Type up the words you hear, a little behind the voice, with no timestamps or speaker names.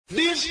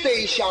This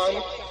station,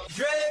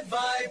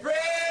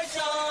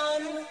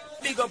 Dreadvibration,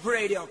 big up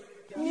radio,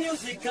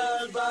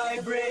 musical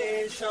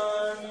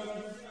vibration.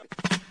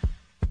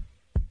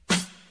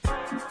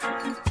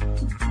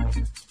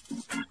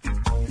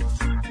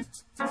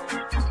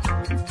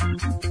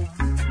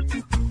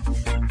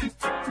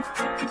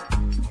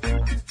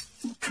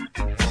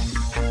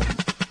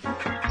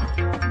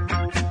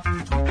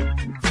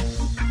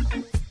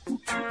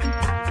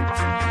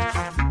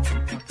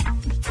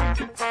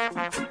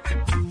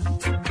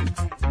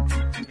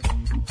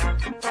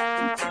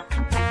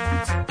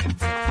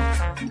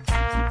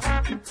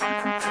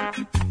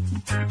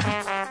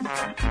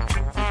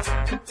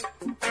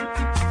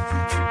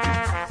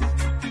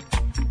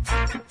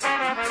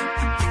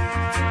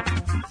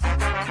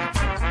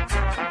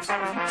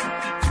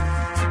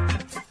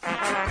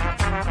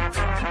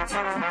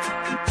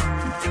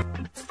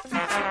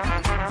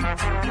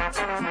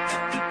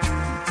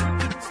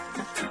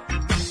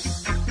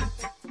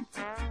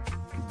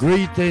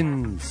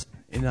 Greetings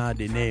in the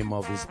name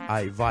of His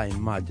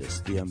Divine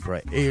Majesty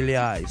Emperor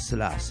Haile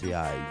Selassie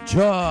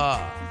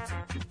Jah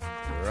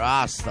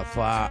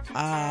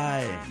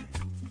Rastafari.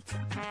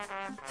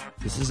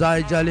 This is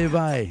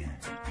JahLive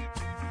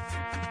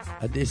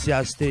at this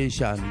year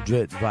station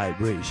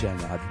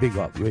Dreadvibration at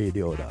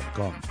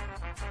bigupradio.com.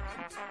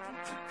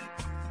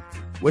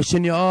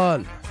 Wishing you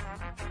all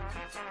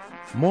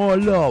more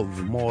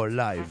love, more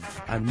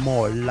life, and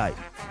more light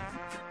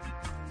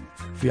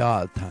for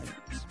all times.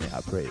 I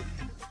pray.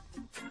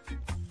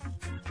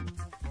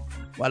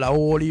 While a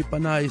whole heap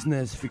of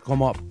niceness if you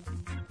come up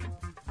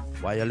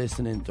while you're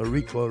listening to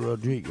Rico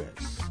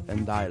Rodriguez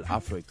and Dial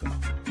Africa.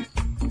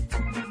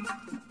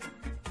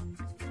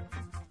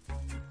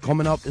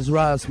 Coming up is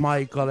Ras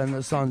Michael and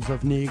the Sons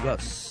of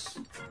Negus.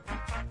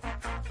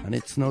 And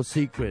it's no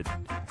secret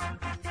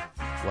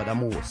what the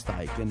most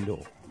I can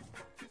do.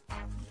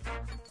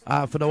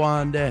 After the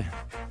one there,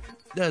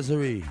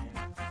 Desiree.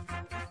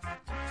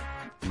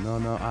 No,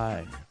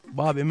 I.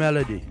 Bobby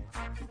Melody,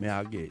 may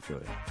I get to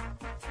it.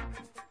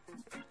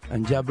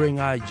 And Jah bring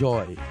I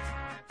joy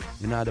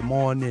in the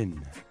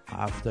morning,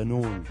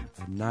 afternoon,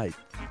 and night.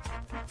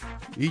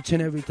 Each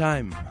and every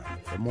time,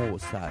 the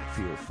most I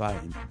feel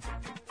fine.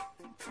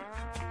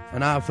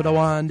 And after the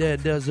one there,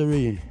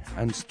 Desiree,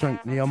 and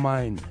strengthen your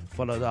mind,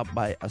 followed up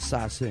by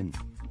Assassin.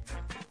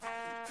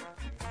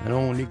 And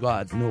only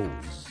God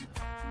knows.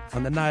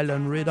 On the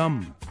Nylon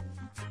Rhythm,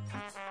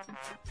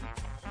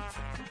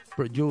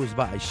 produced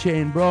by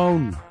Shane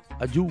Brown.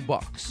 A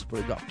jukebox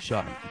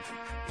production.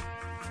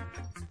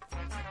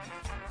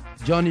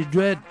 Johnny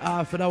Dread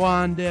after the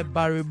one there,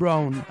 Barry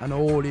Brown, and a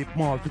whole heap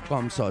more to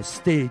come. So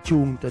stay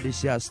tuned to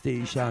this year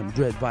station,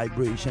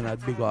 Dreadvibration at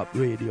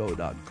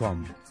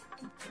bigupradio.com.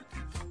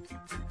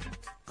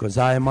 Cause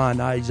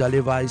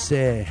JahLive, I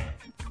say,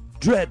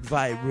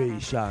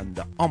 Dreadvibration,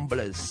 the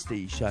humblest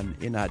station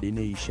in the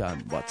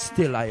nation. But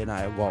still I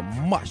go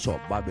mash up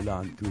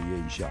Babylon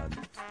creation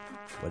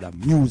with a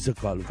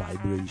musical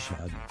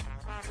vibration.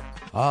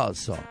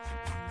 Also,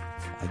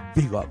 at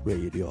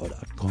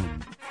bigupradio.com,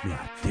 may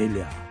I tell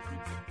ya.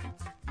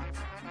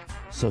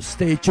 So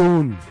stay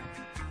tuned.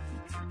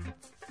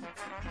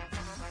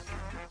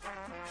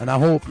 And I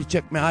hope you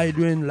checked my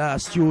Idrin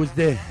last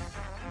Tuesday.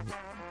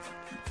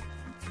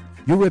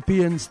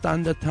 European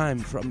Standard Time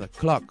from the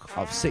clock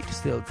of 6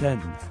 till 10.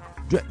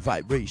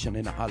 Dreadvibration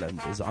in Holland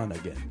is on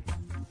again.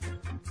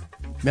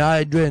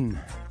 My Idrin,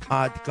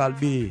 article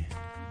B,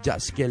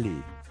 Just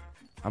Kelly,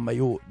 and my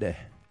youth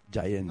there.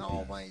 Giant.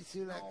 No, my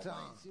selector.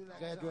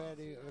 Get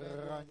ready,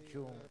 run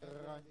tune.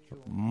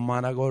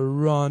 Man, I go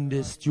run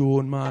this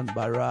tune, man,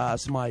 by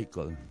Ras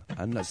Michael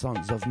and the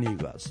Sons of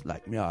Negus,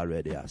 like me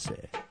already I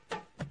say.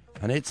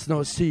 And it's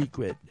no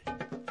secret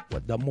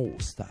what the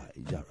most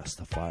Jah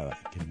Rastafari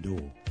can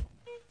do.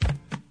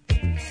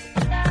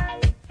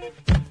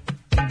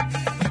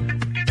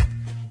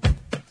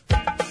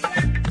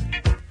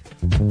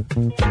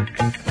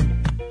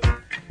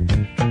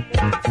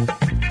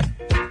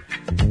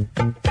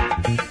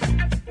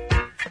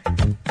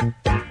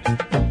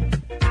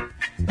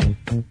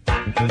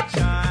 The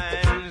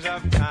chimes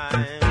of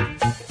time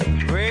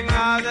bring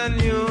all the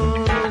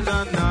news,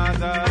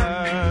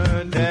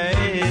 another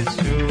day is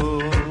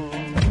through.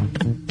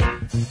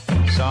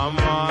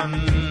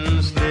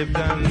 Someone slipped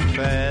and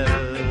fell.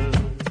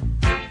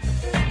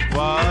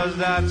 Was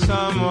that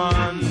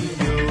someone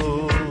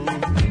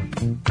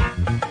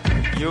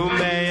you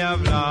may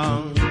have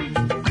longed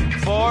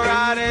for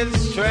added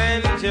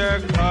strength, your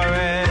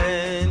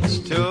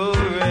courage to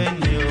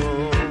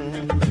renew.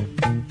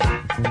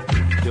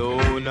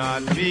 Do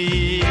not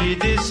be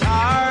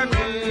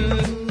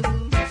disheartened,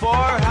 for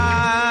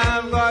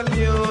I've got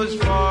news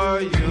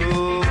for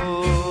you.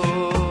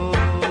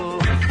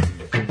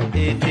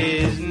 It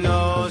is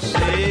no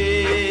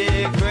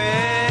secret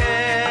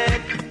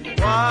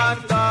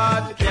what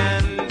God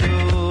can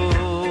do.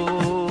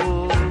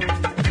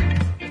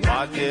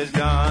 What is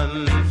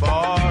done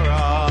for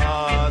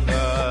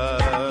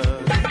others,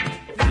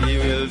 He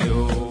will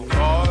do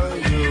for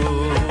you.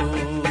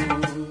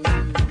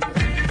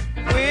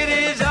 With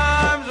His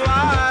arms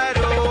wide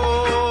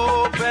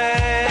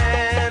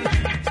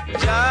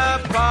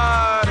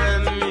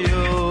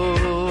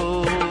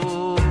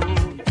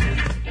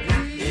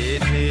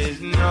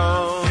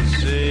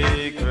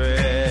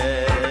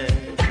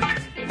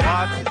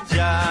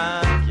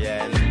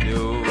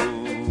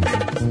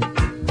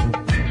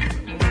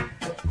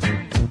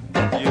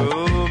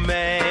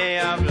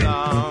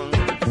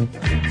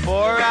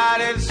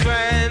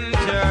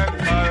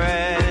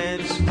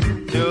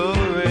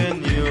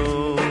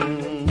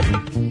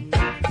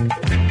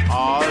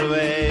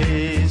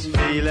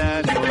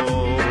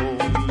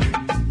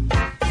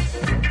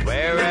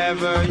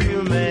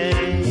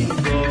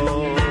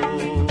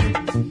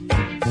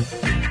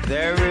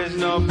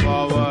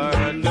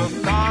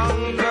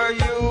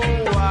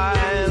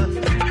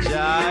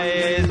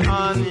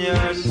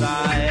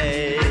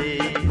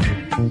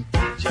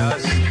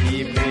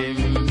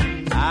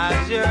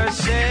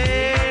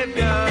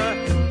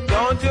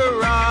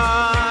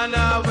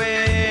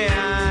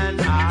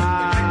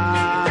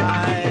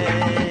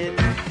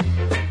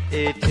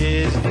It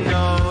is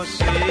no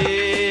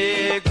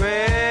secret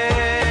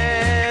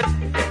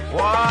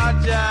what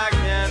Jah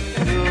can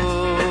do,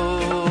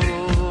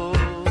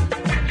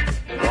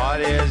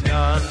 what is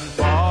done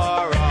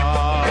for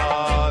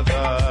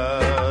others,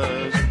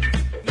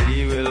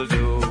 He will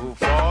do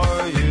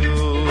for you.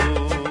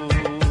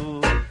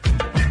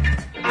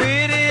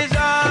 With His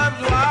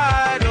arms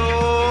wide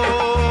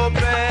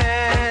open,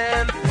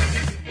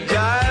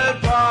 Jah'll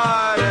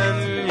pardon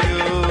you.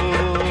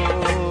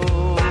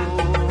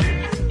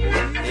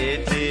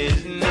 It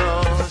is no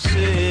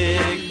secret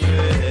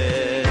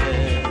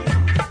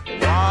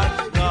what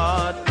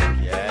God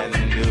can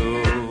do.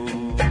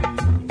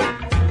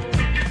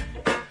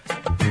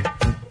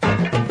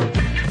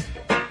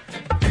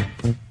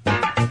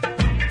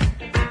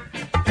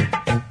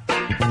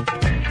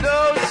 No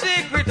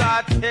secret,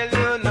 I tell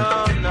you, no,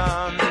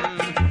 none.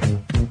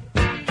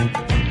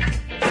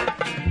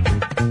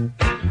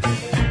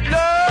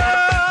 No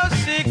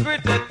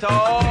secret at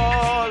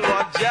all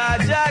what Jah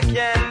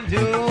can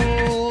do.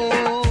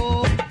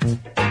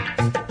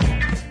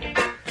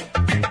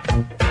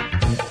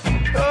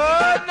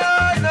 Oh,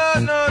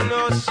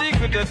 no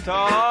secret at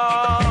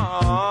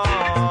all.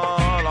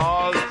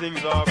 All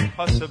things are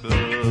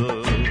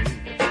possible.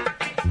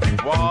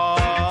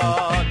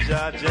 What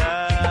Jah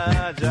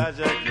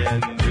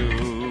can do.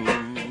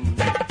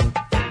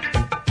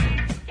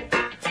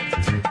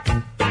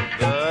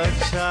 The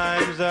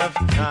chimes of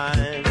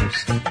times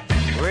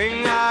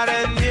ring out a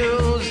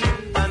news,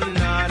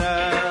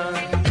 another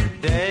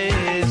day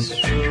is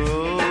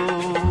through.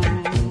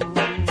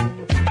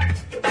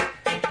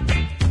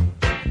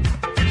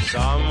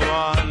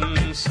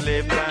 Someone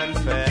slipped and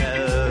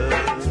fell.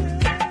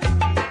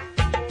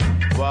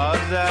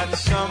 Was that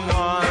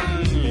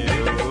someone you?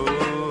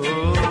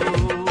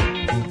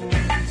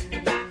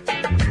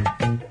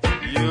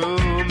 You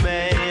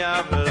may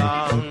have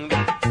longed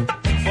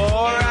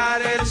for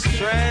added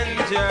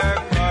strength, your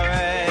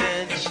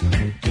courage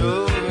to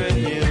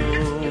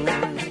renew.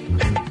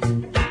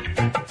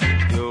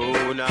 Do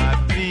not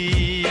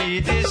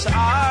be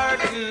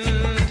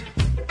disheartened,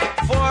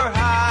 for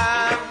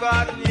I've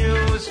got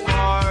news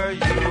for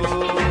you.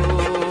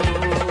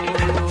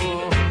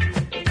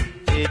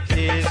 It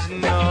is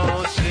no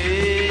secret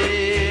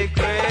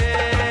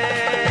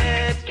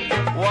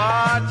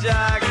what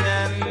Jah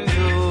can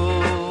do,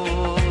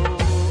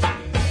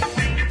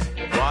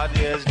 what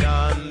He has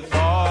done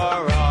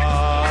for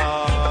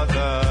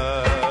others,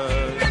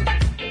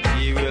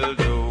 He will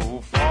do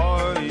for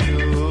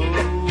you.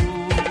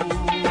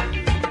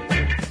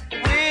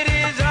 With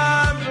His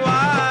arms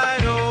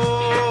wide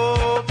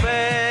open,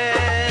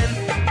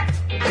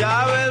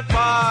 Jah will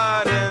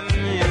pardon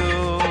you.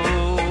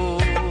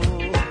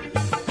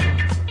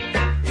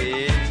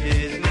 It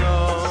is no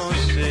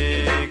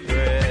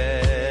secret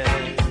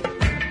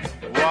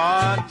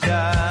what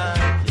Jah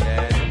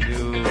can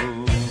do.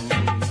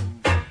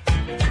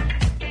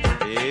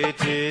 It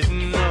is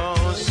no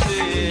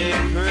secret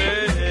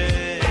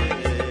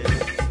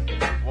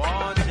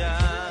what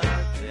Jah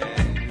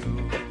can do.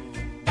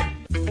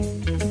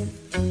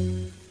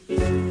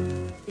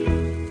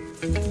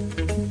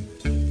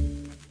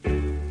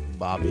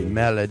 Bobby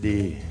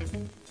Melody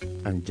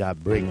and Jah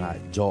bring our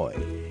joy.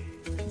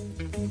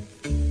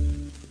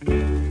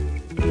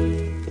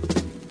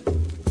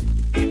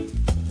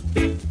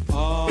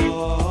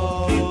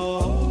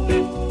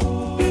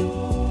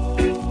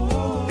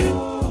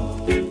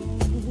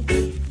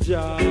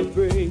 Jah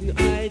bring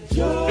I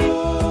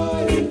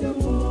joy in the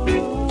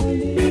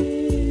morning.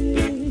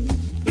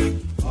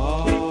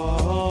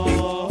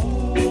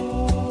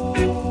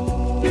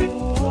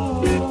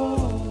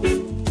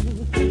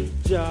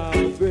 Jah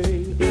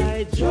bring I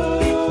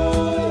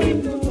joy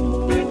in the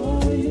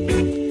morning.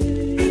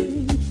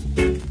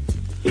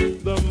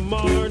 The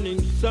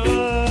morning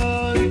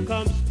sun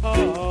comes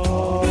out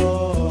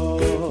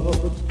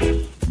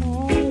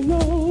all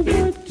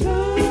over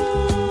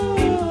town.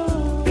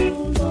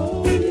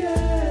 Oh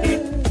yeah.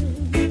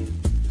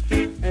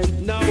 And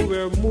now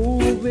we're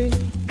moving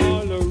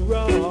all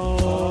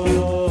around,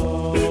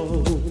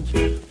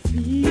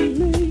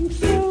 feeling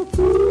so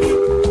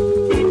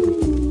good.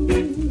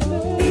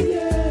 Oh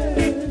yeah.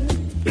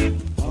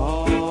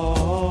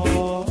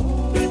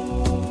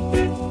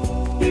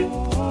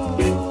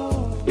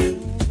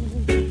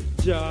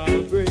 Jah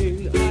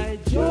bring I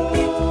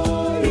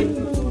joy in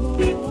the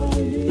morning.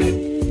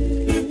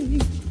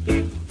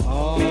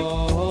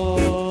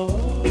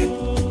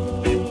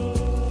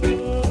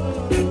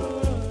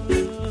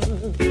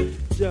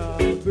 Jah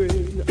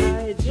bring I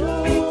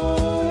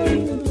joy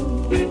in the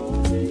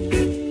morning.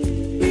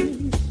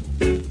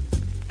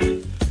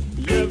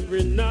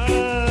 Every now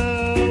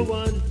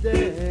and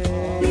then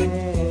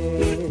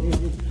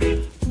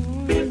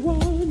I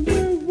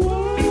wonder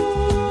why.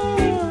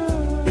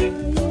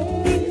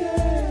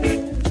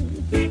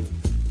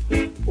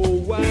 Oh,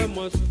 why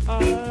must I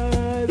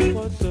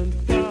fuss and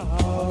fight?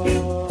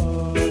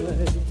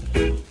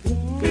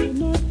 Why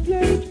not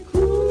play it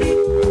cool?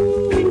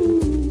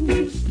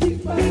 Stick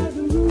by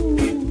the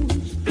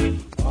rules.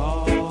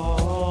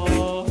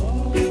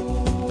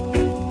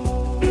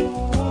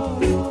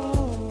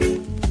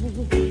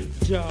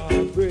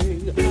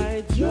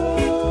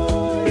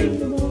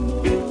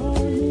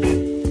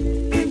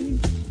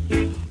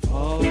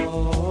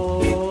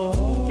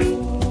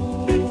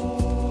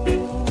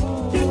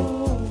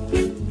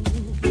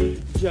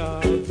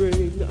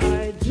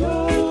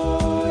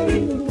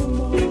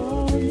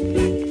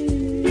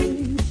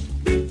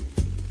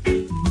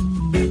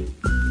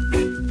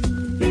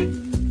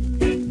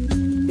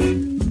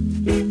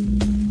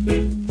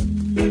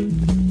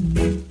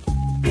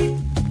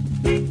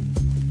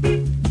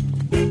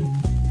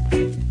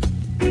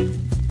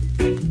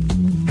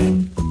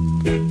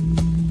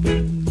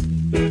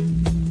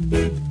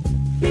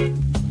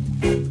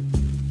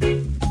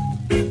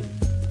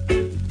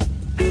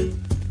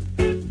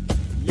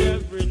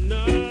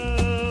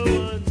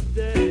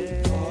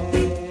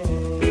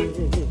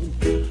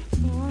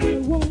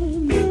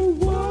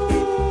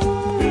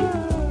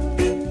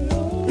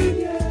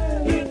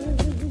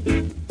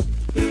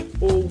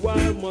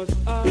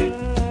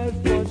 life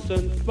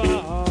wasn't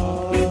fight.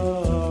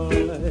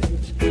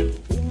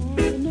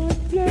 When I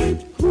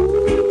played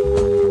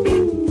cool,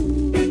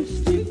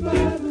 stick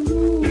by the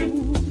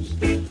rules.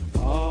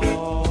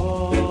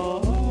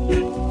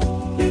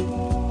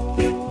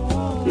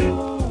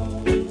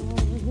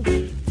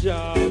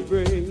 Jah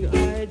bring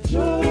I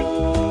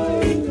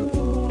joy in the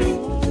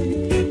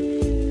morning.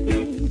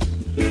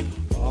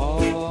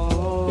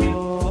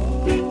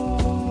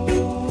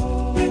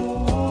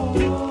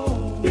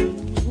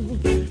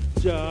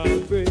 Jah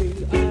bring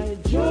I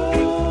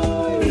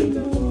joy in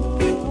the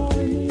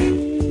morning.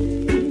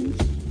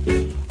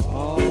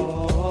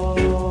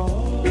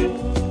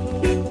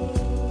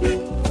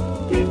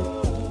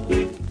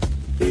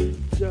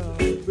 Jah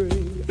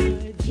bring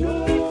I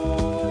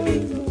joy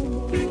in the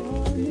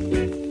morning.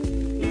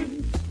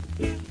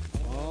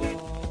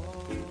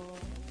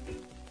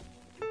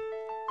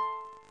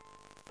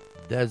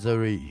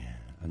 Desiree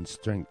and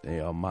Strength in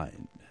Your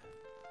Mind.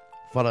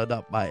 Followed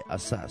up by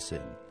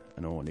Assassin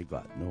and Only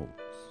God Knows.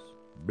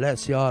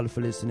 Bless you all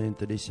for listening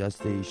to this your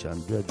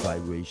station,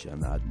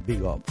 Dreadvibration at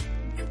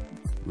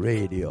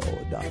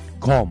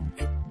bigupradio.com.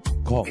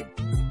 Come.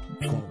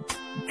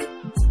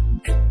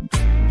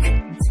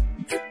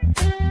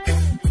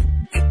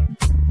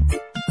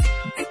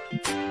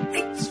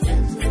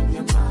 Strengthen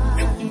your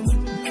mind.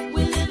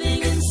 We're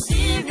living in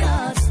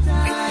serious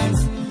times.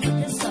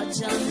 It's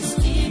such a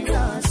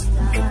mysterious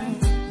time.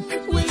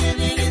 We're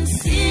living in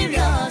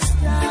serious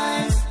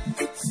times.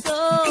 So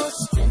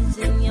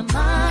strengthen your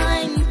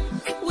mind.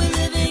 We're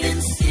living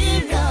in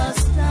serious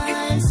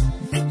times.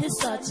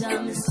 It's such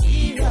a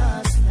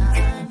mysterious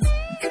time.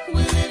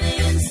 We're living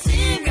in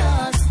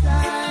serious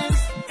times.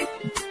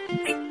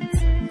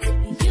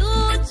 You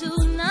do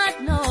not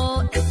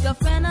know if your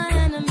friend or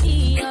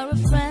enemy or a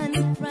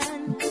friend.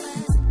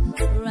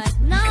 Right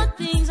now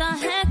things are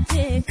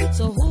hectic,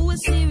 so who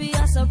is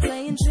serious or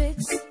playing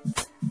tricks?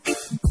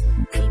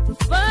 People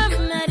prefer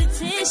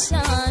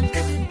meditation.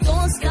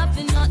 Don't stop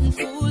in nothing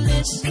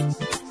foolish.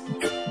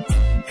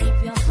 Keep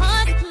your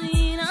heart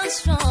clean and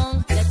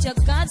strong. Let your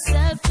God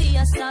self be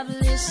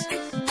established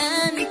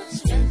and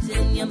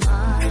strengthen your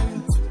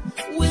mind.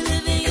 We're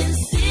living in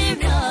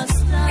serious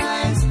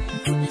times.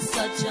 It's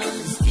such a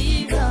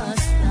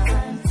mysterious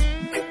time.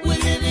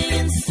 We're living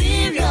in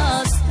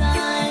serious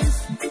times.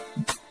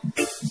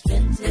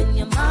 Strengthen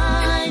your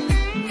mind.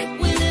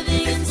 We're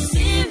living in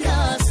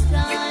serious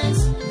times.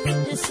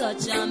 It's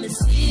such a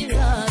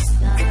mysterious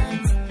time.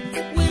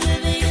 We're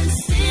living in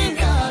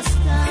serious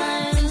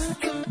times.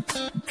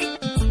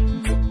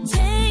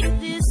 Take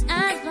this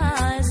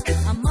advice.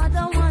 A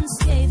mother once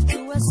gave to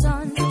her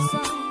son.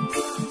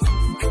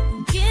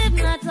 Give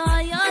not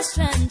all your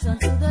strength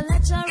unto the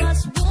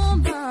lecherous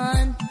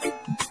woman.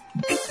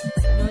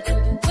 Nor to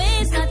the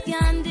ways that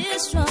can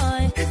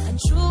destroy a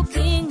true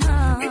king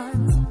man.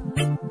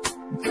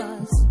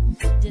 'Cause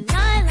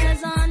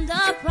Delilah's on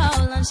the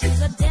prowl and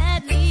she's a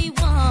deadly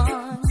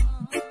one.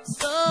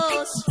 So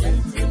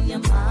strengthen your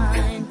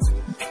mind.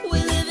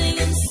 We're living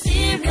in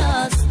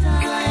serious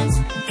times.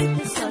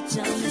 It's such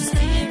a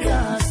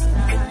mysterious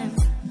time.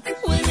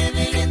 We're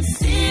living in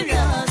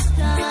serious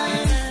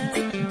times.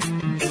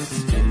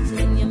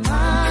 Strengthen your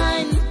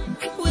mind.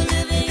 We're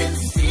living in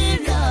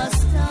serious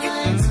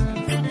times.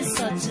 It's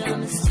such a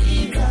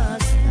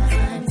mysterious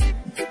time.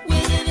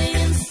 We're living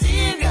in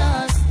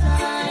serious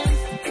times.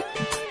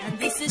 And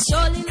this is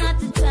surely not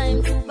the time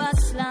to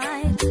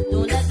backslide.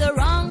 Don't let the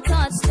wrong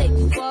thoughts take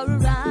you for a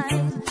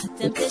ride.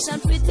 Temptation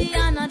pretty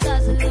and a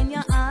dazzle in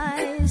your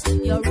eyes.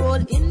 Your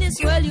role in this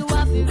world you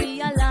have to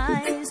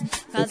realize.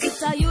 'Cause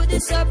it's a you the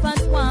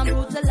serpent one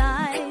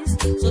brutalize.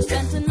 So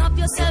strengthen up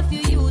yourself,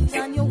 you youth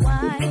and your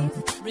wife.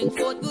 Bring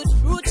forth good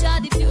fruit,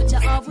 child, the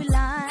future of we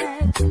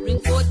life. Bring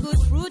forth good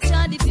fruit,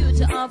 child, the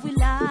future of we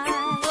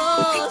life.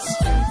 Oh,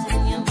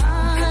 strengthen your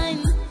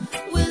mind.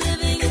 We're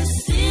living in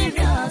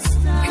serious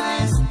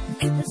times.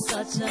 It's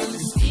such a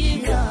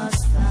mysterious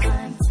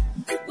time.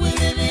 We're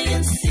living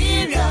in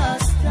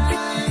serious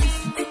times.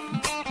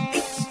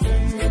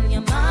 Strengthen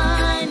your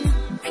mind.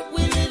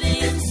 We're living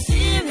in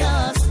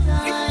serious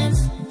times.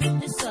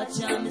 It's such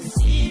a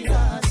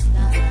mysterious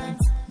time.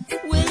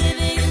 We're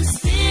living in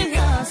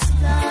serious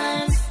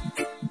times.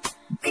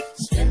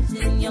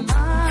 Strengthen your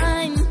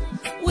mind.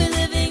 We're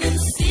living in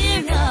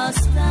serious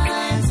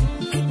times.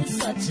 It's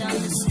such a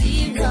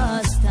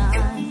mysterious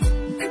time.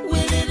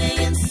 We're living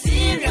in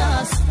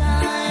serious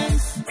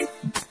times.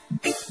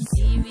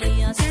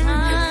 Serious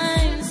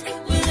times.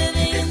 We're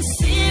living in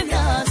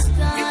serious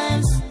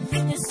times.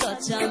 It's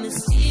such a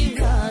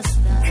mysterious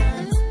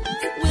time.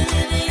 We're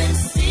living in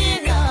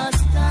serious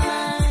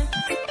time.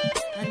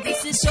 And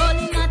this is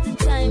surely not the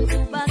time to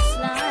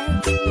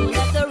backslide. Don't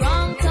let the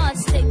wrong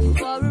thoughts take you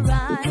for a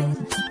ride.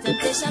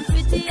 Temptation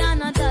pretty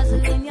and a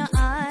dazzle in your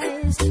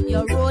eyes.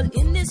 Your role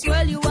in this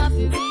world you have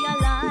to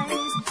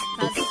realize.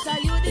 'Cause it's a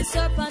you the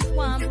serpent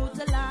one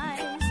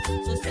brutalize.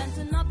 So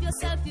strengthen up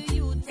yourself, you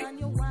youth and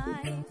your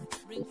wife.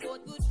 Bring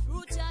forth good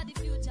fruit, child, the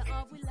future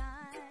of we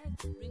life.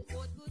 Bring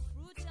forth good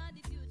fruit, child,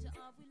 the future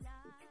of we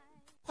life.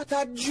 What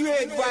a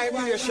dread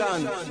vibration.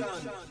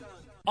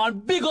 on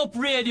Big Up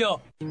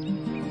Radio. Boy,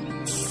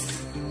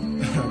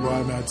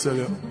 man, I tell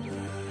you,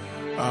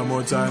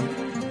 more time.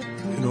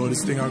 You know,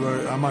 this thing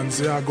a man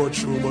say I go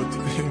through, but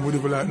would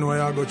even like know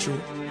I go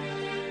through.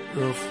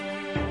 Rough.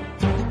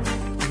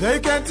 They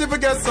can't even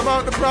guess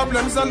about the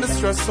problems and the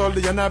stress, all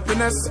the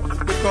unhappiness,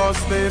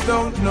 because they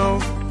don't know.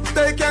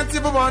 They can't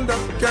even wonder,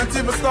 can't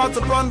even start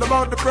to ponder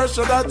about the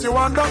pressure that you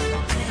under.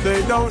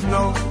 They don't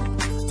know.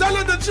 Tell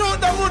you the truth,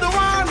 they wouldn't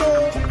want to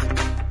know.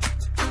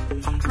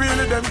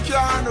 Really, them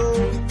can't know.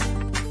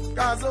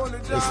 Cause only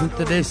listen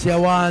to this,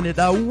 you want it,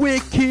 a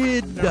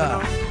wicked.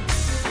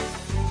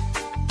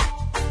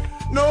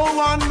 No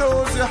one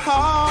knows your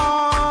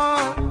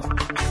heart.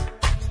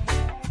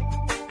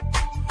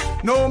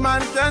 No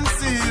man can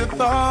see your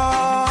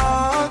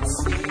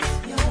thoughts.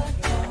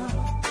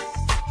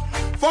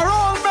 For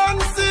all men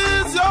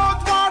sees your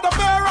thought, the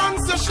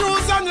parents, your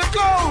shoes and your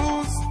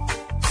clothes.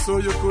 So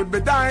you could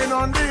be dying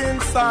on the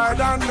inside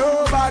and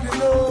nobody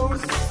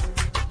knows.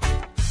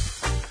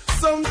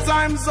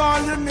 Sometimes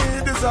all you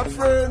need is a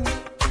friend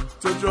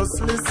to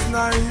just listen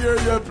and hear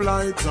your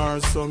plight. Or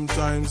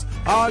sometimes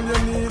all you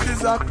need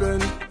is a pen.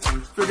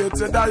 Forget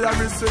your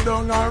diary, sit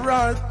down and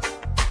write.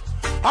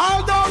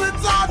 Although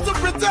it's hard to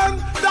pretend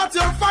that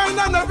you're fine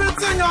and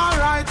everything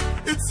alright,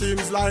 it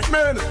seems like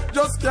men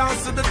just can't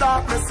see the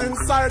darkness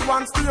inside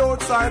once the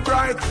outside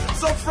bright.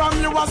 So from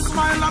you a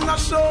smile and a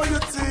show your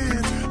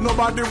teeth.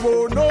 Nobody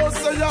won't know,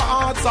 say your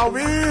heart's a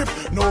weep.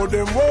 No,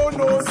 them won't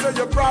know, say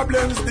your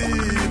problems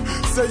deep.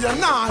 Say you're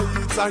not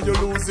eat and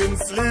you're losing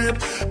sleep.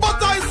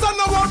 But I say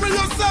no worry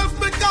yourself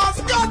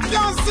because God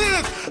can see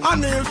it.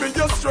 And he'll be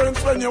your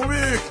strength when you're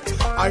weak.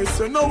 I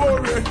say no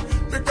worry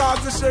because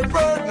the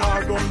shepherd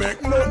not gonna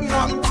make nothing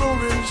happen to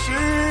him.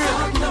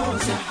 God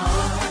knows your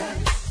heart.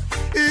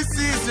 He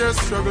sees your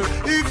struggle,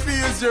 he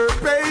feels your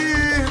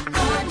pain.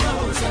 God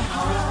knows your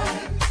heart.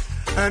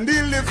 And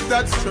he'll lift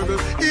that struggle,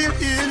 he'll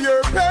heal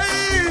your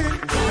pain.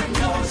 God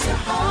knows your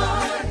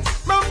heart.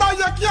 Remember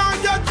you can't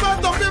get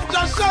better if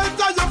just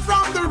shelter you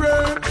from the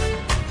rain.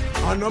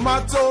 And no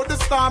matter how the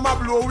storm a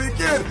blow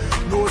wicked,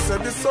 no say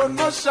the sun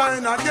must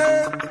shine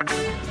again.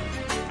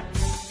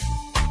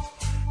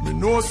 Me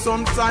know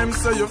sometimes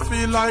say you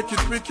feel like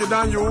it's wicked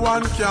and you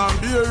one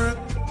can't bear it.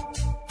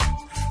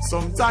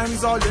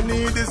 Sometimes all you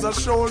need is a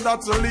shoulder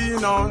to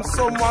lean on,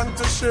 someone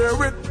to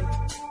share it.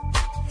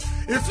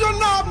 If you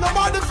know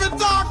nobody to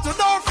talk to,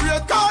 don't fear,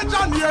 call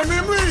John, hear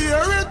me, we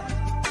hear it.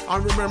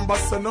 And remember,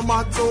 say no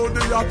matter how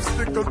the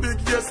obstacle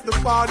big, yes, the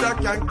Father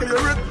can clear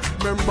it.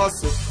 Remember,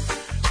 so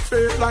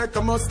faith like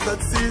a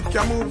mustard seed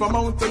can move a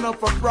mountain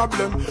of a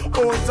problem.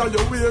 Out of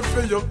your way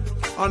for you,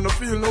 and no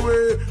feel no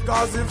way.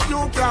 Cause if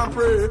you can't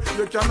pray,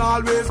 you can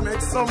always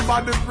make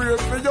somebody pray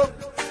for you.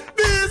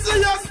 The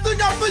easiest thing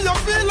for you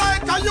feel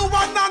like you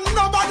want and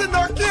nobody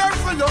no care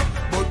for you.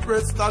 But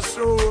rest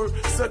assured,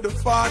 said the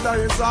Father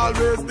is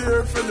always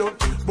there for you.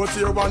 But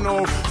here we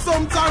know,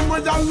 sometimes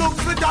when you look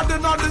for God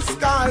in the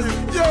sky,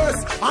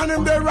 yes, and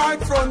in the right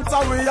front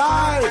of we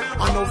eye.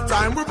 Enough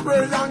time we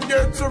pray and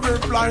get to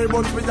reply,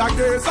 but we a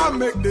gaze and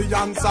make the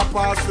answer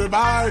pass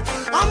by.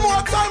 And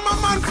more time a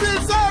man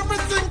feels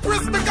everything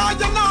crisp because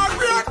you not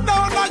break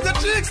down and your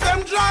cheeks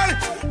them dry.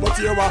 But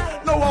here we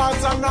no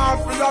water now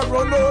for your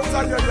run out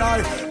of your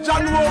eye.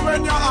 John know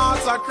when your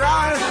hearts are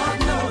crying. God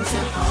knows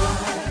your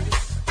heart.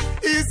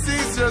 He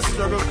sees your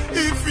struggle,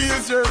 he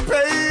feels your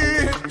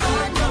pain.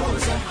 God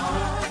knows your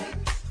heart.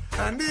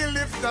 And he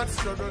lifts that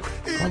struggle,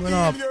 he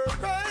feels your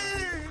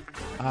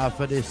pain.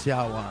 For this year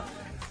one,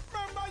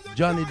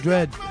 Johnny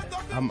Dread,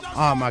 I'm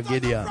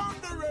Armageddon.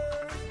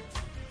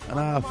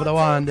 And for the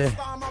one there,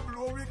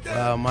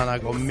 well man, I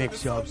gonna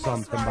mix you up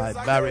something by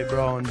Barry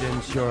Brown,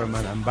 Dan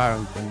Sherman and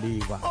Barrington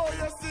Levi.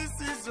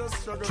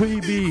 3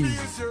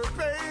 B's.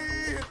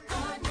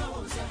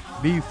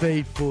 Be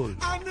faithful.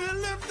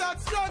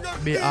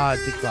 Be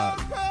article.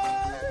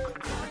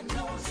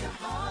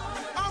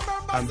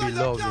 And be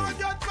loving.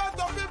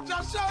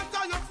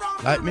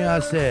 Like me I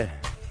say,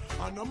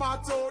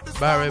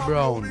 Barry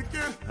Brown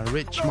and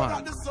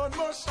Richmond,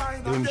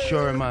 Dan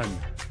Sherman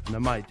and the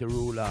Mighty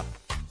Ruler,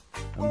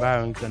 and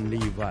Barrington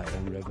Levi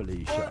and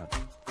Revelation.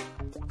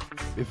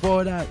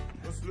 Before that,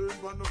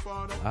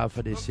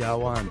 after this year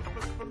one,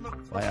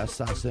 by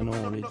assassin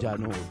only Jah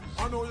knows,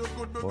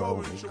 or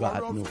only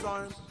God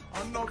knows.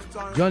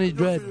 Johnny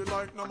Dread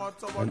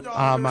and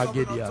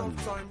Armageddon.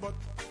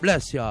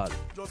 Bless y'all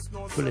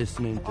for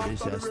listening to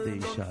this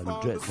station,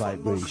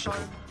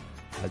 Dreadvibration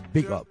at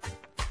Big Up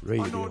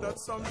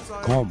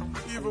Radio.com.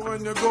 Even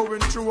when you're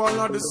going through all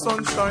of the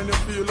sunshine, you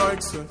feel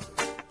like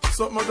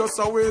something just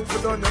a wait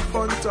for done your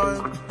fun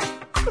time.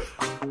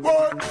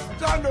 Boy,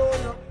 Jah know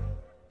you.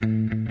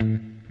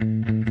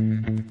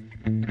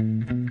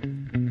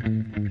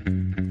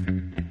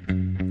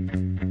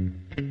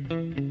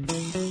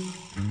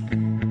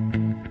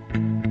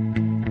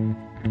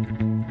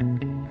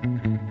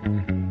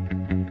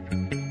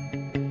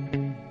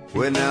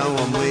 Well, now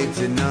I'm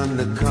waiting on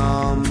the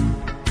calm.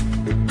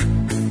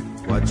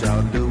 Watch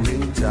out, the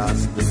wind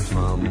toss the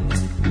palm.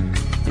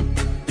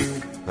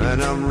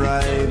 And I'm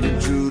riding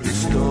through the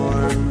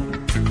storm.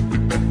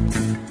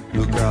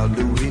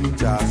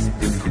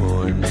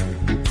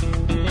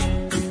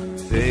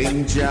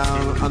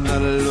 I'm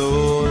not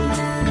alone.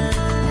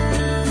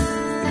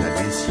 Now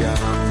this year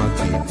I'm a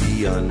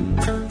Gideon.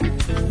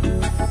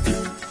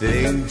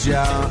 Thank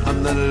Jah,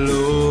 I'm not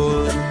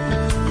alone.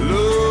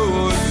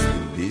 Lord,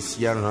 this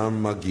year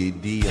I'm a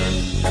Gideon.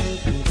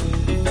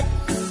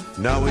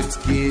 Now it's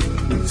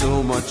getting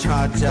so much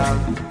hotter.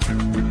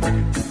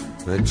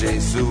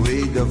 Chase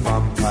away the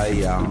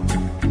vampire.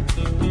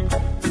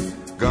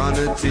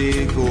 Gonna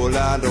take all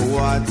of the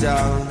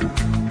water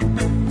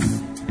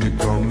to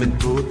come and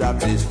put out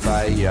this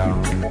fire.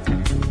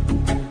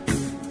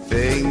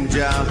 Thank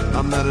Jah,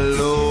 I'm not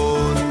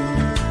alone.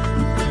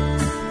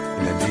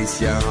 Now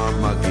this year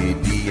I'm a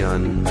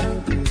Gideon.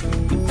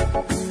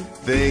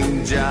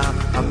 Thank Jah,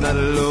 I'm not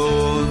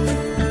alone.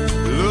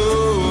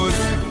 Lord,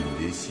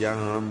 this year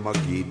I'm a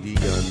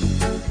Gideon.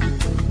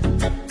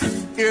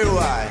 Hear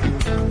why?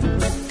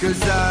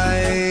 'Cause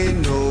I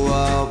know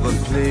of a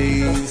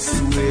place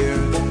where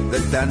the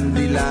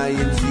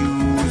dandelions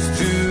used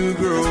to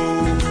grow.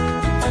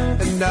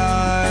 And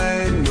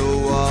I know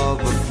of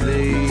a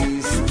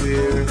place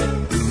where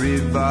the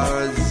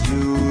rivers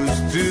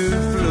used to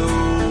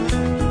flow.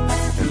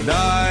 And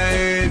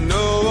I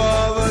know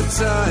of a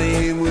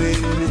time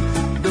when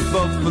the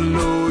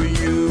buffalo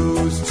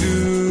used to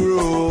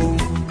roam.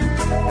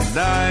 And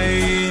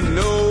I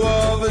know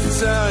of a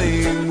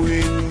time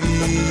when the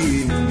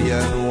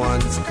Indian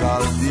once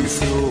called this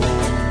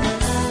home.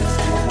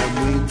 Still I'm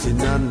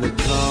waiting on the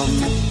come.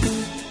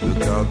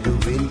 Look out the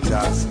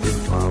winters to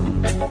come.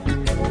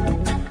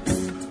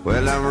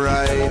 Well, I'm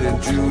riding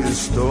through the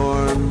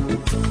storm.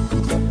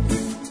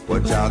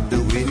 Watch out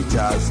the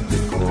winters to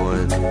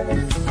come.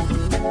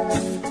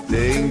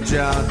 Thank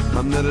Jah,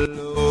 I'm not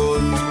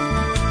alone.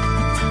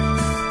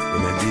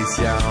 And this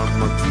year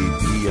I'm a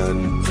Gideon.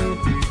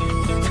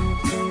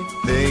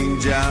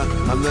 Thank Jah,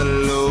 I'm not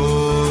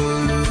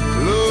alone.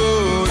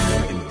 Lord,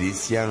 and this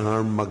year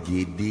I'm a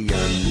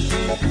Gideon.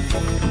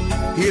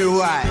 Hear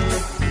why?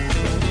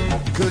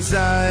 'Cause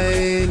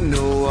I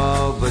know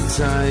of a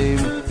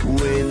time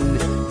when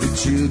the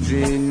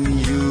children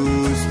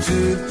used to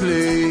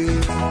play.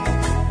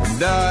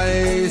 And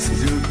I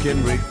still can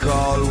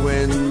recall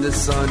when the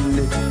sun,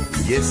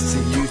 yes,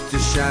 it used to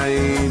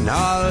shine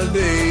all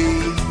day.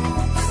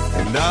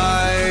 And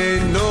I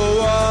know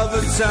of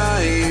a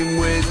time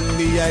when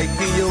the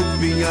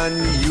Ethiopian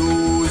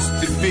used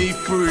to be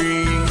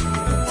free.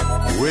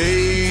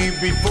 Way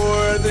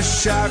before the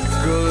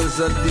shackles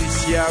of this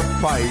year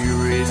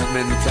pirate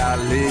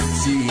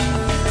mentality.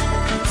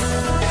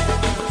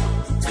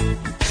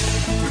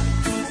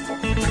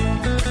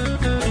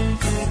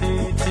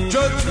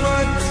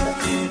 Judgment.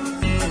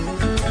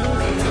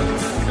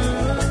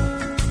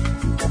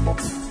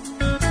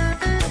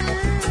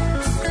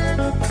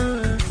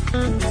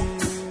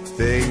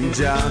 Thank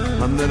Jah,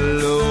 I'm not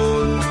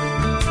alone.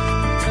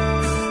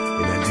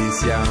 And this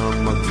year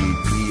I'm a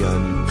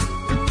Gideon.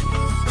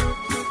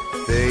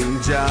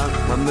 Thank Jah,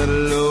 I'm not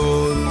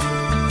alone.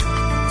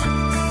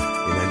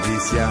 And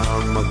this year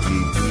I'm a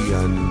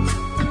Gideon.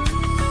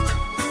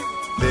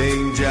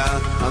 Thank Jah,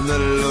 I'm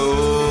not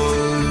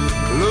alone.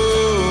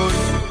 Lord.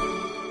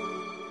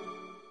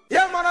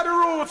 Yeah, man, of the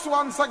roots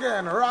once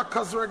again.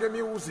 Rockers reggae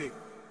music.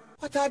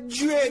 What a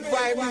dread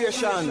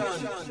vibration.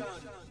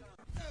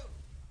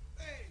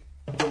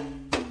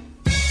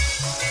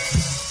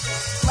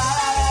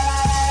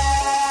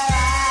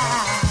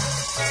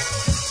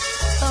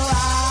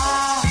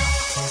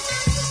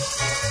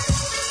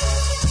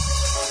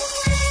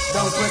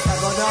 Don't quit, I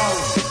go down.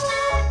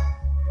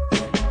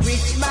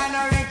 Rich man, a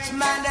rich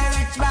man, the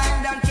rich man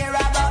don't care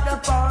about the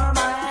poor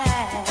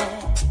man.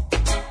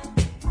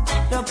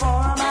 The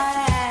poor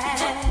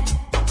man,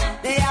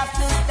 they have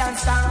to stand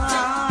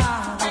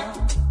strong.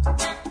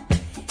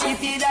 If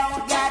you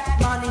don't got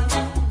money,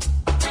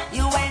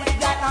 you ain't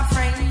got no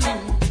friend.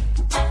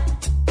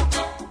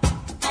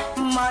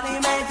 Money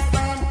make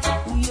friend,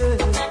 yeah.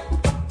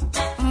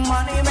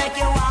 Money make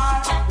you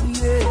wild,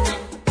 yeah.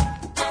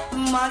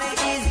 Money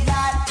is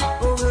bad,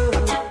 oh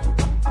yeah.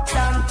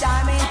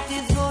 Sometimes it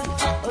is good,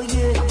 oh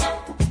yeah.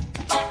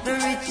 The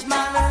rich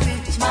man,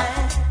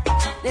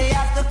 they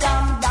have to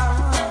come down.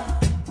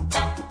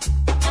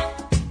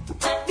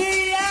 They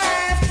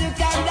have to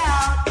come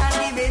down and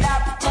give it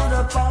up to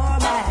the poor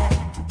man.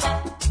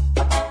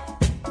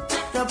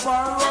 The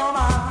poor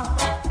woman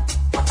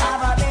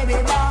have a baby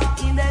boy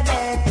in the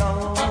ghetto,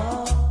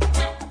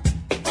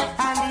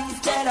 and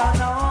instead of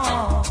no,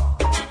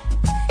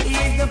 he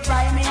is the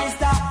prime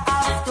minister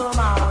of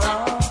tomorrow.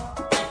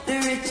 The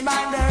rich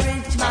man,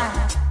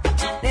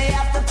 they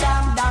have to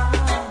come down.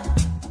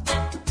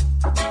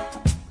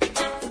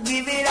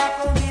 Give it up,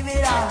 give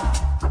it up.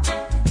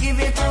 Give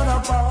it to the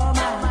poor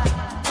man.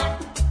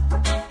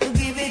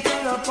 Give it to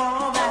the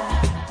poor man.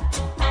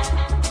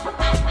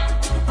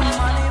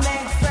 Money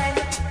makes friend,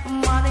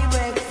 money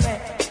breaks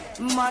friend.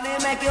 Money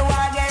make you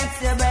against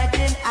your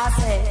betting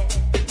asset.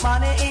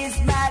 Money is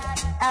bad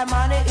and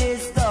money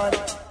is good.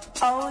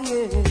 Oh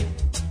yeah.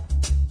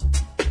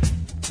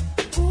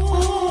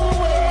 Ooh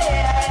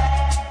yeah.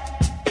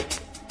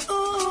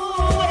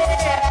 Ooh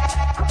yeah.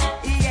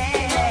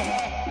 Yeah.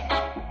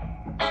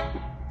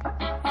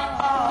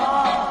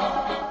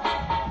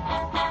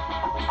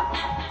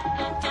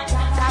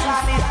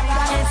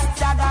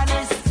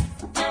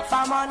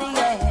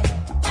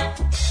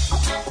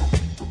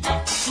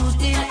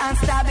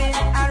 stabbing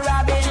and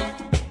robbing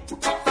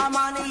for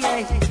money,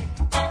 yeah.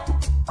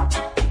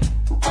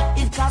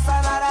 It costs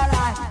another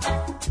life.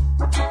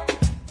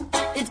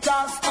 It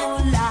costs 2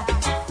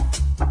 lives.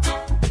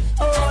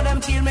 Oh, them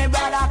kill me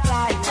brother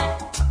Clyde.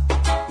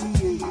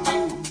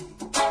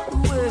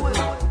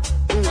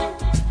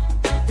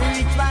 The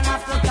rich man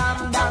have to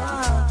come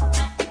down.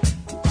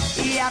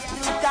 He have to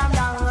come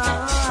down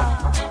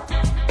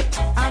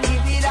and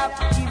give it up,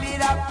 give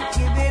it up,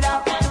 give it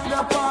up to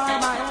the poor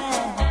man.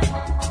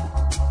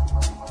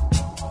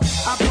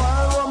 A poor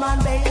woman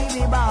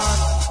baby born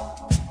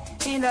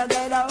in the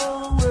ghetto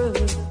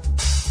world.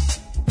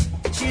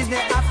 She's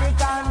the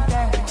African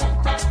girl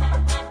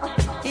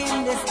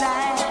in this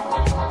land.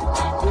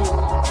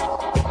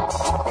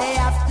 They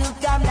have to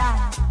come down.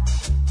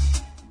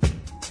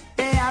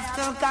 They have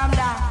to come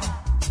down.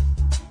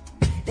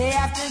 They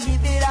have to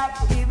give it up,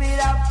 give it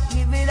up,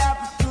 give it up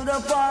to the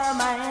poor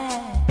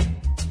man.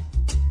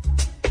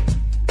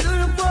 To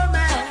the poor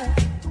man.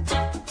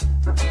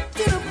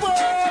 To the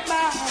poor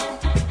man.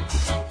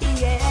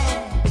 Yeah.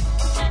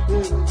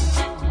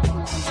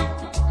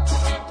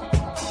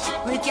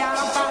 We can't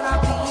find a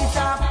piece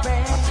of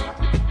bread.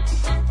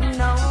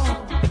 No.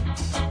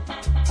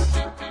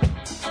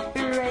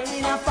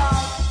 Rain a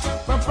fall,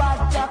 but pot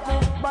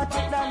chocolate, but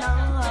it don't know.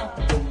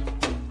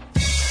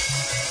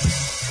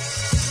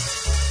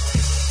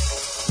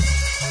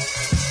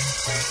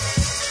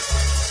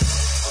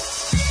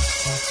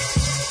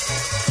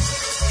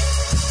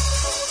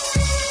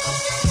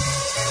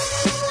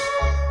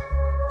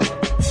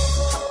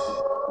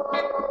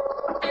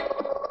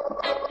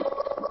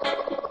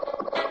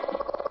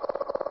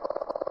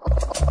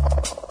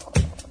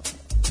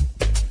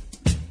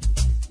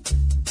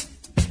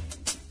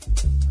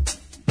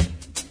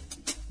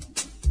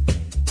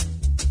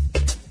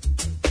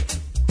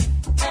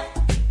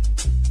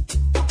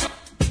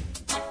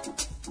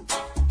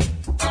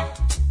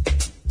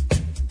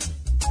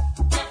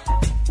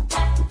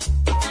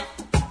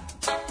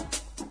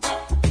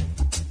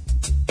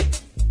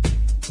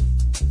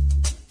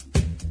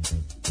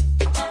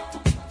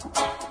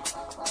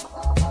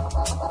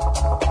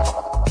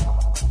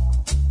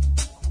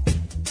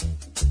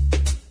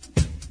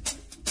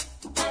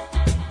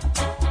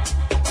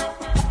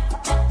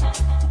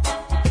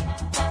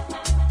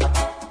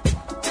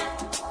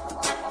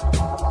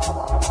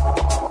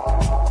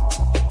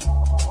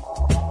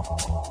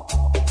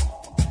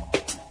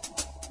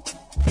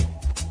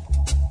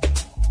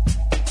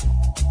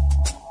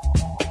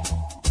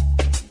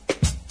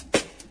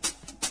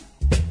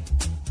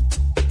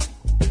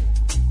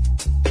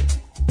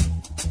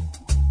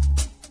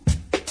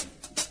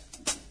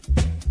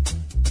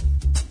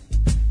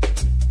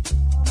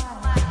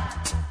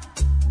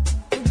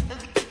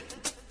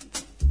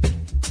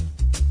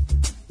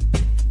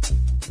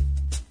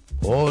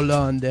 Hold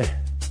on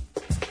there.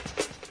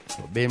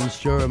 So Bim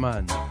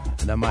Sherman,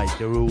 the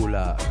mighty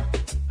ruler.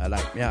 I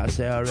like me I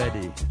say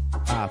already,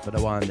 half of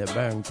the one the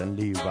Barrington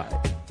Levi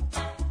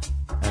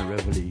and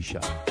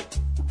Revolution.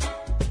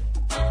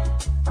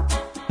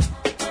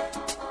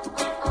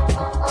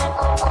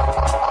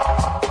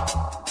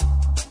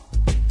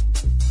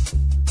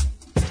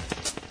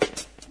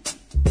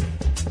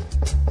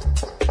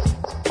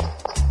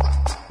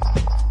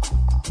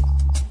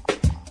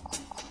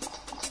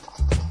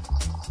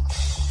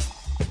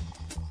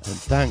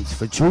 Thanks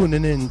for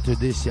tuning in to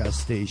this year's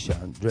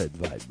station,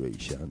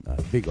 Dreadvibration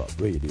at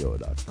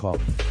BigUpRadio.com.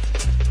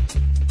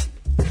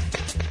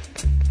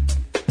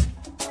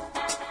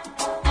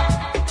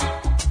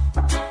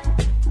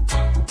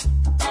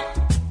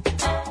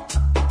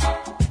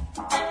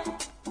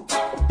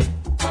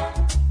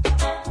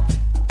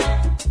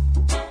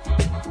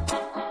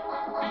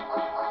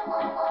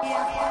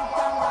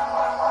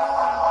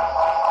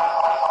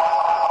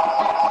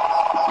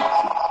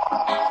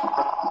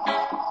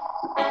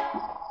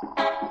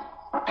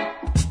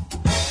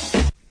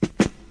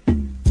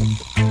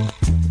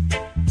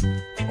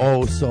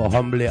 So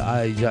humbly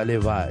I,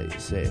 JahLive,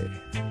 say,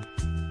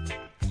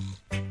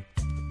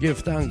 give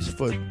thanks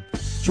for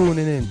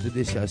tuning in to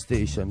this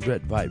station,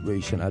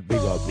 Dreadvibration at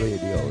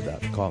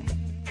BigUpRadio.com.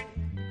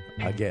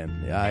 Again,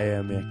 I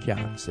am, I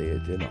can't say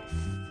it enough.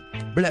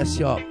 Bless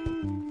you up,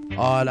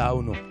 all I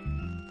know.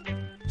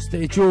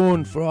 Stay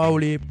tuned for a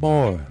whole heap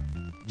more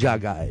Jah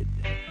Guide.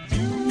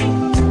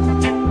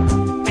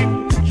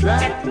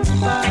 Try to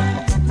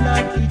find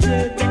not the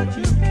dread, but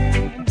you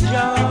can't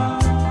Jah.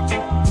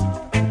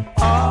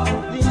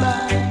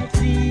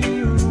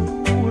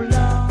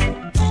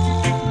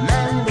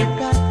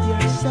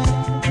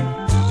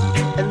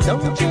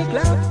 Don't take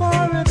love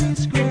for a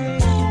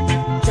disgrace.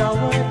 You're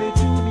worthy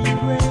to be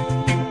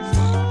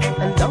praised.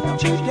 And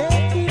don't you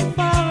take it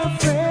for a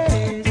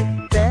phrase.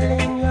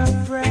 Telling your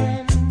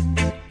friends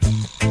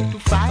to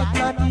fight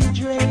not the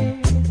dread.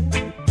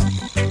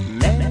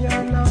 Men,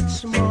 you're not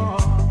small.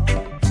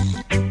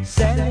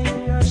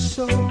 Selling your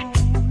soul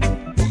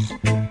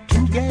to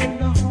gain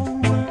the whole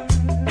world.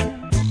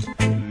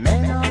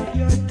 Men of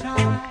your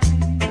time,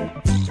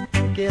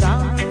 get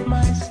out of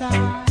my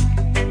sight.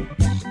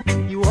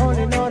 You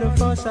only know the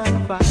fuss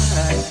and fight.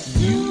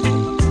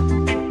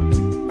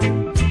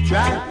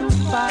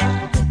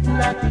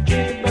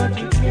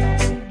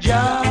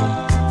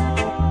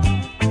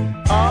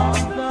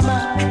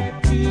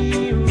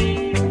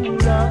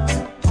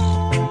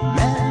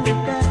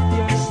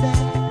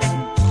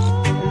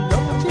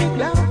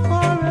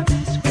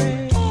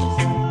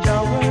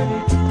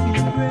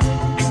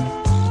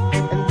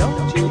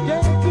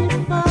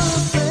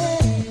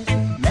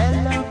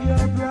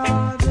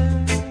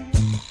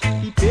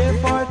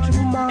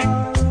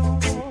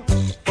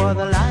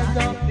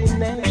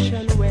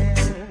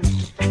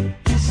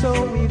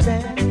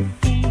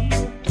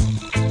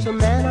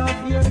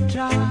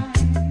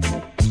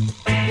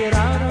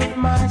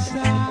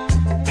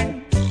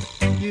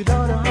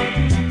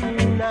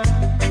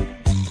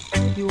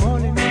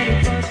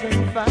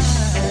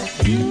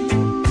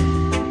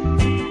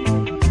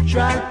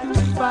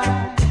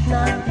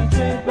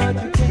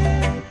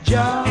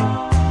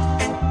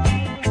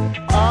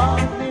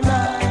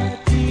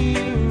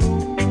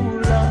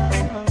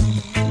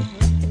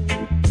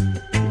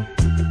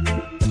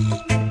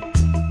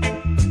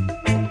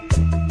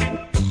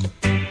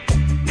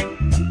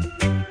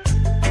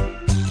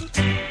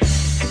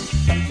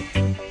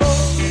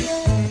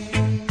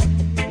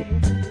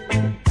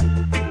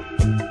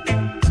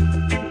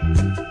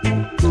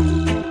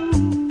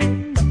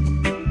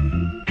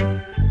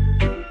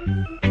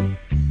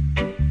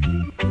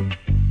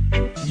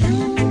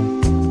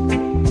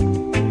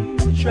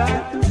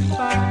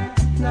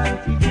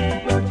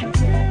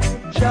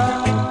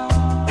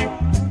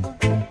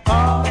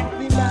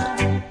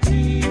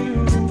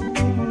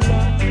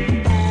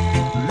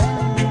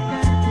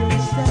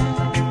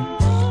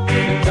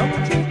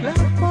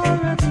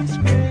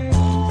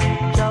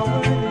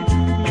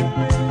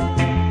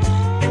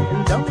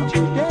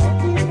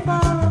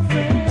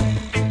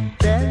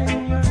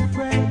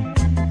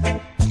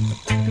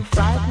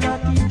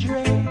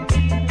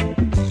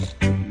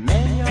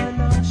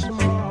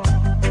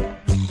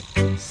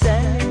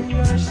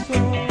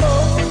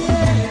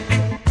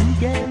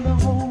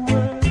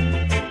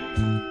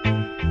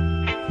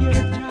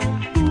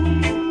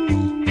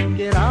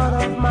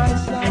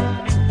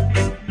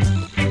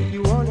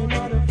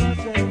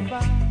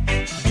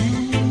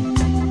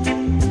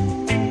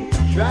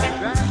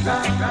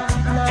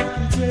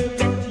 not today,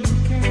 but you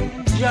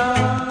can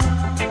jump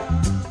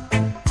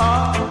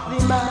off the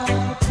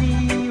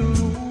mighty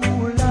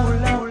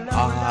ruler.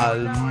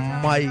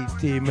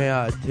 Almighty, may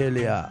I tell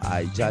ya,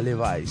 I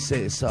JahLive, I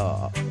say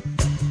so.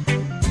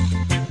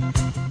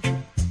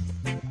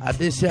 At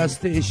this here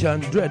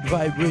station,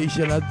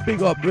 Dreadvibration at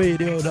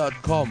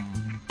bigupradio.com.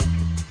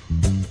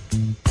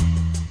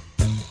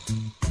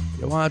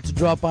 You want to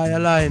drop by a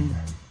line?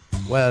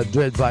 Well,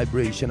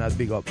 Dreadvibration at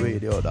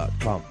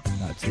bigupradio.com.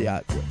 That's the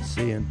address.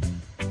 Seeing?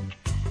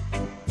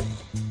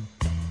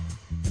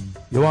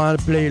 You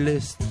want a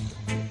playlist?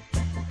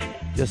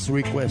 Just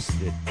request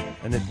it,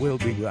 and it will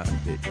be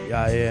granted.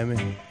 Yeah, you hear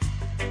me?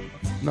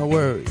 No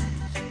worries.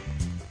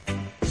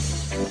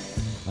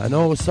 I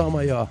know some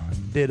of you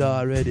did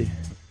already,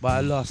 but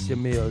I lost your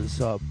mails,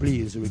 so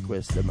please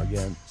request them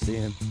again.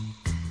 Seeing?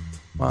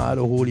 I had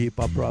a whole heap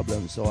of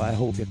problems, so I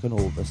hope you can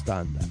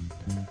understand that.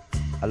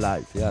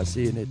 Alive, yeah,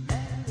 seeing it.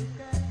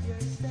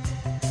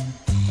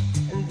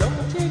 And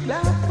don't take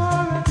life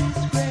for a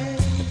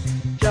disgrace.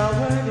 You're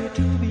worthy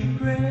to be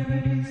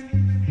praised.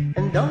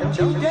 And don't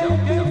you dare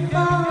be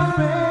far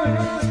afraid.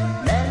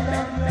 Let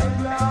them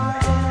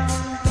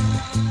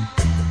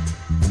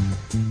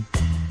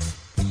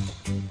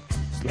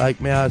It's like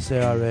me I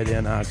say already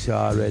and ask you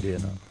already, you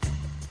know.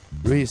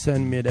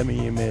 Resend me them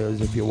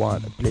emails if you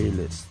want a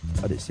playlist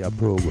of this year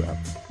program.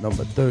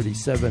 Number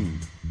 37.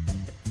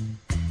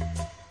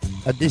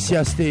 At this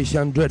year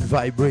station,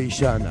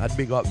 Dreadvibration at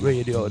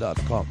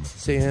bigupradio.com.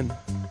 Saying,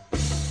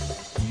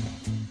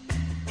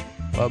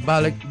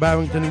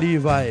 Barrington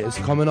Levi is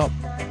coming up.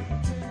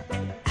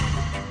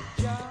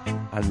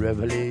 And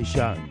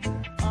Revelation.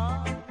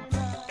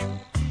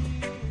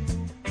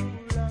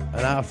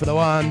 And after the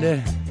one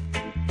day,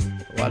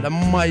 what a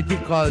mighty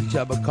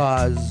culture,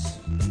 because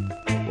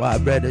well,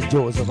 Brother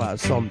Joseph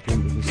has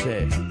something to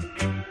say.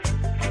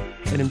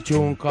 And him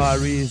tune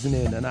called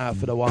Reasoning, and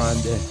after the one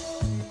day,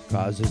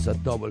 cause it's a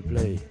double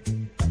play,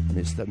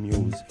 Mr.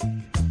 Music.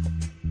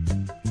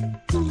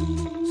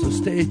 So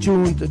stay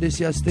tuned to this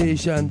here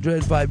station,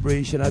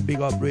 Dreadvibration at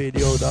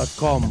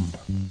bigupradio.com.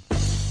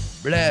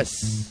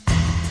 Bless.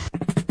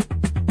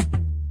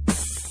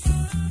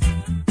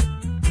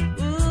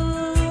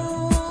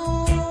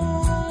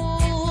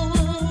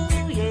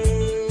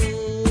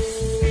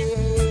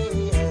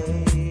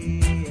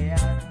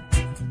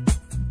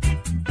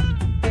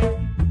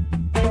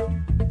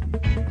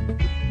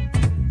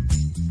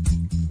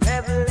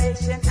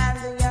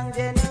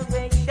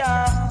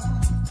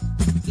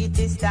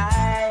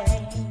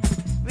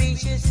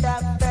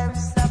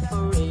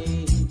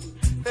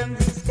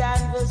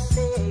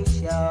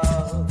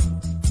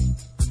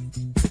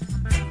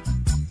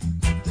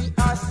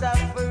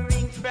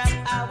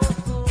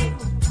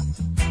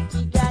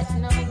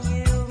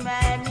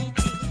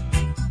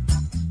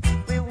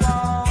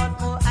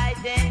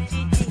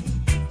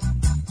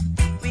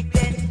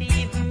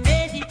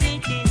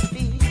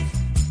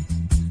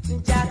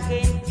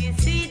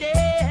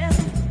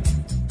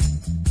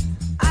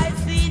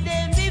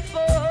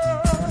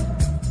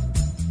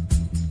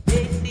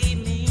 They see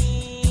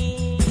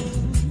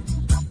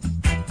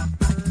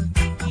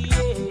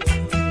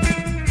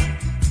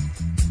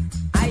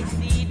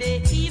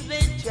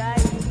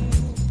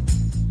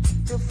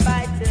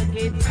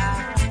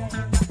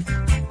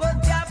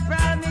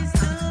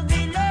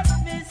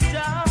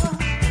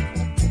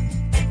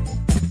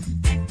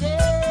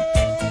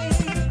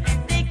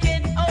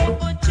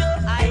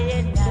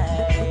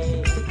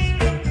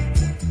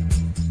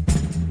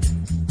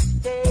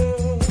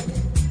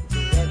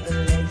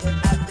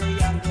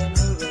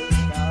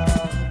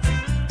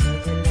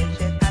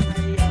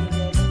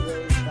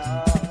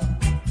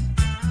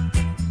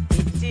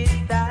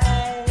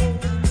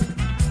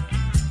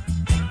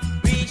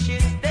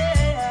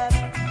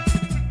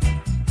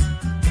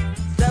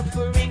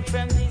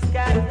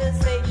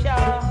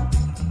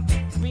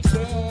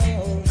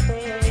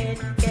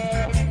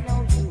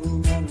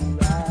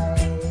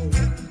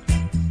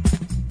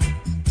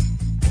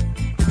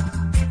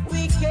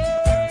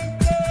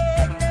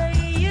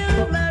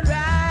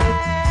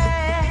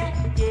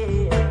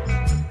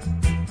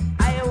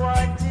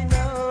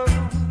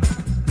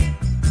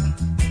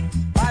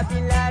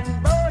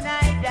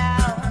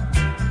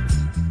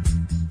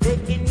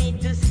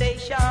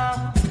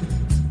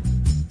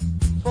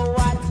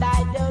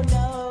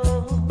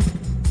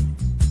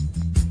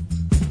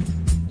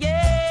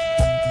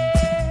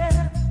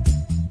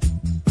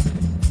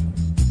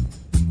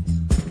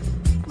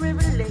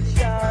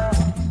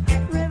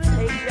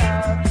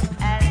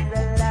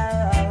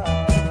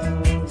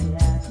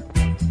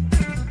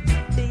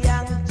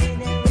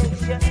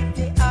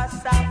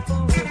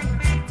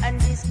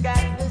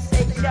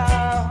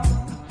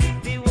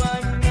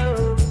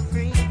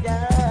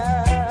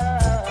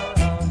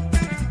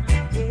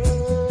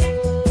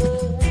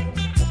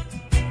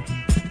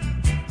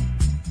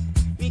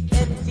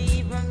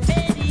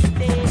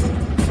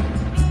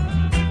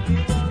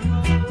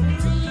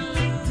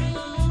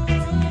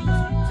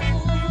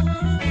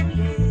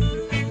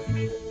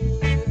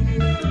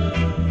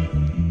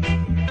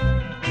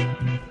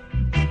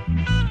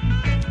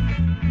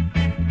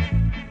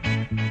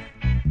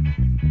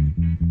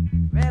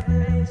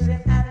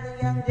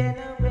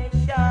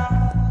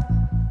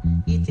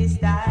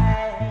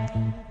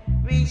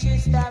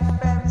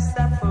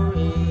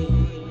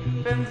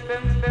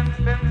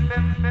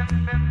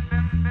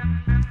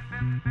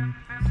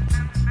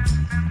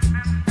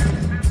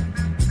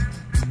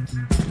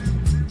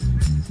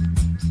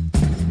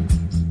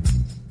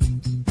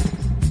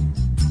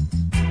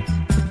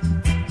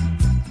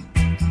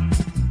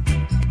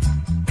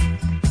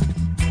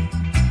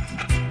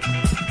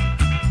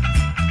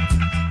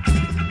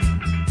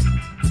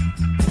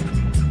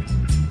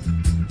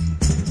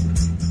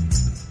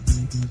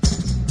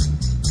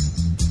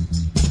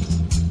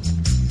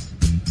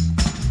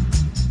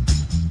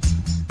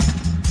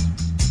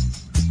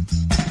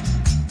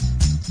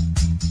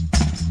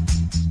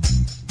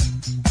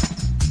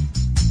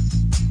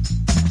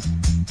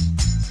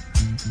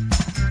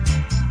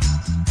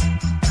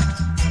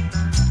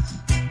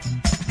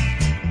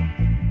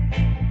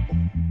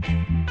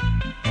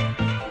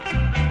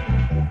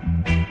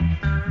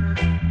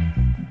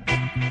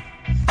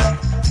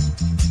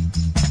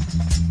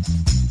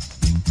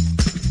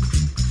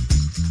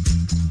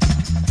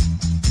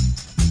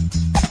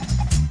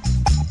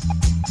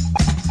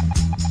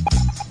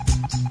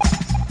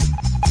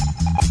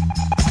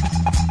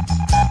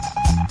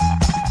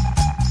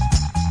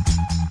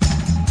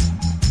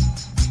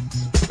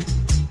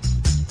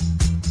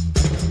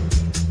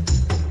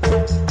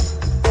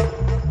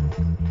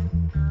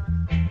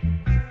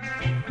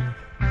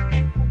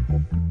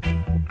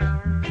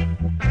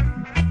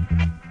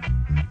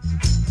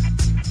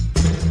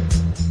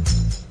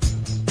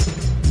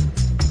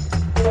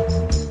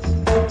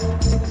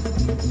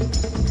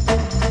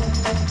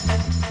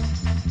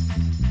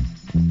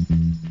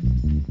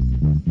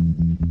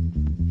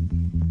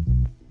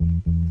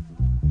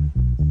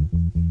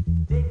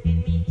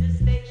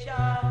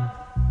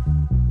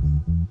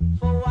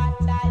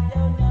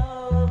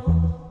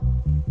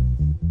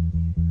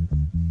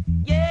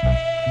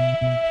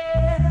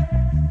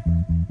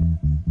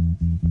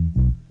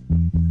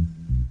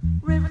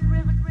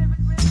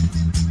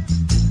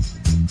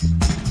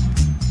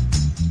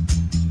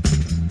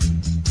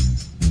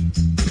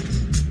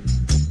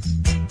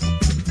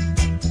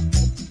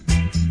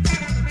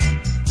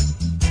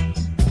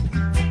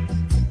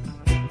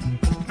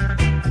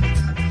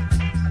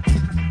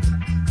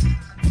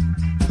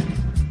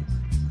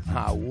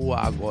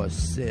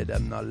Say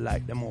them not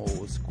like them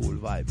old school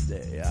vibes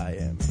there. I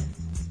am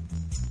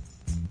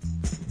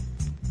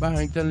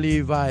Barrington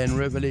Levi and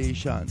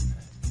Revelation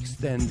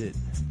extended.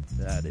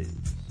 That is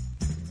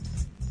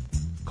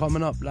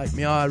coming up like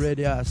me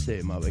already. I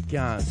say, man, we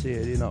can't say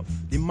it enough.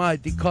 The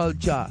mighty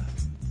culture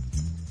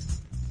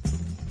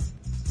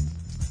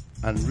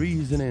and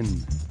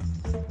reasoning,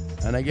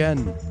 and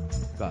again,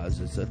 cause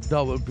it's a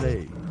double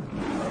play.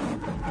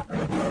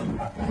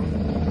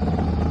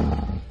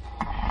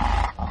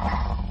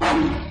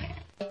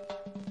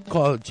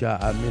 Culture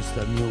and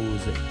Mr.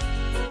 Music.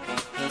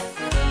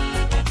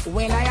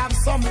 Well, I have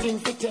something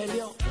to tell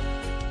you.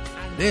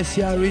 This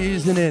your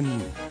reasoning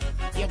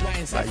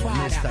by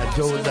Mr.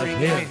 Joseph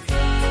Hill.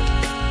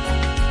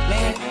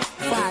 Well,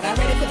 Father, I'm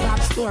ready to pop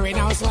story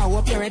now, so I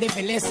hope you're ready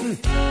to listen.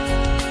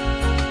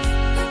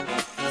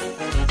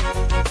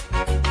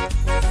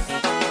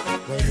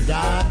 When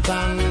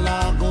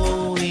daughter-in-law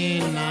go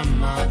in a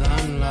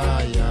mother-in-law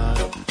yard,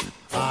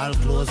 all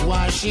clothes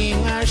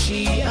washing as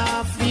she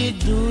have to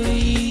do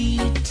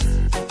it.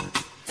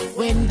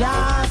 When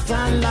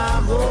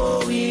daughter-in-law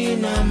go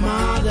in a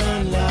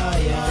mother-in-law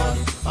yard,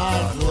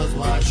 all clothes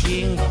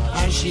washing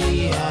as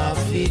she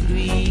have to do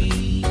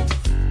it.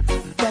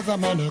 Brother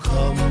man,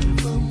 come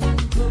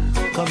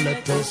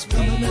let us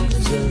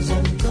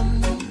reason.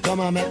 Come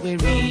and make me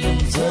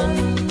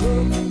reason.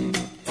 Come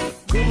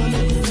and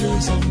let me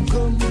reason.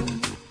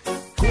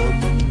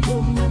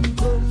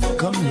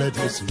 Come let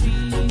us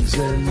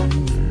reason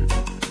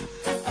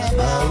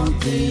about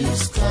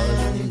this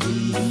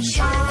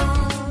condition.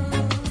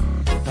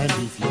 And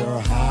if your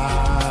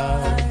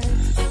heart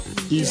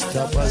is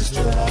tough as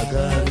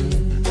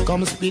dragon,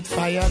 come spit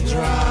fire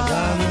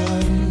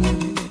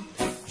dragon.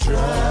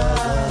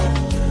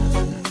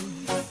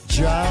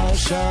 Jah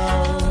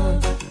shall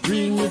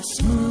bring it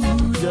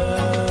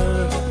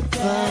smoother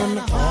than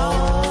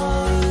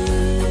oil.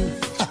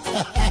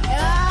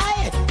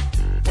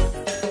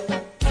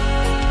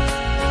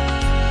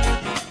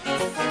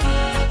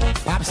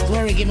 Pop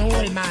story, give me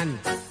one man.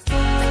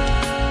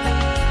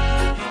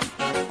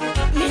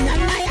 Me not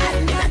liar,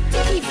 me not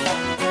thief.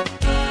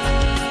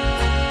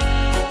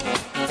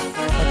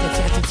 But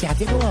the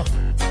chatty go.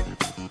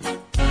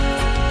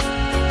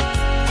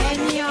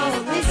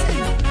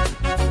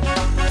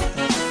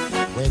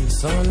 When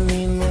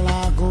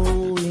son-in-law go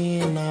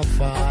in a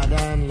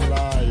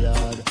father-in-law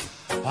yard,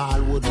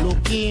 all would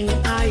looking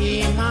at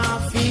him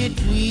half it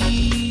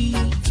weak.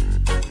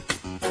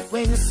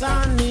 When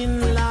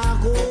son-in-law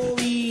go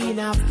in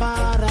a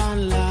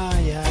father-in-law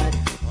yard,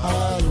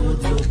 all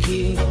would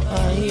looking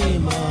at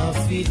him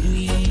half it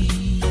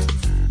weak.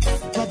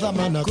 Brother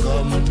man,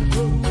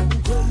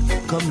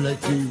 come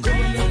let me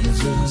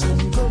reason,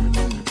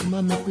 come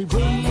and make me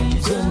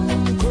reason,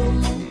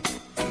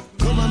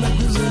 come and make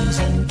me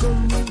reason,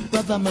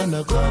 brother man,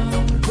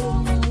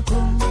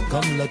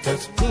 come let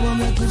us come and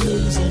make me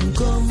reason,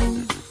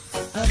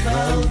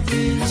 about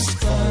this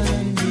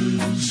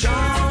condition.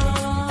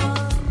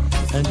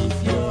 And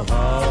if your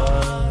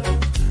heart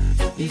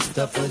is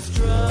tough as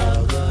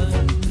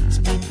dragon,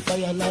 spit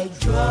fire like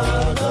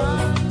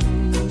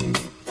dragon,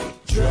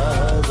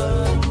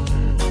 dragon,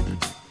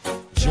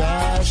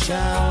 Jah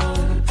shall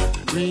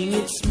bring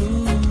it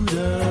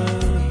smoother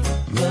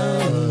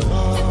than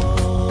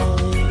oil.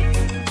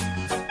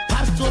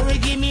 Pastor,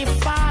 give me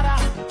father.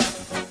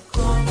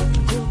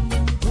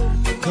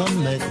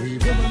 Come, let me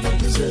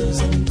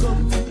reason,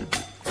 come,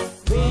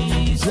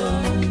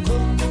 reason,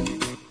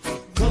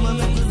 come and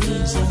let me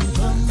reason,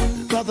 come,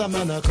 brother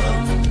man,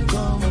 come,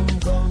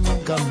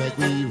 let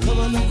me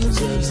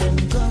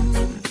reason, come,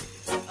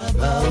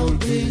 about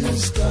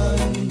this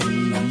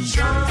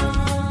condition.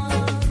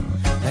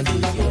 And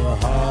if your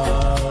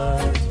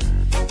heart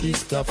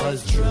is tough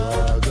as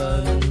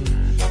dragon,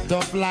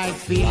 tough like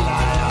the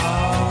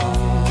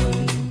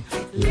lion,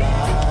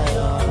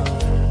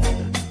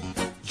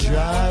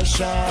 Jah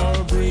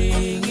shall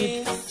bring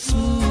it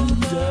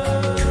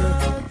smoother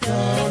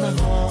than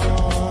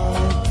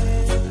oil.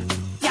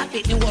 Yeah,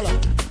 take the wall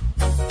up.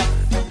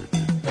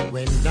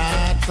 When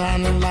that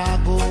and la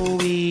go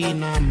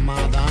in a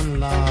modern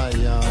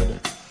lion,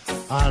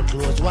 all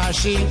clothes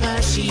washing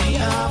and she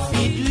have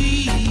it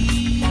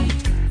weed.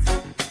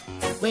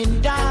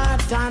 When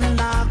that and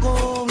la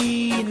go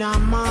in a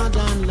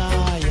modern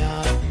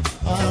lion,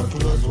 all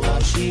clothes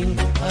washing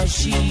and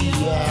she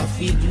have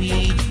it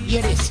weed.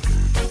 Hear this.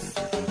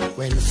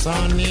 When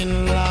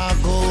son-in-law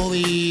go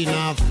in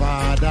a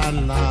father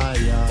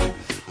liar,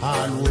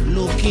 all would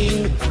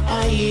looking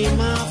I him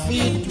a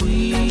fit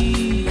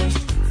weed.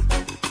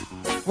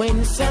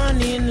 When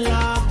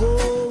son-in-law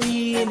go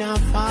in a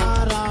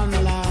father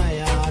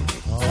liar,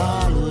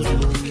 all would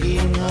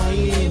looking I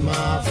him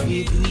a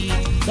fit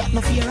weed. That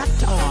no fear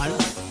at all.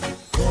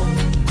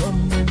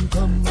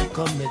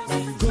 Come, make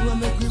me go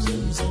and make me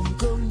reason,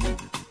 come.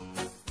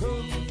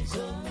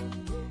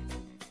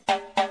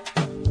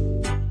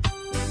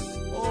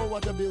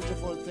 What a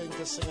beautiful thing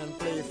to sing and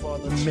play for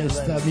the children.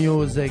 Mr.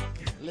 Music,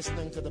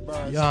 listening to the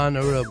birds. the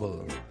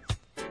Honorable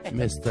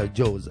Mr.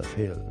 Joseph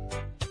Hill.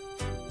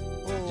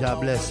 Jah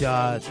bless your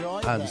heart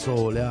and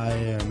soul, I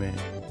hear me,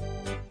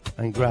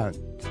 and grant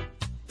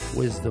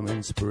wisdom,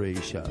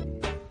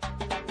 inspiration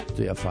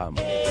to your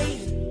family. Hey,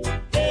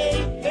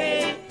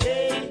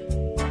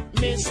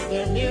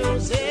 Mr.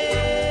 Music.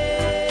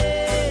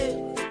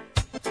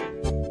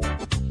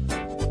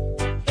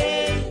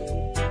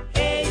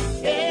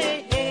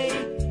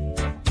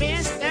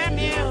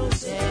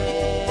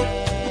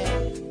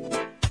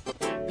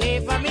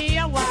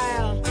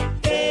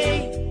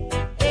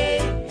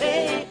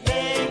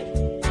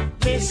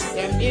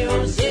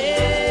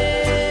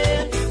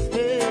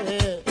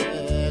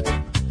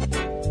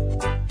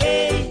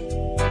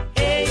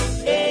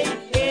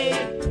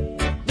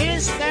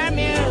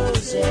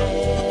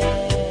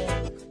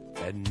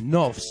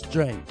 Enough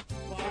strength.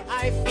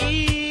 I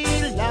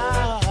feel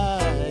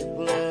like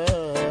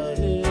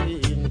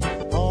playing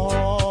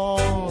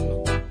on,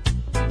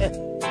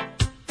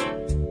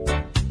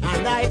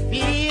 and I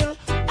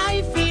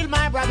feel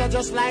my brother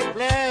just like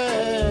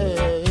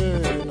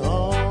playing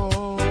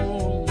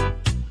on.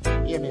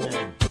 Hear me,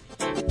 man.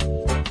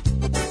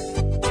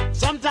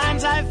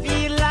 Sometimes I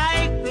feel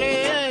like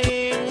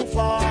playing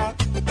for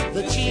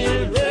the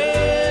children,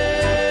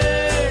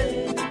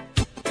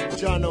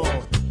 Jono.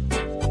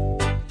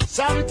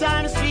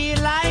 Sometimes feel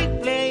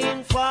like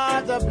playing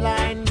for the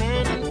blind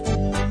men,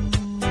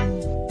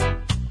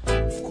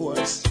 of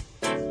course.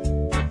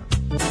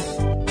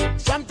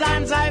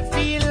 Sometimes I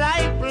feel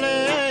like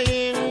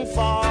playing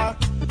for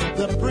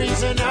the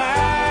prisoners,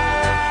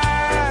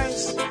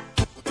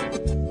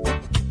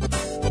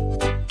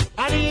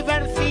 and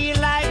even feel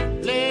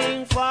like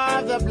playing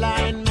for the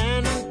blind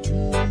men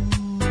too.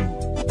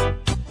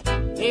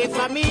 If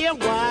I'm here a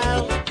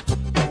while.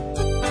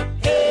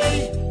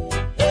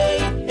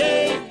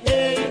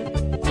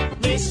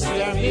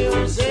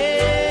 Music,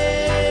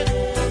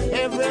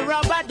 every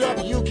rubber dub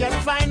you can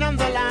find on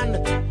the land.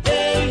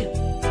 Hey,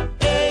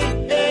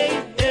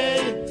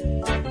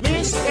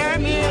 Mr.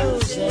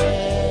 Music.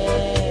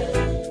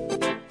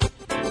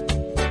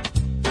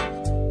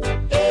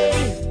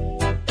 Hey,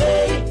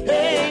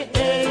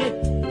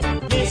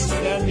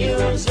 Mr.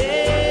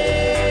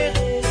 Music.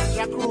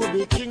 Jack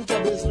Ruby, King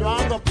Tub is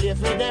wrong, go play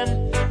for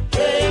them.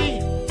 Hey,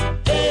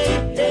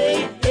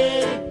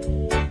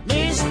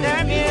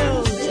 Mr.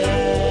 Music.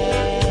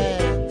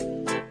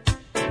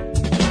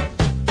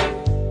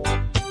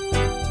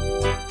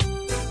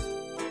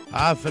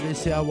 After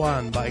this year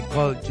one by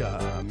Culture,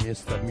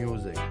 Mr.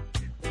 Music,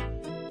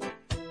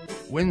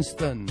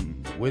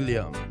 Winston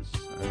Williams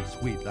and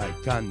Sweet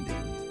Like Candy,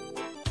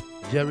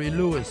 Jerry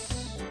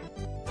Lewis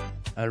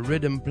and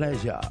Rhythm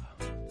Pleasure.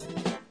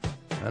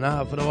 And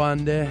after the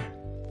one there,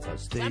 so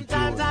stay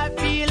Sometimes tuned. I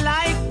feel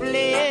like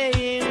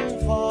playing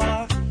for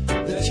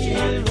the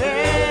children.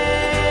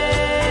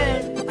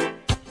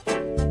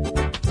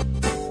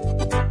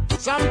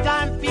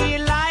 Sometimes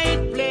feel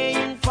like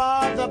playing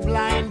for the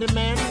blind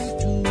men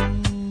too.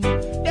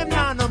 Them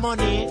not no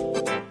money,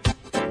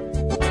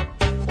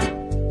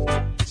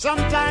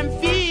 sometimes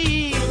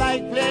feel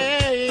like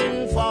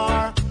playing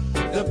for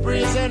the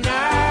prisoners,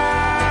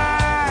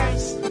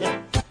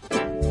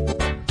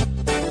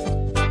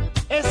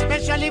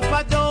 especially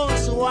for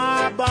those who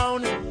are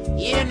bound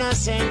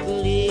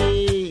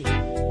innocently.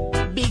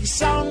 Big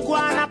sound go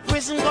on a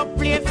prison, go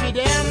play for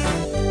them.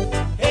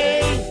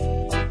 Hey,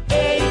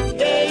 hey,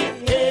 hey,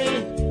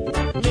 hey,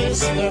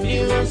 Mr.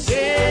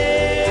 Music.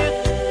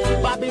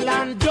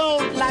 Babylon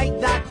don't like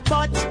that,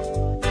 but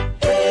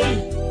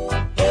hey,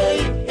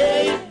 hey,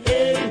 hey,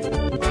 hey,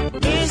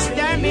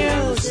 Mr.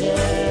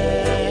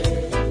 Music.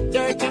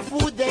 Dirty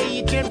food they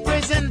eat in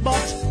prison,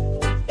 but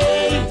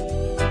hey,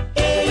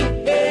 hey,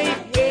 hey,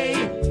 hey,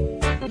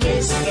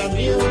 Mr.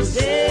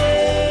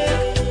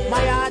 Music.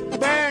 My heart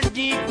burned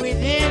deep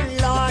within,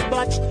 Lord,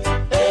 but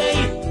hey,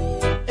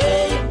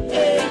 hey,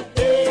 hey,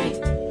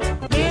 hey,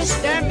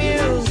 Mr.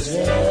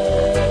 Music.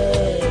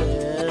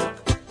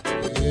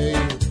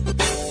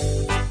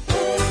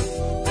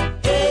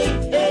 Hey, hey,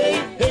 hey,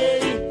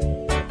 hey,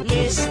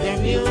 Mr.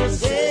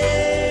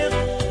 Music.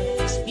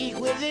 Speak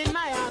within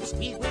my heart,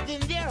 speak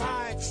within their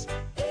hearts.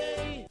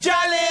 Hey.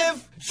 JahLive,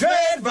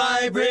 Dread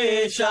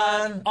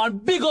Vibration on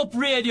Big Up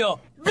Radio.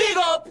 Big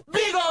up,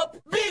 big up,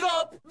 big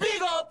up,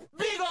 big up,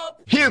 big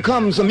up. Here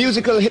comes a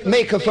musical hit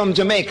maker from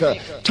Jamaica,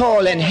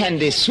 tall and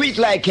handy, sweet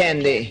like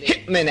candy.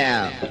 Hit me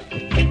now.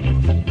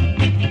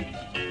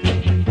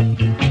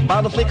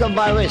 By the flick of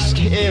my wrist,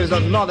 here's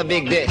another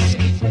big disc.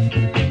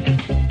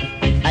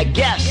 I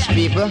guess,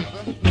 people.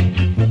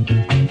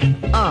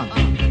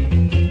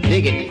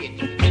 Dig it.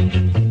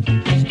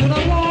 Still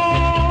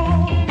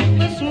along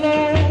this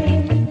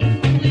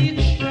lonely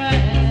track,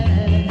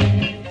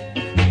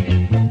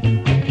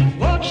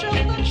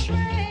 watching the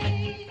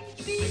train.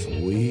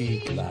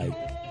 Sweet like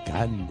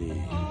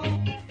candy.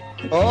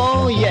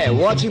 Oh yeah,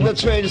 watching the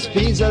train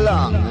speeds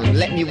along and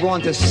let me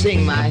want to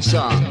sing my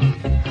song.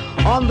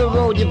 On the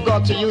road you've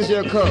got to use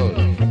your code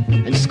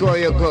and score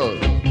your goal.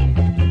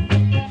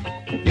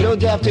 You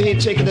don't have to eat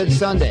chicken on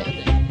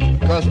Sunday,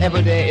 cause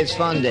every day is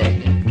fun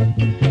day.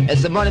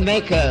 It's the money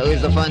maker who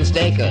is the fun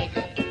staker.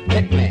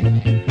 Hit me.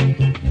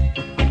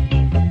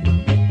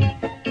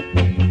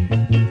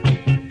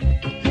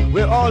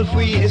 We're all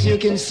free as you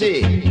can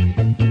see,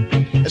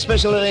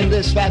 especially in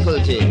this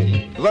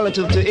faculty,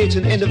 relative to each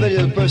and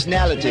individual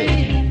personality.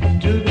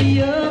 To be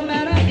a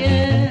man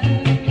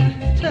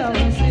again, tell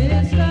me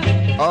sister.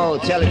 Oh,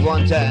 tell it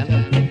one time.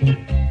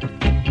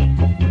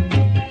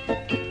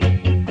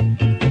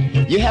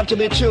 You have to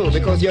be true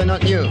because you're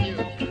not new.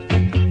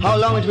 How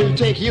long it will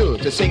take you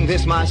to sing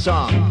this my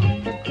song?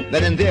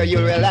 Then and there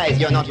you'll realize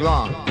you're not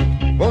wrong.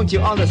 Won't you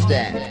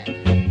understand?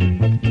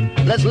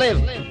 Let's live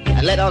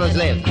and let others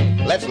live.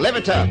 Let's live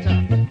it up.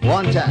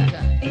 One time.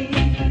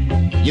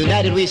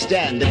 United we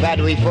stand,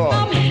 divided we fall.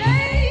 I'm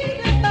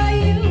hated by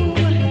you,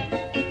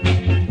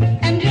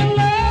 and you're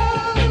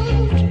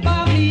loved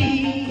by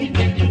me.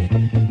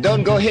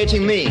 Don't go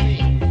hating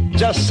me.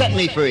 Just set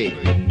me free.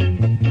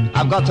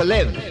 I've got to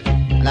live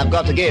and I've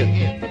got to give.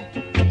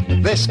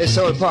 This is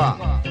Soul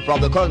Power from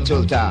the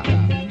Control Tower.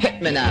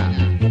 Hit me now.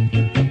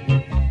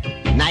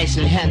 Nice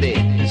and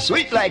handy,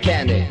 sweet like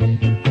candy.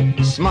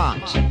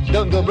 Smart,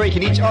 don't go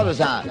breaking each other's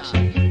hearts.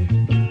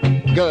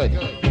 Good,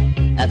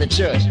 at the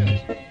church.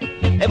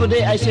 Every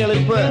day I say a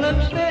little prayer. Well,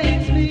 it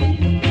takes me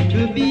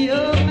to be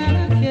a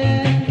man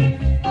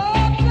again.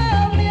 Oh,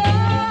 tell me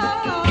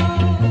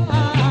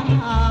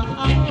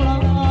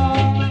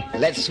how.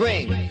 Let's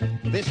swing.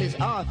 This is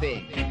our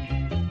thing.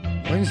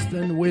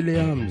 Winston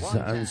Williams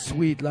and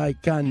Sweet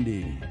Like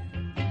Candy.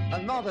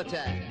 Another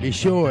time. Be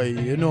sure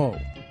you know.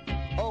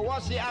 Oh,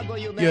 what's the angle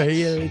you You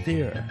hear it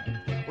here.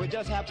 We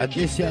just have to At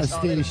keep this here this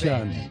all in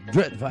station, phase.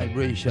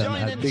 Dreadvibration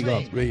Join at and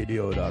swing.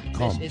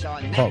 bigupradio.com. This is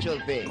our natural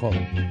thing.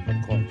 Come.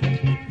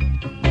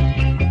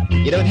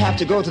 You don't have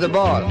to go to the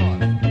ball,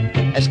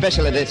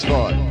 especially this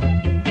fall.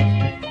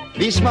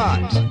 Be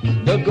smart.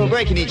 Don't go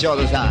breaking each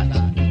other's hearts.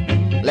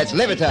 Let's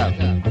live it up.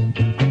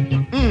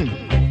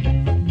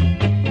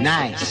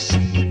 Nice.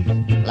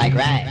 Like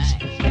rice.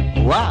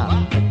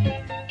 Wow.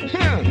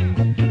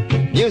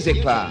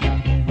 Music power.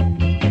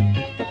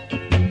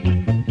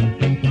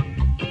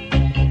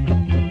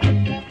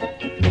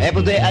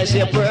 Every day I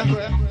say a prayer,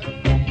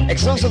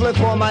 exclusively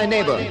for my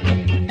neighbor,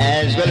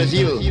 as well as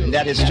you, and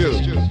that is true.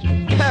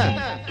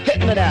 Hit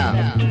me down.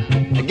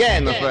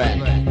 Again, my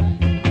friend.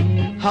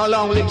 How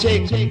long will it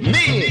take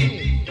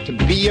me to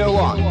be your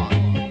one?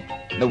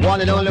 The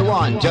one and only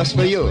one, just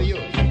for you.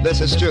 This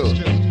is true.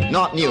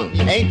 Not new,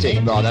 ain't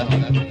it, brother?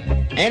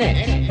 Ain't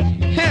it?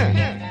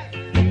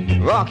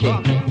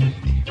 Rocking.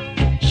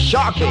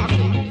 Shocking.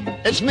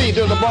 It's me,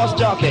 do the boss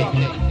jockey.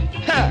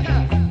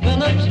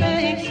 Well, it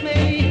takes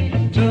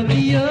me to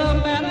be a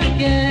man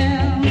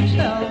again.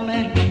 Tell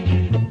me.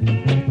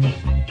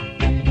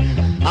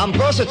 I'm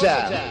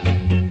versatile.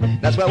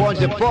 That's why I want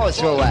you to pause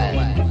for a while.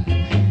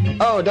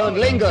 Oh, don't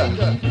linger,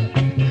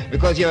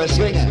 because you're a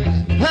swinger.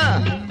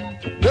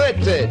 Do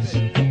it, Tits.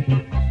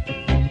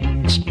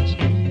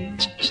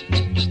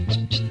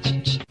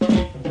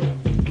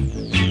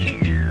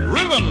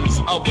 Rhythms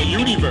of the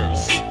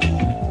universe.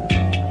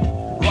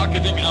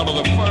 rocketing out of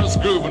the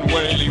first groove and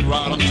wailing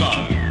right on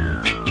time.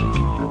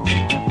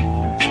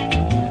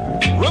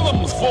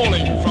 Rhythms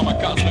falling from a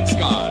cosmic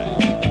sky.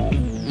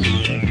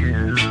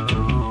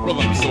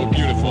 Rhythms so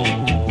beautiful,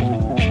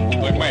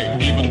 they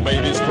make even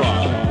babies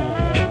cry.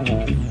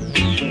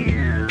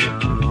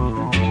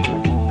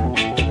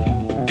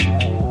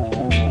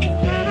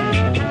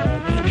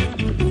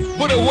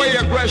 Put away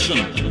aggression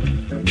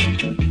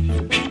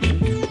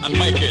and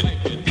make it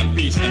a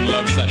peace and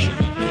love session.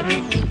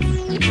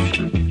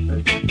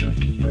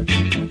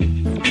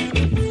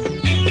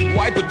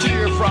 Wipe a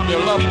tear from your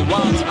loved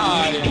one's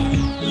eye.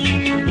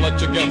 Let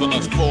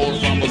togetherness fall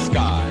from the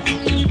sky.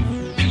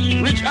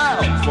 Reach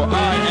out for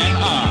I and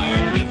I.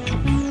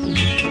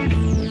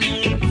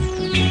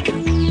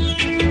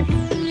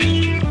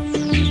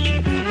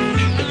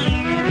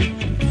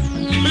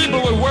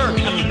 People will work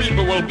and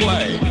people will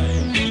play.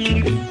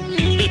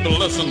 People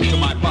listen to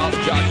my pulse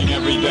jocking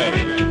every day.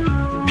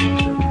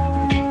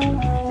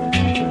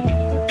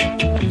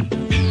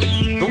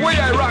 The way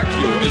I rock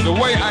you is the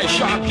way I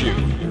shock you.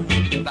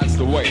 That's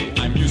the way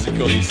I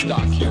musically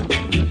stock you.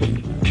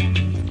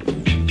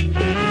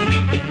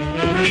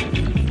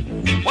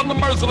 When the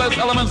merciless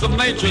elements of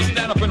nature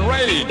stand up in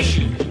rage,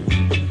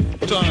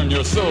 turn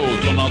your soul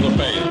to another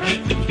page.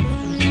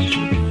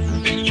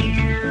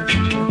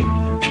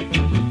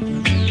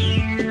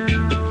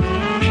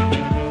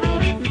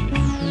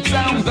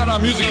 Sounds that are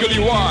musically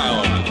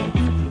wild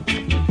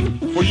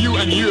for you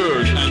and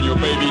yours and your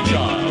baby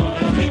child.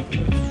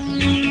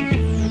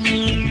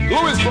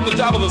 Louis from the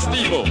top of the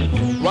steeple,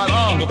 right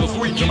on to the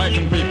sweet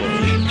Jamaican people.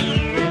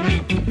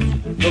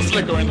 The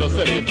slicker in the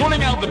city,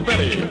 pulling out the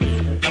pity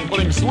and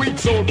putting sweet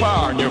soul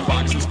power in your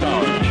fox's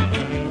tower.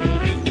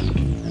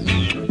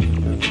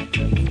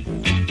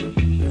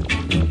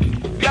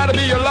 Gotta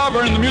be your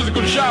lover in the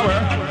musical shower.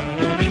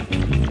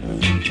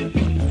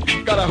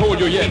 Gotta hold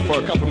you yet for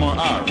a couple more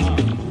hours.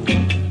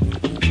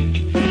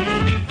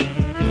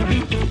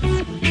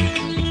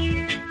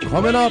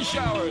 Coming up,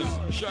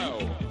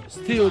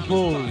 Steel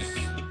Pulse,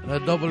 a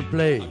double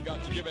play.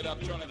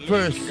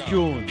 First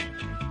tune,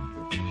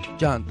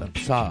 Jant Up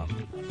Psalm.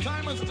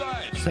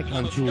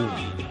 Second tune,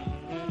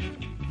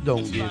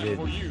 Don't Give In.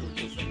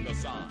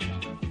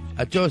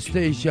 At your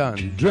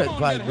station,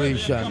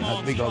 Dreadvibration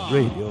at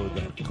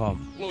BigUpRadio.com.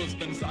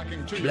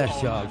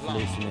 Bless y'all for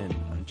listening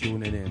and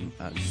tuning in,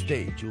 and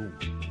stay tuned.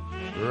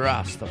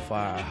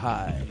 Rastafari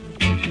high.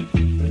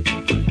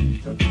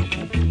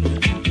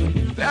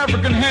 The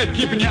African head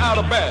keeping you out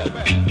of bed.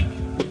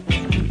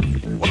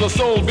 With the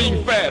soul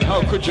being fed,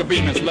 how could you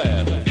be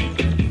misled?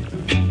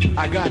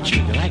 I got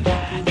you, you like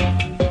that?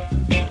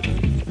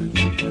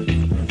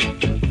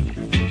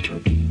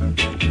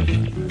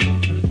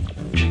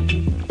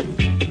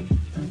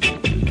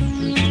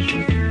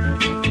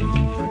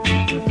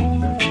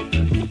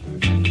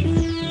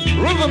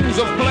 Rhythms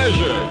of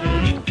pleasure,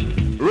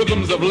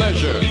 rhythms of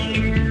leisure,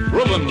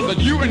 rhythms that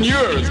you and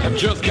yours have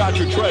just got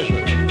to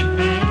treasure.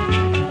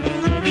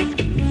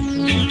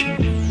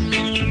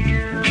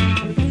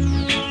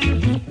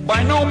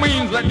 By no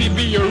means let me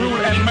be your rule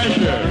and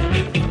measure,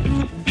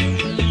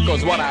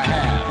 'cause what I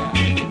have,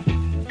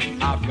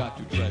 I've got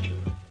to treasure.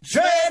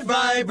 Dread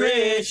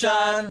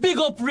Vibration, Big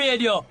Up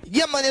Radio.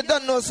 Yeah man, you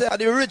don't know say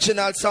the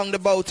original song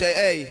about it,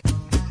 hey.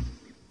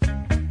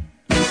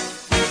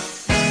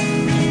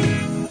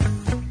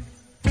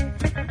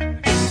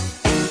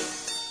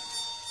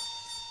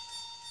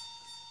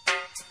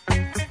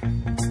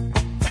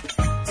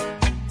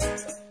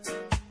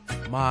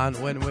 Man,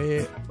 when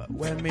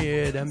me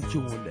hear them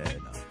tune there,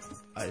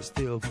 I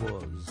still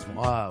pause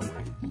always.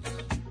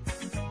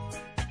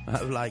 I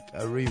have like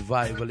a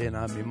revival in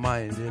my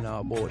mind,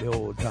 about the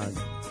whole time.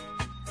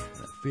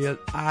 I feel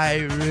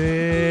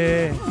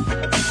irate.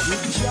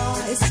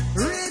 Rejoice,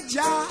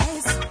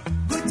 rejoice,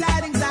 good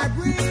tidings I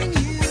bring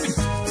you.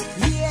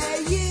 Yeah,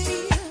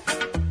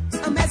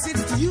 yeah, a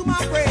message to you,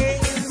 my friend.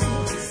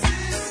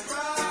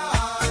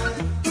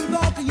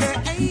 Invoke your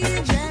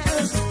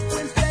angels,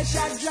 when flesh I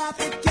drop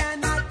it.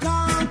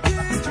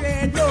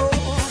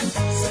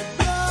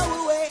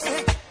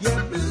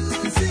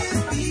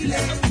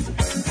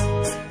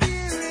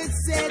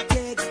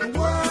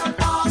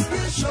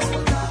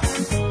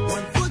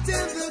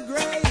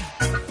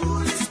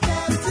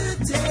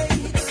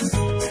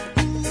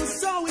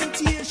 So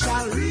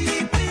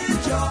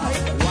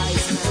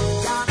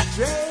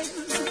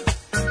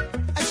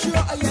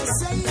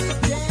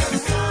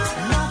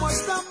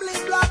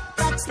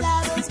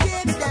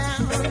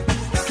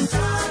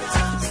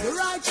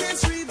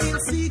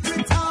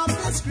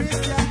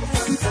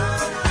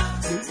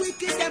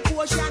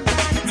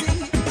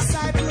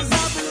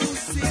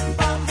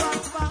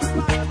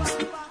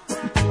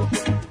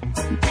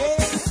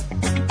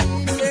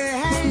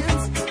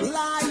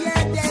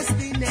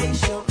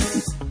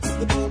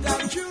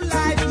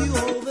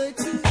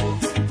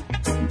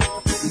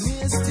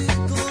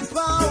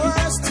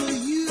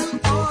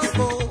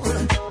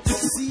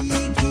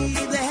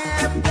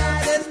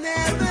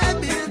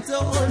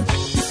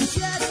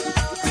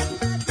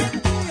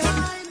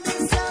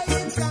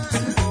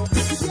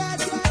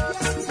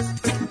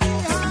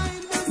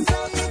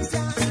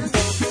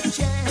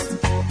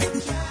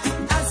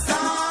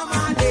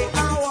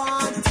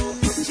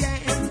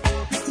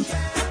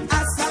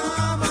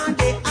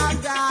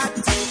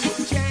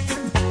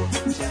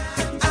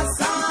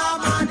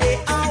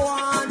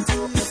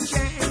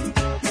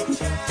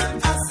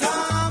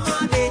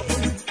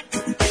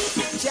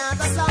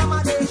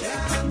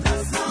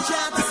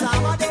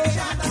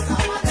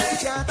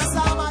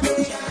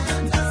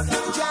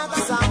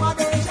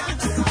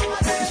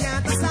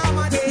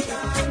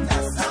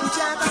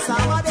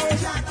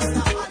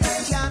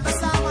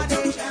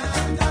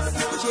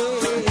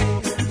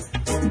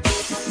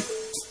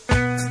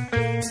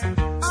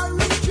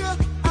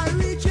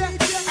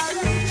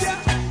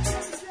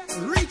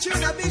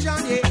picture a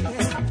vision, yeah.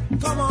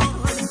 Come on.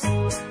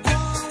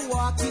 One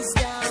walk is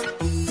down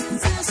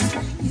easy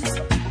street.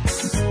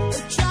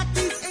 Attract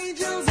these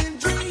angels in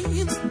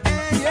dreams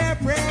and your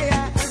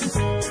prayers.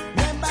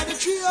 Remember the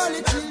tree,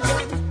 holy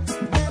children.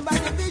 Remember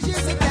the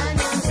visions of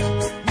Daniel.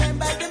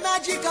 Remember the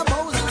magic of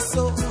Moses'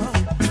 soul.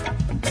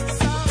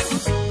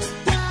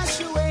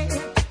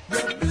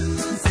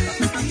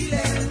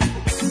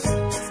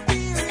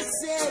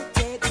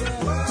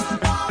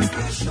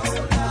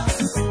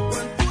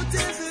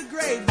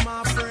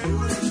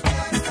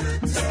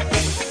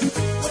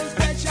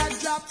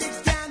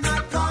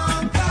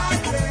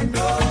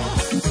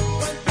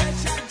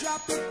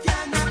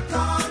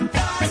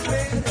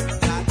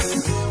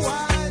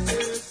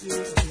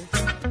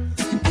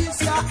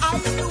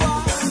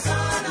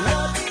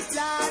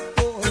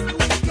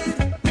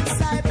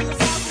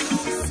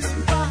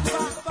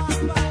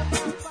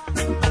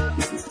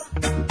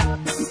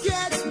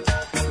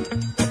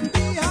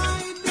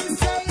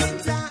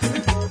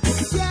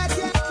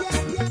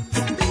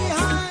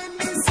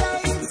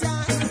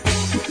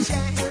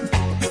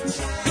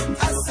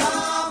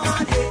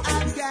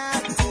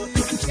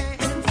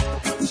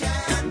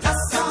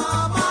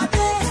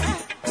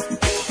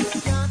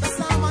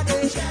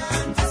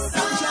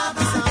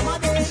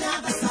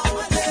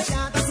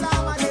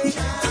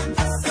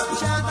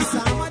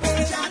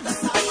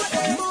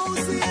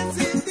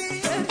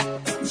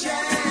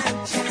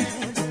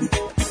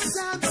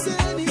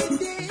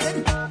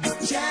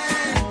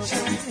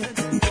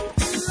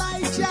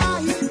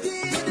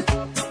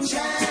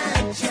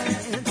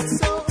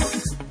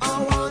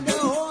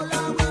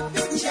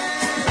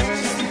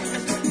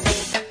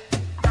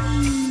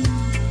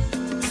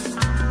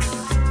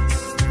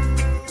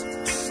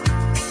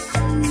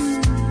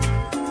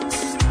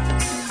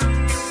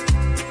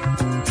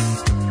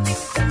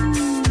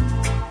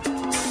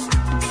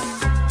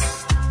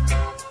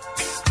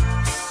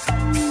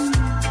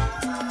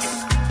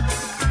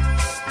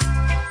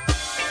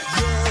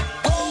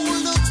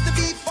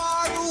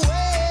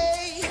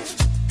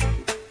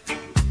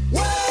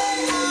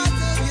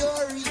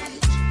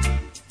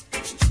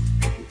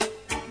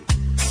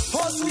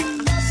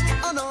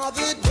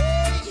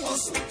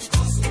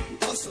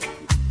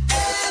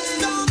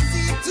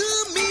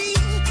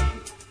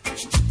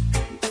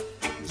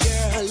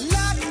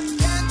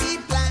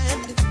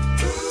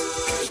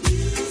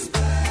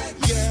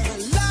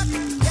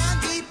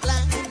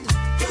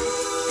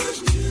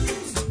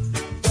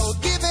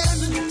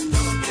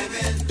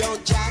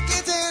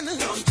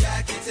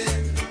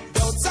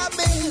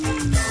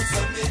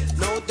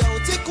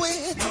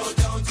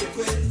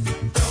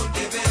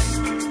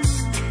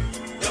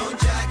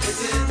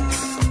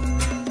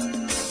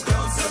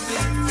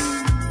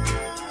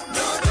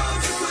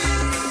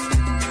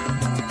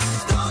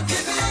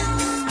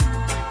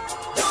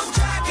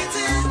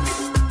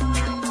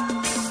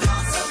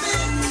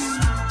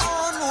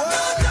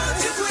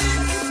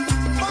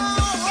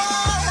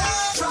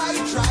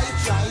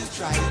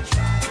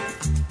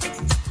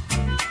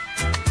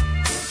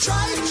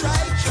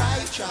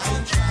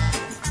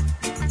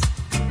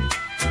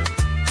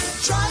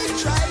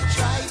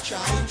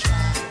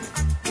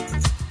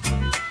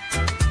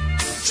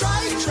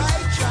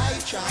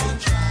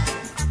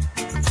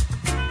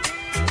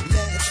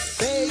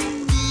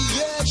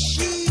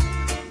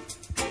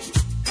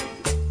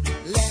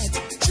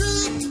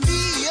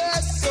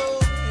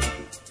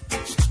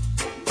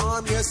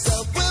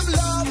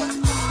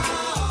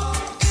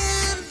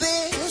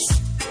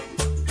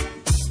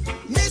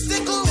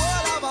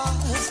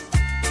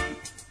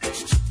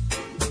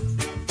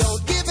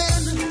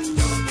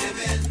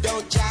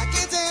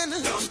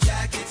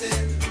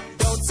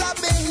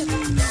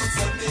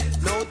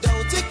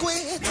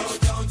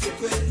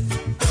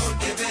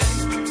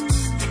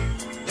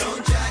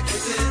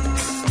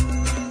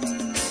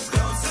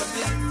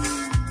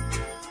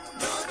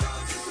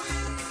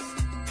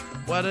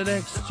 The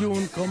next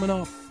tune coming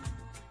up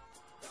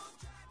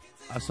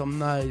are some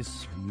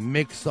nice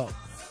mix up.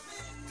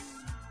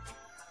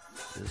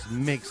 Just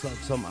mix up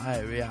some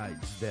Irish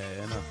there,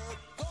 you know.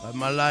 Like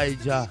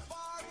Malijah,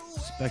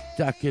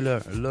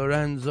 Spectacular,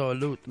 Lorenzo,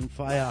 Luton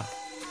Fire,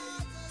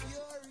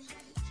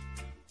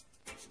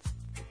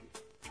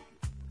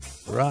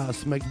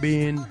 Ross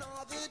McBean,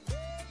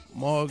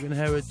 Morgan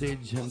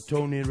Heritage, and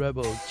Tony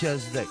Rebel,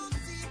 Chesdeck,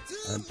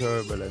 and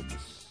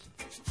Turbulence.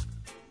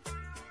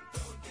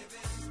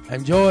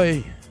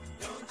 Enjoy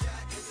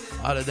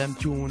all of them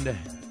tuned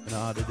and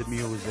all of the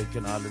music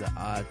and all of the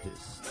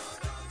artists.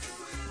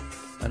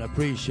 And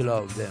appreciate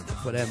love them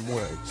for them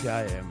works, yeah,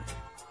 I am.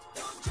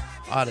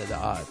 All of the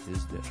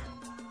artists there.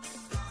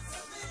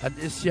 At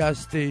this year's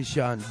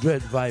station,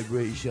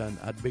 Dreadvibration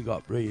at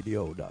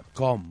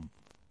bigupradio.com.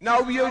 Now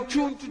we are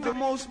tuned to the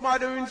most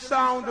modern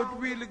sound that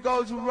really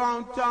goes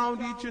around town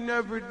each and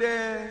every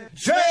day.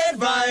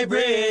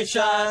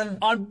 Dreadvibration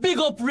on Big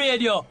Up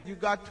Radio. You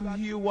got to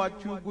hear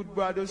what your good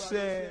brother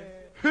said.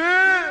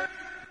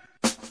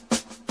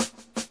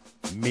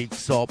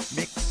 Mix up. No,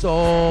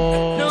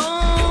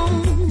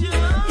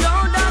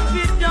 that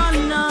we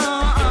done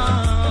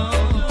now.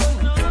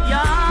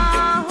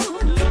 Yeah.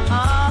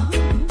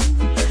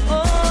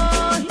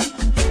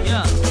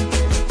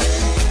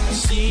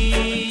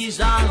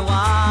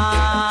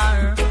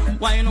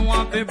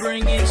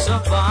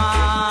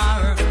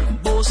 far.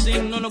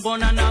 Boasting no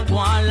gonna na go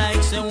on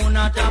like say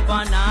una tap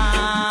an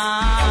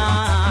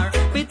hour.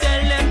 Me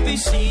tell them we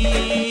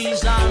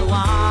cease all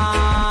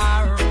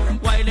war.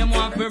 Why them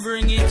want to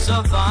bring it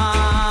so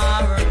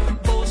far?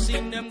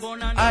 Boasting them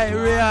gonna na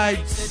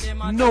Irites,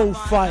 no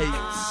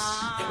fights.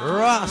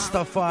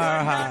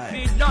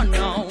 Rastafari. Don't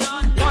know.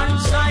 One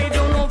side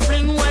don't know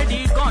fling where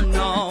the gun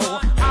now.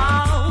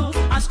 Ow,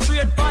 a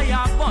straight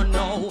fire gun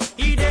now.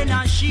 He then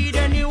a she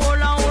then you all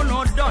a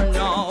no done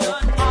now.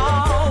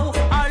 Ow,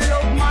 a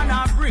love man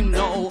a bring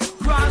now.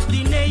 Cross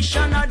the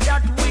nation a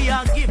that we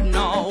a give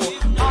now.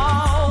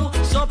 Ow,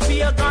 so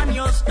pagan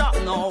you stop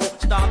now.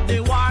 Stop the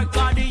war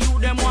 'cause the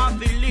youth them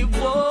want to live.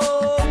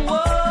 Whoa,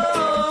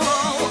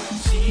 whoa.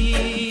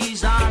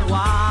 Seize our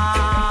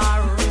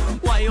war.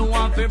 Why you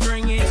want to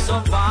bring it so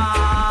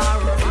far?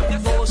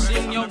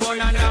 Boasting your gun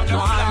and a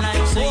one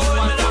like say you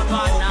want to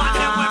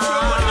banana.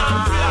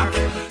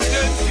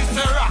 Them she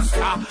say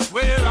Rasta,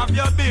 where have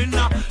you been?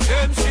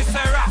 Them she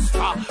say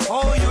Rasta,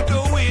 how you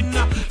doing?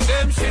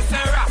 Them she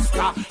say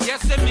Rasta,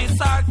 yes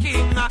Miss our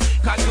King,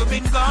 'cause you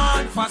been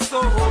gone for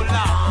so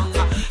long.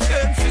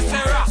 Them she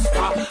say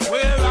Rasta,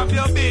 where have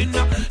you been?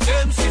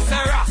 Them she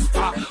say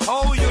Rasta,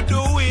 how you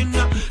doing?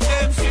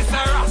 Them she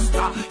say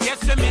Rasta,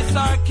 yes Miss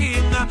our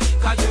King,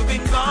 'cause you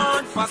been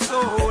gone for so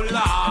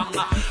long.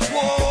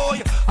 Whoa,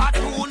 a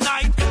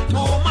tonight,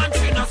 no man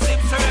should not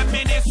sleep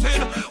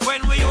reminiscing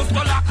when we used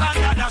to lock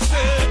under the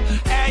shade.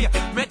 Hey,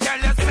 me tell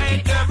you say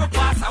every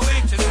pass away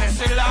to say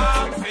she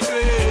long for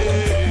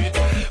it.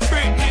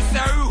 Bring this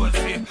a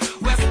Rosie,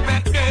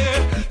 respect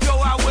it. You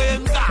are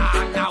when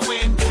gone, now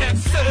when check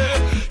say.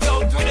 Yo,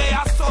 today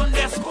a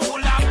Sunday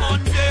school on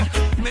Monday.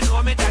 Me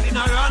know me daddy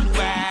no run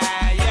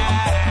where,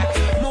 yeah.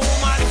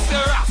 Woman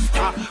say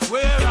Rasta,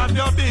 where have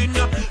you been?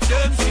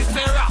 Them she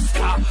say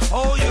Rasta,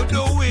 how you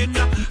doing?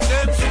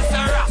 Them she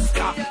say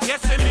Rasta,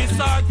 yes Miss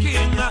our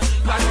King,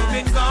 'cause you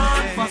been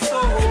gone for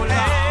so long.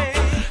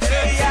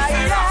 Them she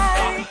say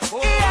Rasta,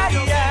 how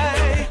you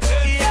doing?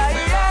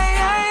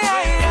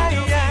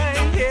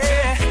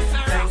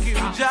 Thank you,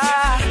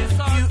 Jah,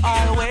 you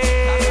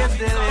always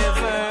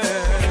deliver.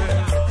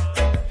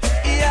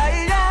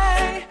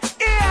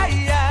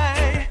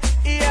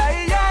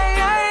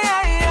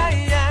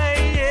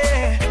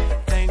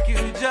 Thank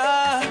you,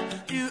 Jah,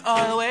 you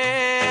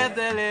always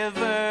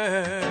deliver.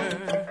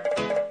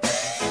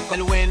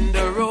 Well, when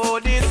the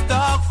road is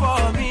dark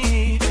for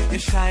me, you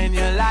shine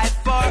your light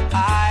for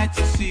I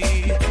to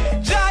see.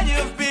 Jah,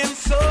 you've been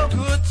so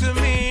good to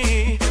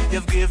me.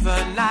 You've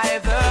given I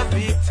the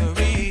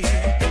victory.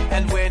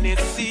 And when it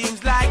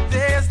seems like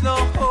there's no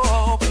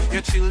hope,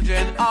 your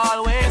children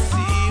always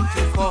seem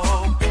to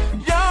cope.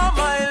 You're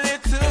my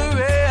little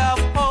ray of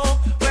hope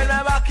when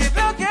I'm back it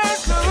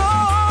against the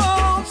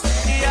ropes.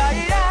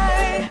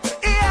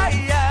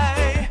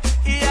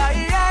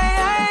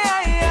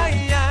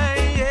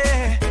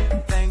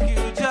 Thank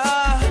you,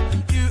 Jah,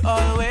 you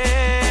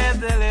always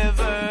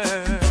deliver.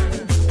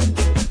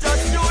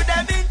 Just do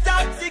them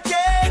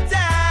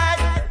intoxicated.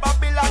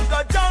 Babylon go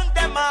drunk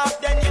them off,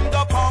 then him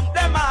go punk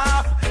them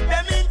off.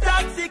 Them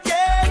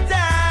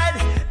intoxicated.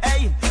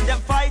 Hey, them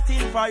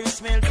fighting for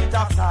Ishmael to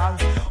talk all.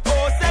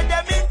 Oh, say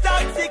them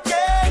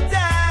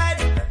intoxicated.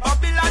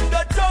 Babylon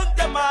go drunk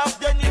them off,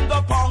 then him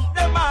go punk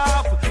them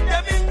off.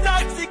 Them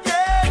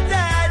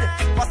intoxicated.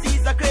 Cause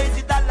he's a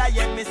crazy dollar,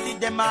 yeah, me see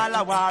them all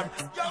a war.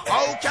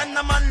 How can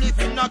a man live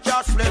in a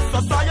cashless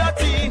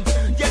society?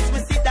 Yes, we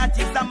see that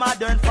it's a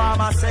modern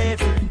form of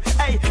slavery.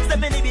 Hey, so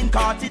many been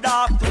carted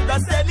off to the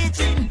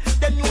cemetery.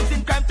 Them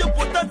using crime to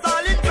put us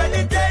all in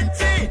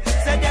penitentiary.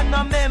 Say them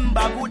no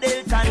member good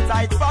health and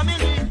tight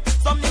family.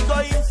 Some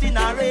nigga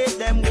incinerate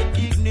them with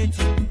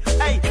dignity.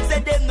 Hey, say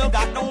them no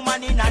got no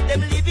money and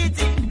them live it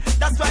in.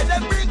 That's why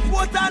them bring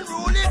foot and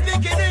rule in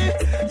bikini.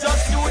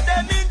 Just do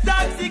them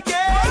intoxicated.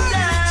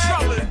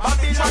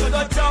 Babylon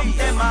go jump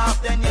them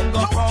off, then him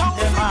go pump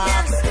them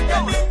off.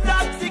 Them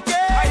intoxicated.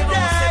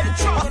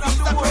 But he's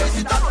the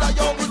crazy that I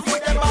young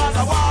with them all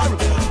a war.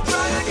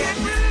 Try to get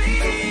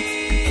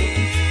released,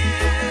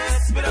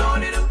 but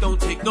on it don't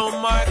take no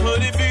mark for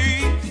the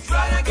beat.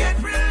 Try to get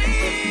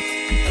released.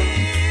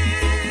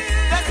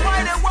 That's why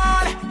the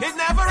world is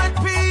never at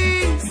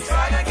peace.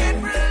 Try to get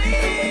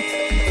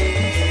released,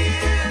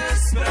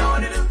 but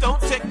on it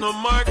don't take no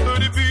mark for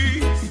the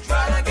beat.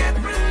 Try to get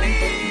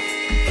released.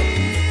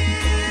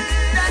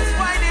 That's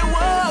why the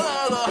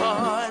world.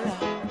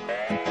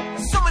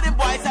 Some of the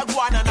boys are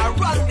going and are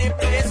run the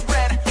place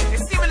red. They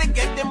seemingly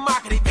get the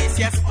market, the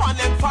BCS on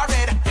them for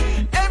red.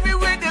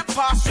 Everywhere they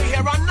pass, you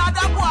hear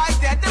another boy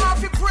dead. They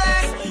have to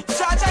praise,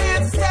 judge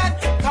instead.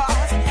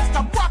 Cause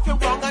stop walking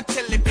wrong and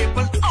tell the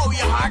people how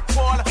your heart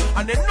fall.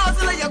 And the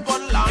nozzle of your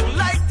gun long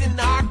like the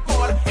North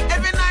Pole.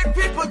 Every night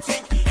people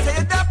think, say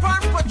you're there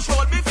on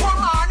patrol before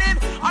morning.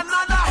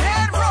 Another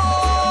head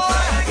roll.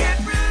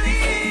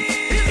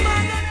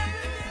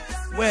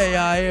 Where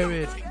you hear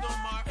it,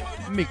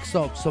 mix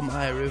up some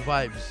Irie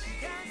vibes.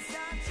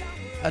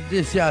 At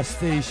this year's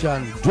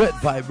station,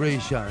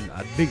 Dreadvibration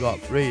at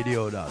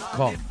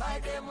bigupradio.com.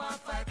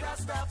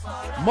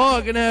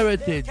 Morgan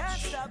Heritage.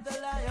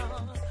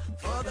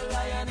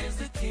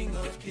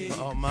 kings.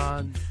 Oh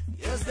man.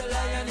 Yes, the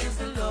lion is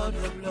the Lord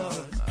of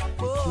lords.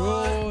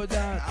 True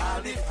that.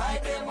 I'll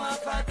fight them one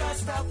fight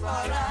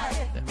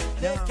Rastafari.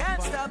 They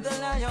can't stop the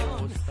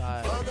lion.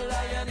 For the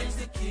lion is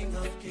the king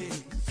of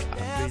kings.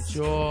 Yes,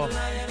 the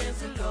lion is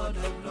the Lord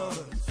of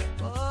lords.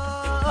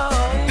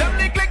 Them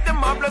neglect the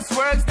marvelous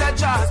works that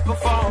just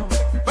perform.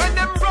 When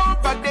them roll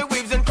back the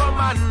waves and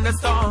command the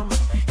storm.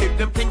 If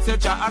them think say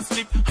Jah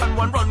asleep and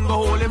one run go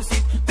hold him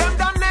seat. Them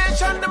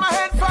damnation them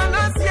ahead for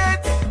us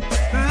yet.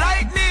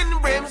 Lightning,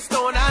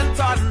 brimstone and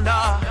thunder.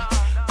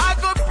 I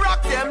go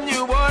rock them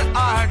new world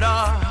order.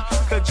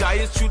 Cause Jah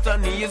is truth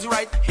and he is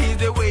right. He's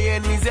the way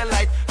and he's the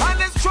light. And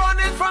his throne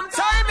is from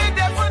time and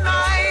day for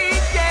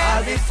night.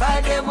 Yeah. I'll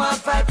fight them one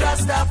fight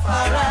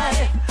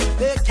Rastafari.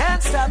 They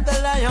can't stop the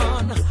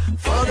lion.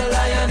 For the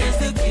lion is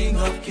the king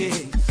of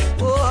kings.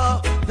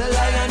 Oh, the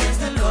lion is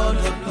the Lord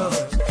of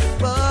lords.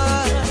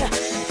 But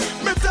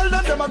me tell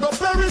them I go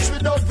perish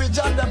without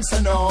vision. Them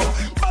say no.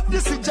 But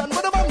decision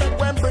whatever make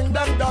when bring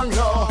them down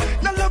low.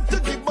 Now love to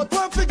give but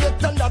one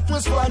forget and that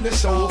was spoil the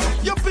show.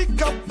 You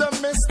pick up the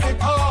mystic.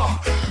 Oh,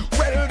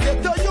 well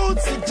get the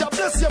youth. If Jah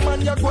bless you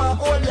man you go and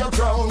hold your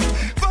ground.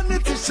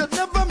 Vanity should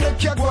never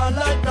make you go and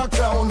like the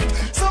crown.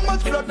 So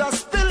much blood has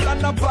spilled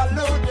and I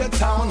pollute the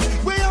town.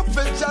 We have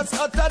to just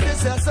utter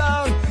this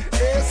sound.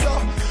 Hey, so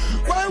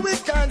why we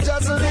can't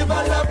just live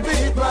and love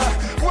people?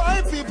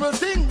 Why people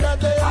think that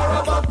they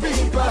are about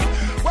people?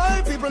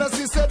 Why people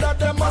as say that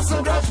they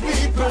mustn't rush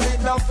people?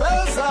 It no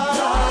fair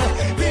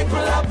side.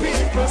 People are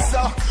people,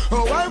 so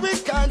why we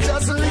can't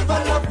just live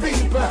and love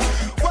people?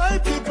 Why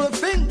people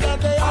think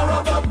that they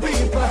are about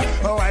people?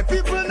 Why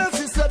people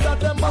as say that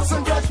they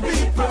mustn't rush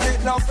people?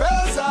 It no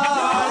fair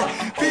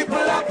side. People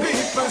are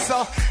people,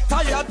 so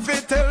tired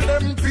to tell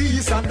them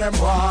peace and them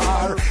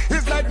war.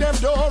 It's like them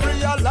don't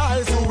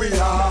realize who we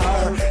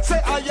are.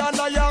 Say I and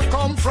I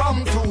come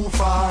from too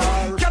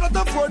far. Cannot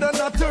afford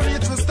not to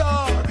reach the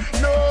star.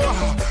 No,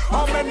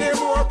 how many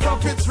more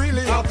prophets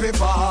really happy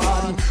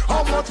born?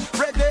 How much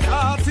reggae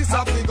artists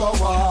have to go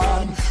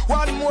on?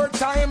 One more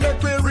time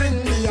make we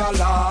ring the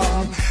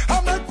alarm.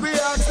 And make we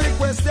ask the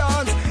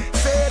questions.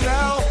 Say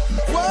now,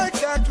 why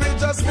can't we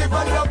just live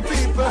and love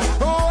people?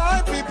 Oh,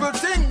 why people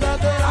think that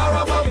they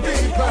are about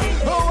people?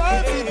 Oh,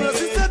 why people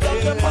say that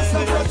they must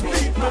have touched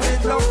people?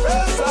 It's no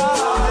fair.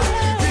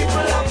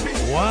 People are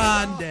people.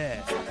 One day.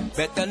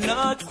 better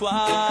not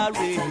quarrel,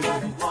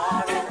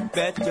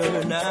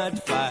 better not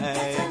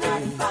fight.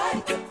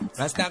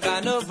 Rasta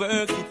gonna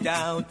work it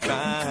out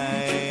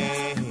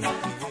right.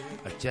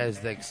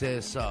 Just like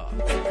says so.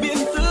 Been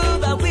through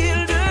the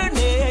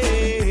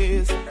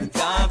wilderness, the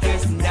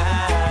darkest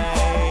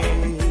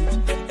night,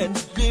 and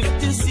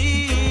lived to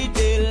see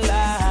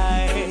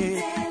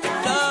daylight.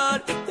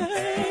 Lord,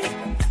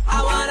 I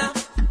want a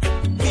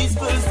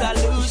peaceful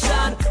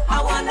solution.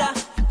 I wonder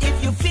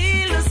if you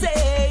feel the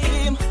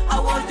same. I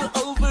want to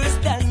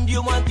overstand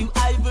you, want to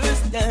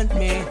understand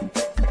me.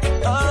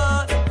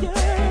 Oh,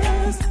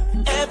 yes,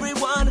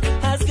 everyone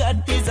has got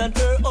his and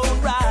her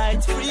own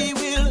rights, free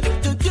will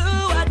to do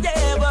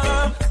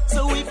whatever.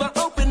 So if I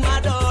open my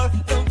door,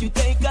 don't you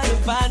take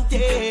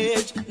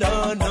advantage?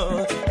 No,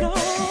 no, no.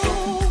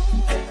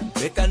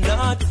 Better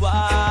not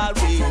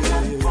worry,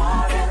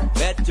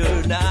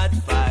 better not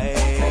fight.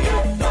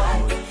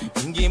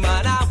 Give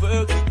man a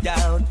work it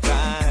out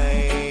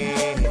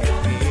right.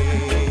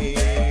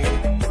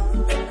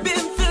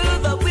 Been through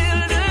the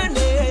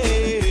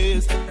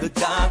wilderness, the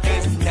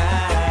darkest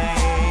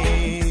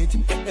night,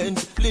 and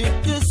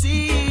lived to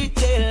see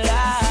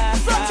daylight.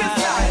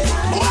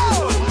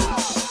 Whoa!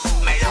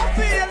 May I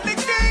feel the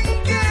king.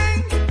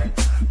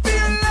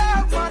 Feel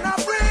love when I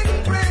bring.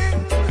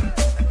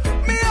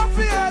 May I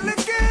feel the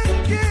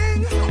king.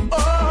 Oh,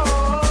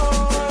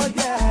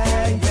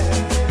 yeah.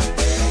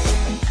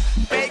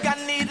 Pagan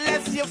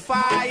needless you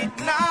fight,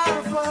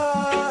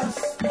 nervous.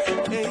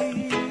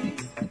 Hey.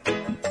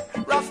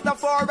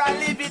 Rastafari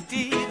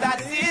liberty, that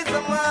is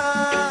a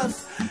must.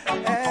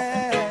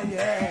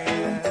 Yeah.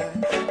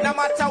 No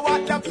matter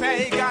what the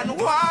pagan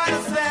wanna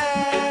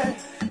say.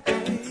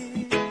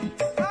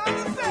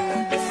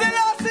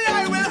 Selassie, I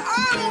will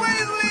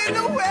always lead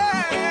the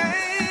way.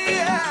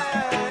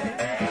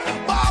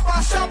 Baba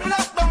shop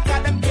lock down,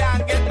 cause them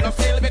can't get no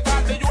seal.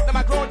 Because the youth them a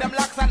grow them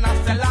locks and not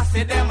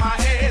Selassie them a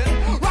hail.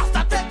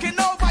 Rasta taking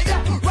over,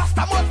 yeah,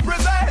 Rasta must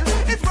prevail.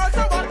 It's worth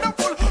so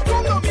wonderful,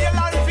 from the male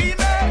and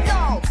female, yo.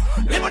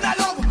 Live in a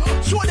love,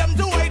 show them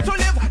the way to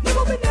live.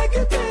 Never be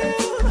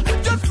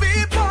negative, just be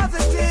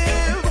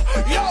positive.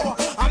 Yo,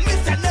 I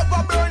miss and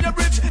never burn the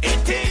bridge.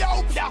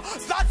 Ethiopia,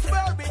 that's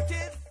where it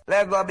is.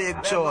 Let go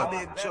big chore.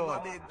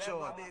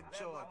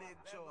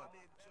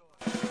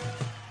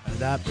 And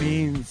that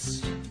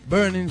means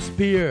Burning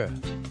Spear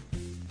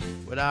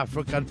with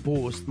African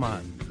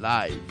Postman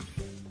live.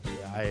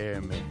 Yeah, I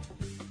hear me.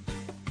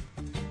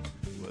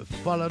 We're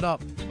followed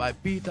up by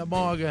Peter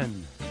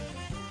Morgan.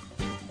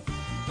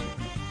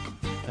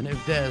 And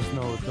if there's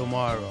no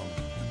tomorrow.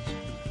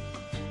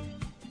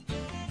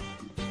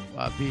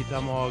 Well,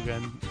 Peter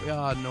Morgan, we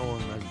are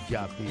known as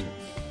Jappies.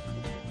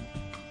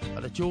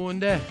 But the tune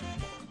there,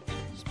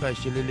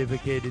 Especially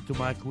dedicated to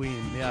my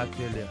queen, may I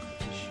tell you.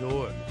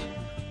 Sure.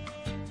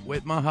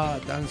 With my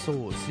heart and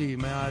soul, see,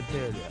 may I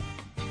tell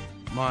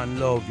you. Man,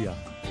 love ya.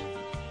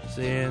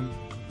 Saying,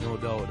 no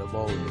doubt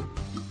about it.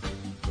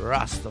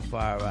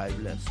 Rastafari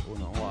bless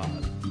on a wall.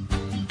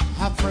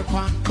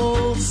 African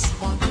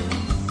postman.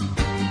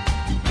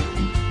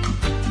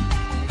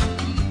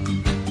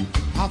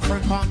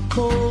 African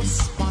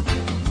postman.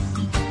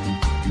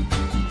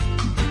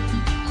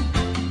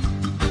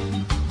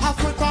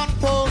 African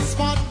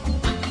postman.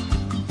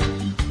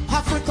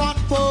 African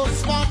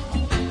postman.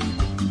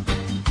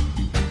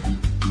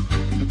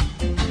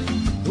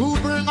 Who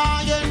bring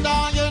iron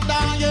down your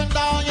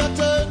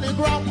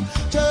telegram,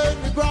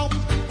 telegram.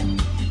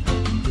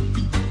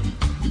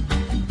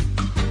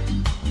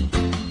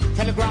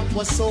 Telegram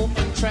was so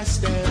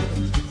interested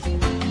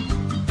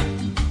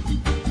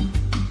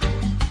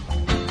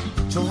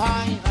to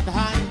high and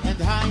high and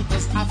high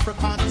as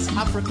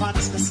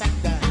Africans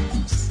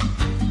descendants.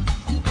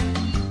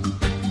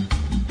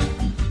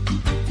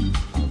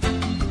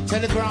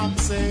 Telegram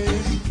say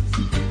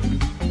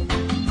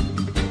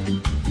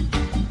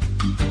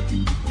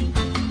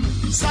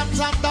sons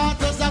and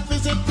daughters of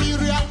His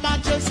Imperial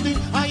Majesty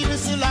Haile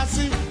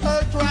Selassie,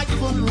 earth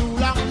rightful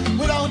ruler,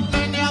 without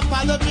many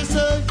apologies.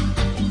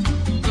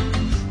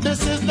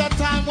 This is the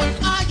time when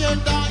I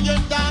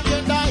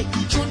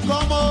should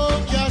come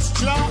home, yes,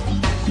 drop.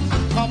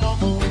 Come on,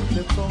 hold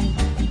the phone.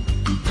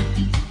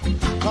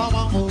 Come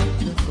on, hold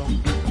the phone.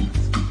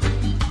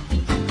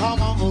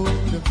 Come on,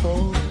 hold the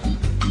phone.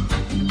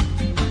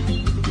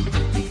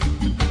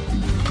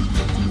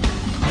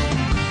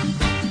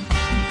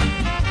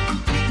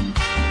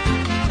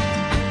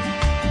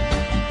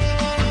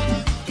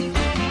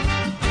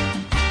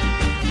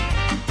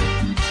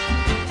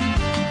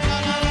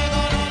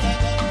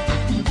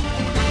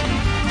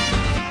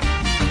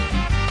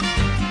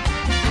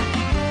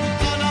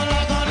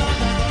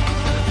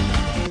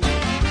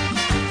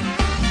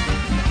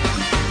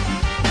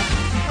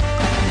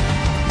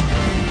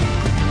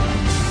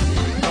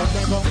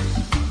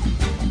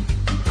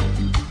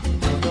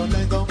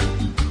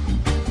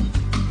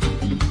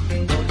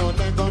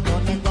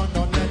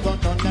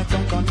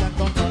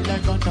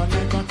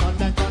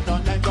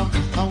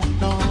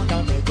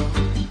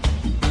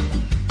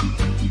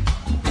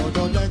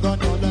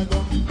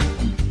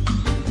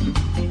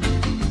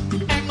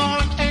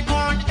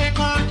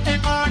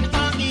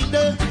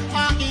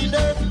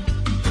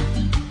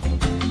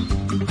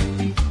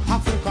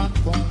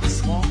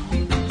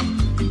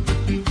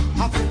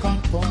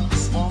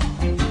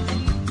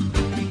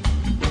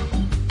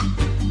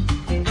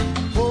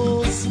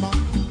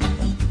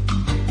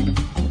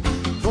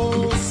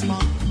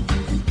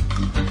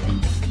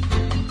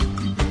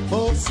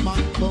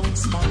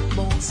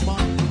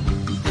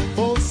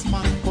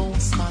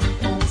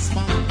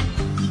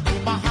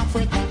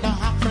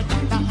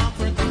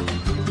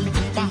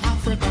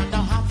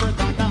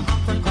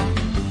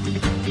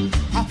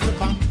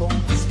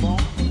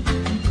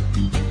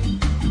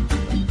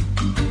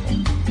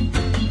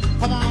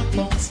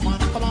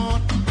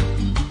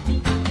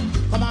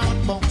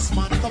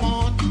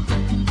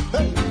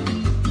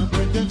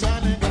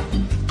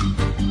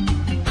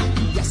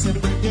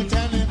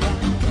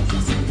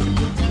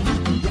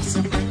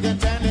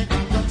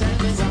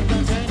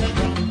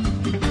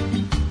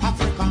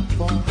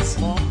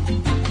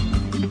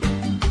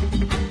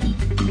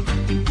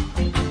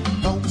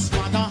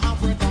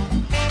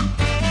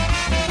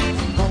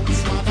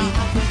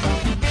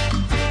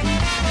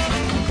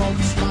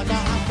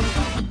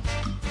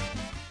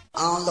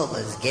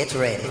 Get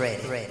ready.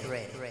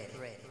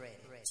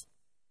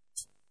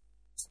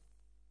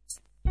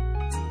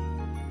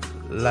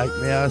 Like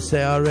me I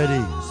say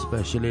already,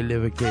 specially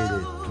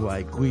dedicated to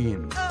my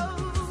queen.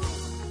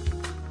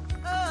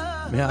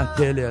 May I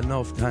tell you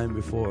enough time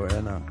before,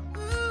 you know.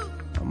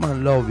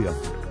 Man love you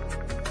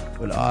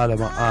with all of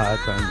my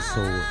heart and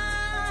soul.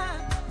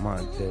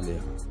 Man tell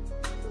you.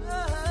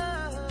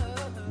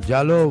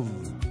 JahLive.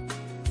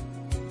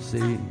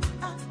 See,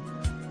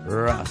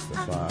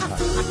 Rastafari. I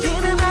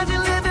can't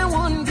imagine living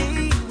one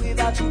day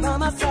without you by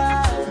my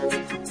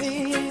side,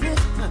 baby.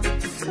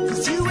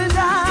 'Cause you and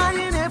I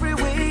in every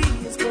way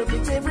is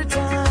perfect every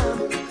time,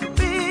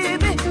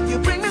 baby. You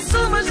bring me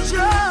so much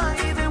joy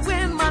even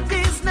when my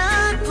day's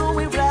not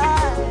going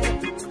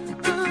right.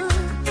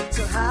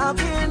 So how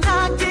can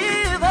I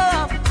give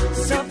up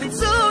something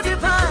so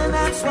divine?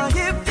 That's why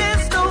if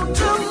there's no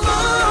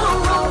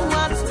tomorrow,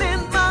 I'd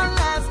spend my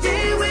last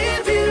day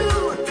with you.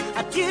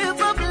 I'd give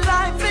up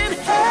life in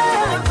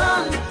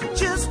heaven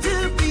just to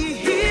be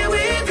here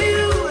with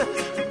you.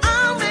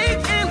 I'll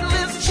make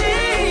endless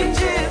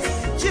changes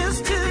just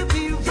to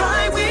be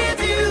right with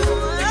you.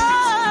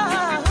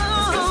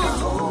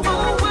 Oh,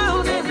 my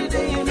world every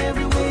day and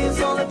every way is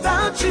all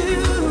about you.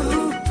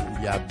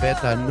 You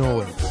better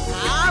know it.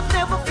 I've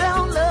never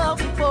felt love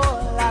before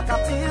like I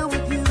feel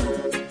with you,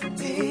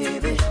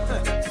 baby.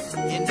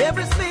 In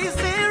every space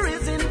there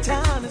is in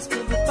time is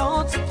filled with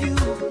thoughts of you.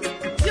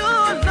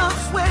 Your love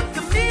swept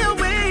me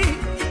away,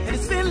 and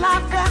it's been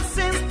like that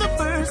since the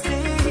first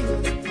day.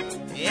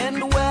 And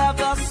well,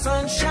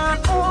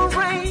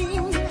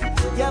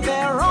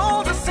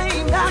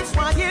 That's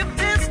why if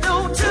there's no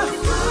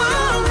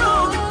tomorrow,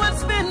 I'd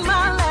spend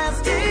my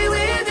last day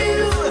with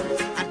you.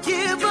 I'd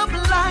give up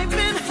life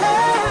in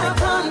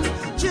heaven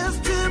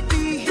just to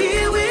be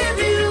here with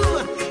you.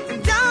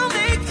 And I'll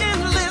make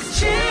endless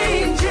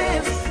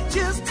changes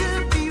just to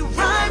be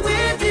right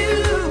with you.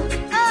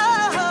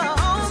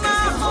 Oh,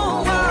 my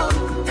whole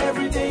world,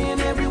 every day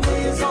and every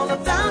way is all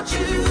about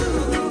you.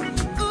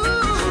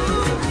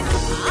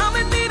 I'm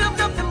in need of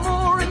nothing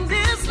more in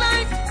this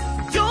life.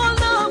 Your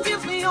love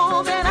gives me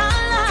all that I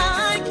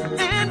like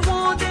and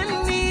want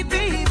and need,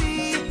 baby.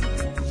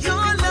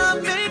 Your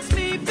love makes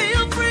me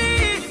feel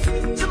free.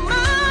 To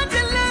my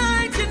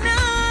delight, you're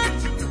not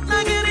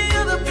like any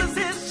other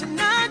possession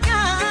I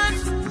got.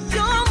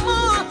 You're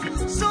more,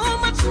 so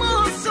much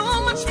more, so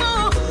much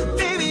more.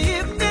 Baby,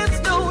 if there's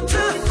no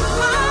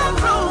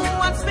tomorrow,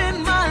 I'd spend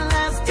my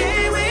last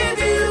day with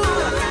you.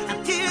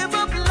 I'd give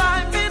up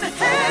life in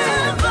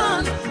heaven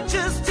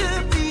just to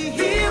be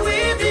here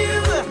with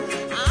you.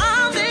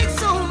 I'll make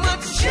so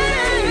much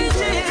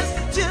changes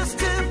just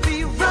to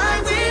be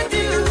right with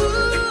you,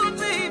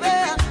 baby.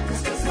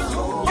 'Cause the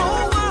whole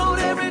world,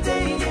 every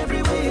day,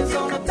 every way is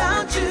all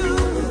about you.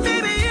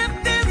 Baby, if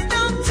there's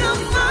no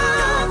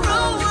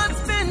tomorrow, I'd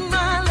spend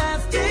my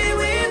last day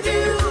with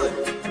you.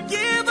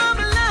 Give up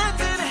life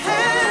in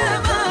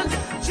heaven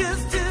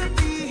just to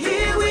be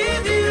here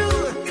with you.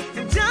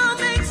 And I'll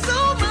make so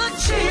much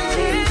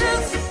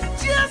changes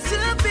just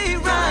to be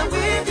right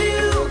with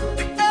you.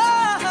 The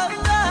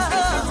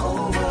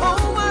whole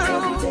world,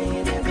 every day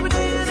and every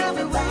way is all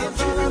about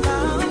you.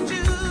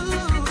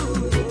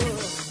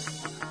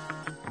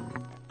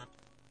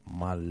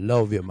 I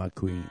love you, my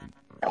queen.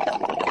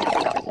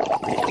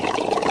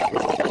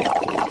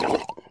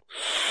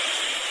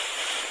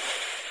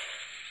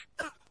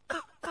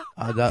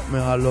 That me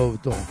I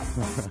love too.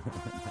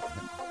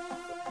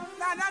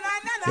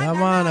 Yeah,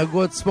 man, a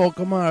good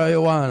spoken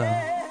marijuana.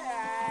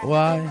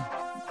 Why?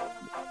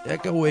 You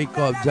can wake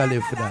up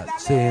jolly for that.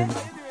 Saying,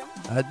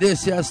 at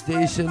this your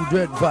station,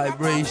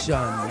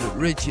 Dreadvibration with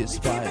Richie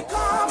Spice.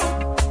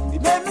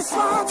 It made me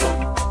smarter.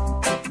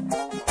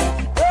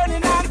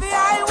 Burning on the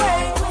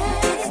highway,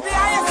 it's the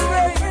highest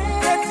grade.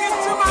 Gets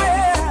into my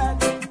head.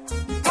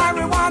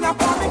 Marijuana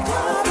for me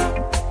calm.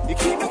 You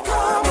keep me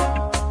calm.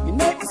 You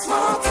make me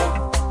smarter.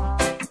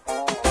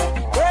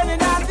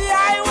 Burning on the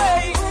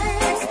highway,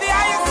 it's the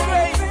highest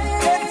grade.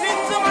 Gets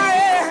into my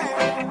head.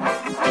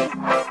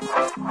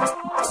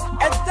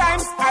 At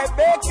times I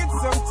bake it,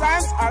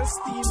 sometimes I'll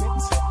steam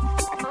it.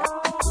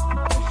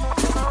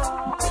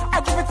 I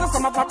give it to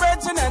some of my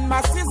brethren and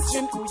my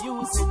sister who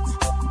use it.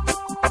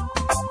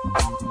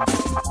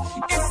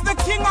 It's the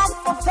king of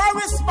the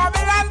forest,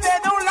 Babylon, they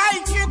don't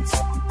like it.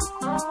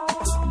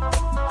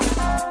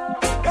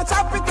 They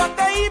chop it up,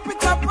 they heap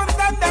it up, and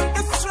then them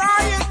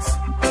destroy it.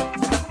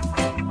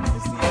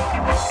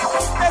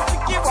 They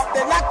pick you up,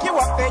 they lock you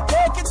up, they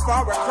take it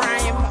for a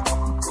crime.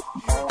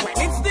 When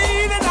it's the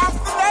healing of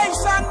the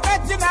nation,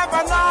 bet you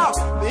never know.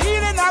 The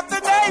healing of the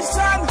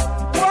nation.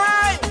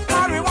 Why?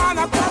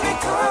 Marijuana, probably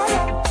calm.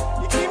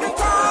 You keep me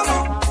calm.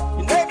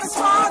 You make me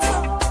smarter.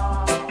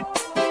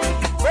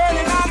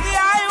 Burning on the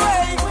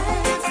highway,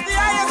 it's the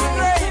highest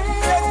grade.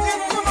 Gets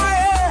into my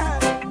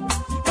head.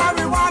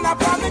 Marijuana,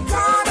 probably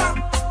calm.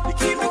 You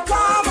keep me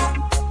calm.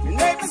 You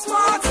make me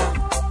smarter.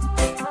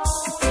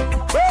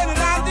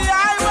 Burning on the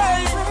highway,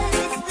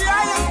 it's the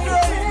highest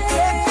grade.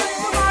 Gets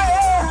into my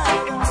head.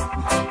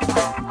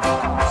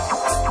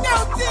 You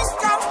think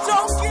I'm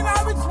joking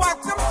or it's what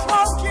I'm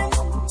smoking?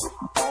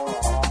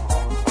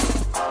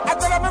 I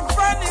tell them I'm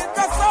friendly,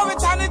 that's how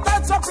it and it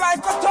touch up like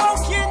a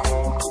token.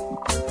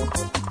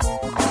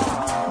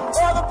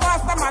 Oh, the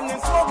pastor man, them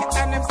smoke it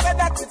and them said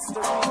that it's the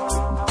real.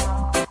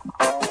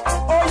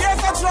 Oh, yes,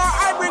 I try,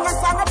 I bring a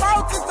song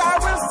about it, I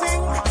will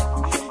sing.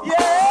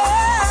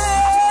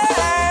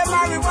 Yeah,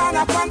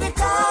 marijuana from the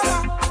corner.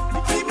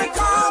 You keep me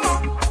calmer,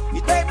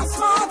 you take me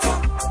smarter.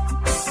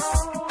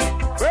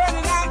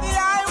 Burning on the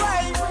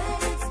highway,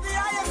 it's the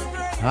highest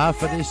grade. Half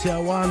of this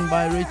year one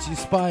by Richie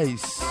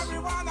Spice.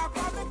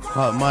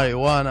 Called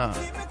Marijuana.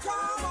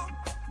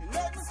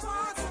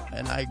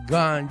 And I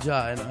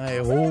ganja and I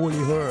holy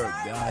herb.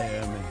 I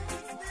hear me.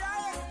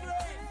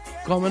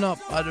 Coming up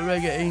are the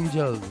Reggae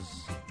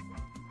Angels.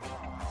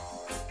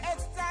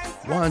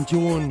 One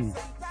tune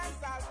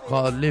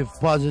called Live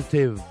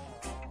Positive.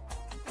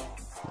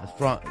 That's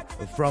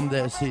from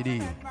their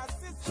CD.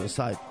 So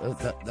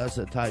that's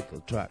a title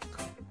track.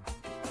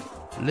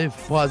 Live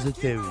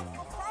Positive.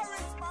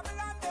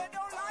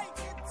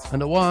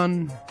 And the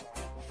one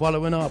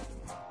following up,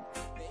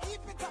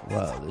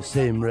 well, the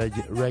same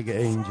reggae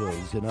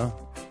angels, you know.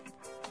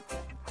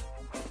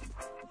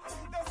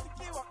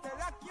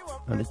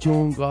 And the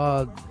tune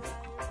God's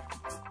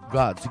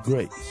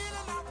Grace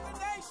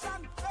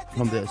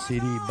from their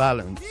CD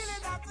Balance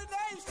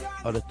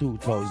of the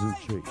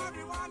 2003.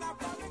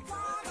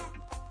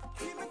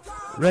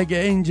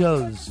 Reggae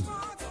Angels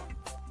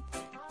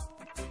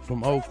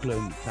from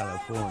Oakland,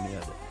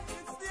 California.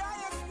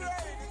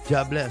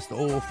 God bless the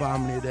whole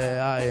family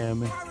there. I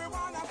am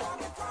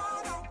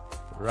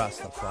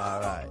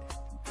Rastafari.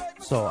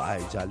 so I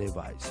JahLive,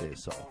 I say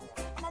so.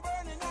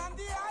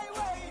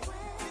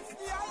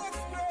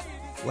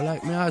 Well,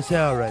 like me I say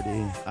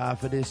already,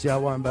 after this year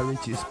one by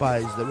Richie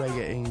Spice, the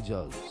Reggae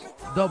Angels.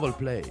 Double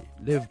play,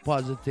 live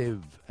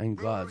positive and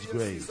God's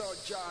grace.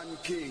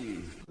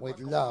 With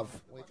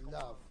love, with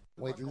love,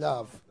 with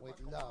love,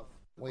 with love,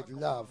 with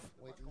love,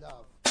 with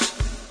love.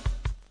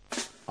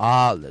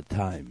 All the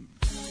time.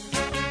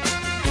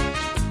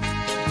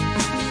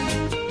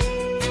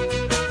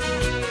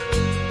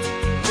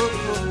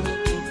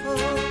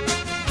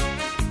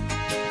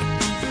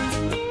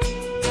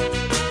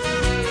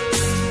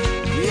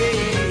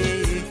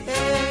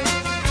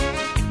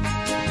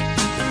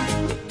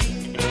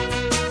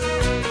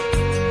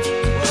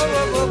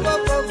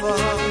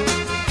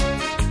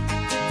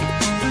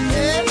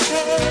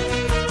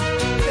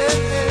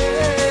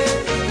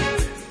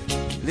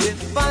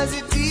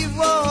 Positive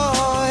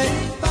boy,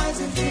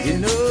 you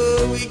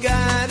know we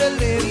gotta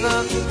live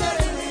up.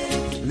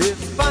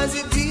 Live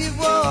positive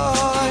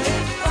boy,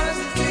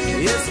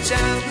 yes,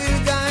 child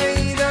will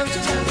guide them.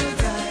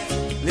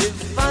 Live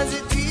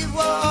positive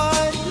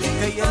boy,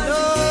 you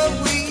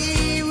know we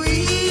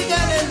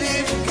gotta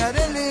live.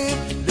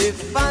 Live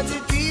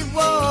positive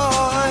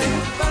boy,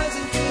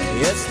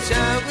 yes,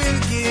 child will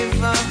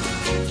give up.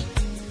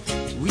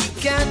 We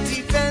can't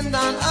depend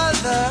on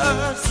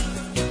others.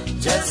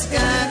 Just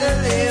gotta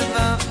live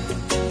up.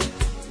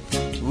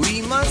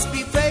 We must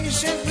be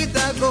patient with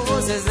our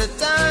goals. There's a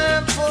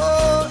time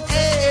for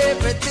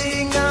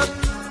everything. A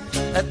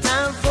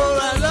time for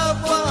our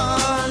loved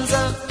ones.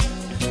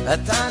 A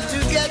time to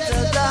get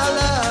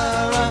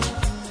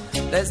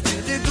 $1. Let's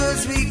do the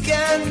goods we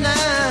can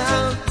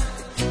now.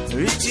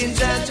 Reaching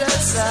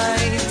Jah's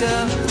sight.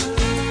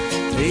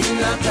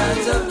 In our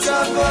times of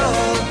trouble,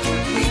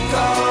 we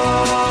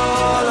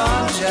call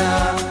on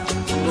Jah.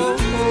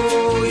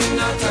 In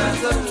our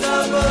times of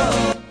trouble,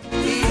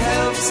 He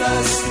helps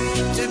us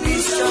to be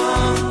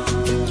strong.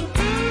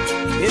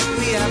 If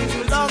we have to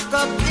lock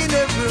up in a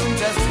room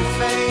just to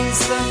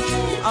face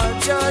our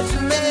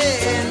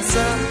judgments,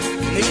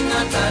 in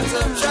our times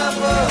of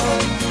trouble,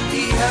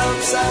 He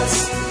helps us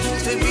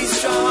to be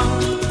strong,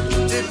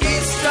 to be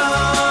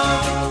strong,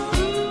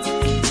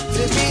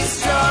 to be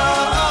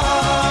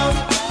strong.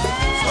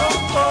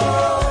 Oh, oh.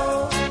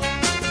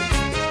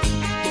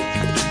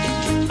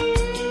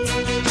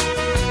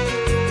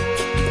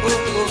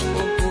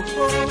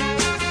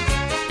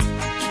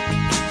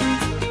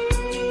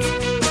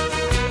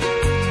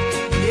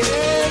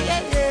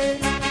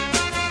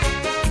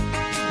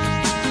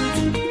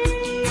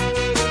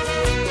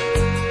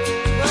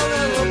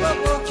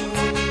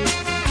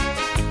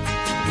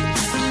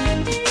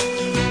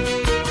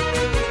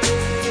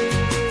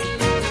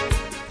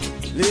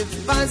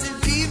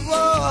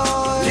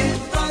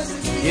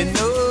 You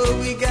know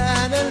we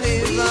gotta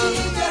live up.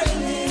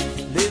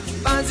 Live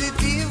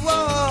positive,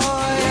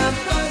 boy.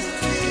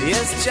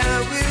 Yes, Jah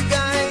will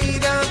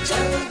guide us.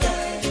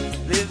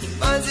 Live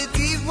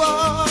positive,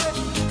 boy.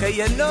 'Cause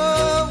you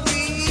know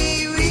we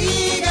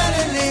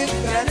gotta live.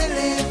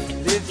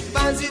 Live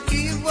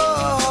positive,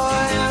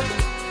 boy.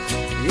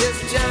 Yes,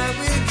 Jah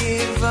will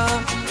give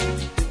up.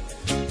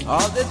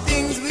 All the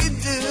things we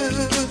do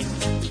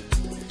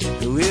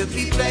will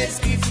be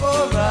placed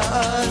before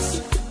us.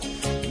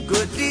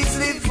 Good deeds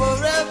live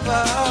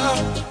forever.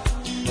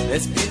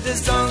 Let's build a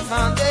strong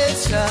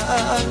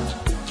foundation.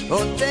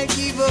 Don't take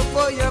evil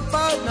for your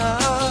partner.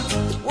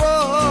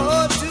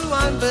 Whoa, to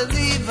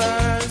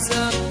unbelievers.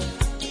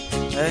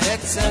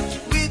 Except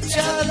with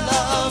your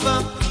love,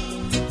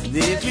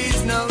 there is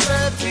no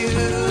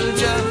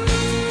refuge.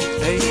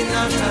 In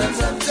our times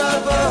of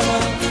trouble,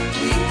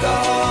 we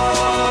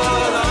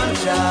call on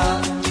Jah.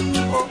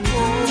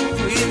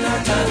 In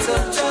our times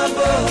of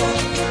trouble,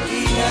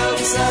 He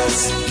helps us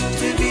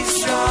to be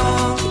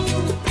strong.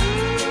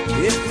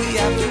 If we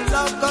have to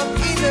lock up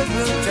in a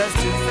room just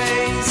to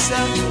face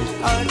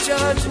our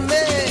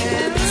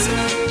judgments,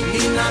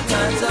 in our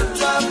times of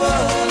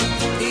trouble,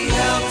 He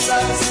helps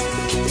us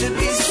to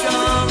be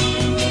strong,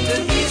 to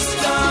be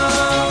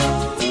strong,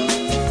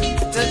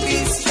 to be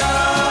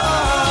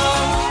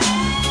strong.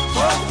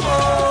 Oh,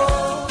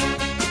 oh.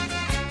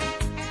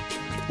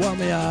 What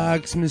may I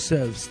ask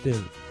myself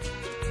still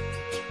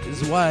is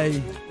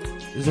why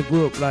is a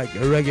group like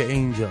a Reggae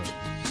Angels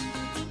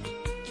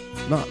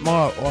not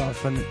more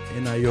often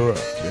in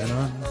Europe, you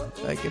know?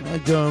 Like in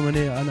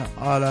Germany and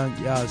Holland,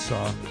 yeah,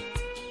 so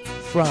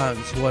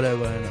France,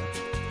 whatever, you know.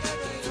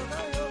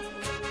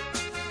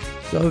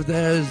 So if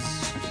there's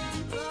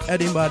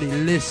anybody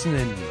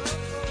listening,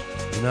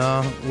 you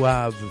know, who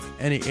have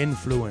any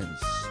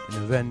influence in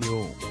the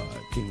venue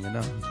thing, you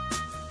know,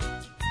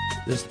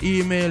 just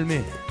email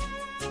me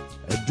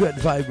at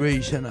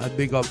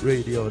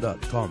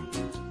dreadvibration@bigupradio.com.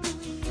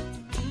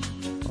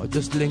 Or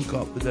just link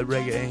up with the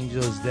Reggae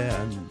Angels there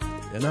and,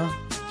 you know,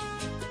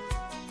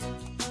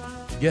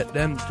 get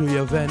them to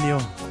your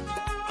venue.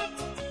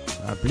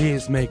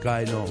 Please make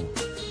I know.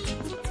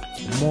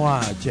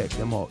 More check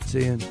them out,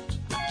 seeing.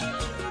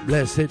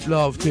 Blessed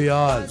love to you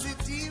all.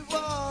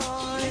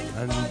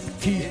 And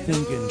keep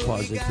thinking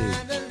positive.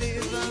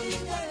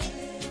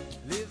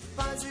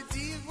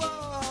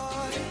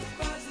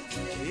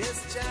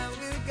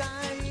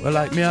 Well,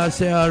 like me I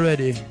say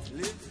already,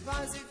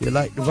 you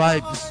like the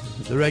vibes,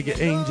 the reggae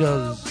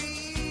angels,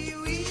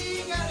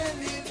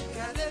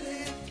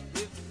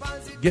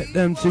 get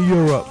them to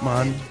Europe,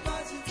 man.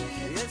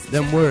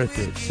 Them worth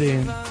it, see?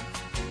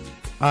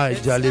 I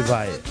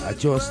JahLive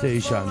at your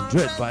station,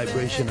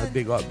 Dreadvibration at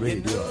Big Up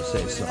Radio,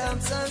 say so.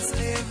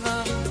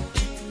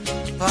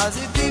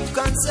 Positive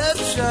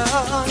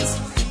conceptions,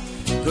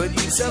 good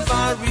use of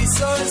our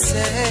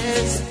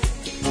resources,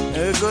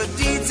 good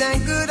deeds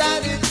and good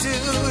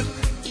attitude,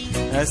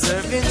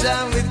 serving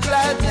Jah with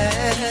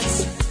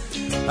gladness,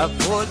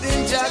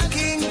 upholding Jah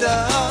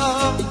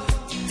kingdom,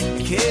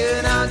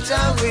 carrying out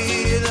Jah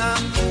will.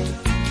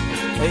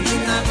 In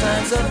our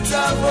times of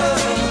trouble,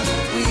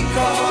 we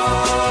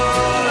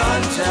call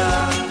on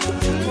Jah.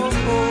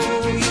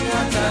 In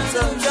our times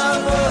of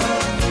trouble,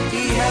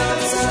 He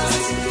helps us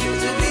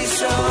to be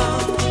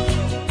strong.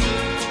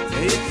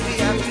 If we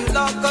have to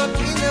lock up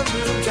in a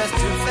room just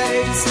to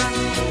face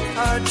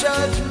our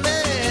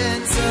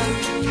judgments,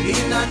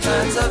 in our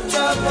times of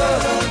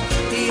trouble,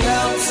 He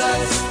helps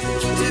us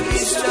to be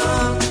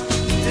strong,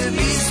 to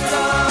be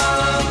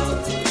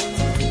strong,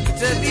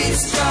 to be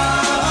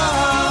strong.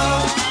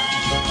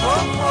 Oh,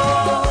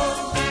 oh.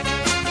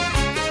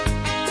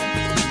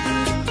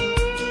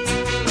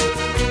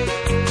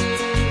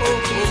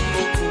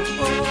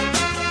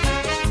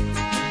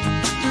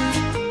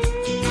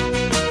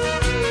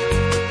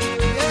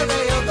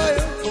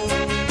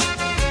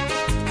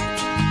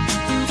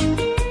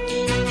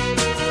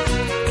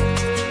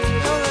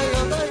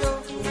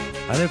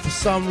 And if for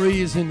some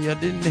reason you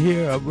didn't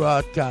hear a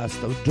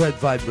broadcast of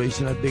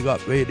Dreadvibration at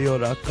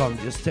BigUpRadio.com,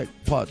 just check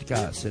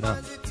podcast, you know,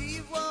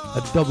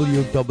 at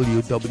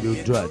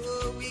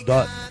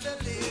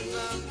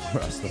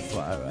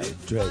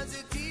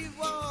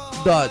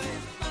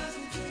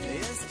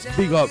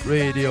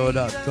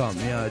www.bigupradio.com.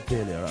 Yeah, I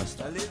tell you,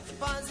 Rasta.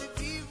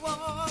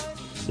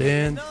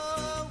 Saying a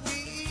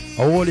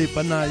whole heap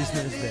of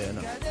niceness there, you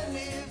know.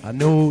 And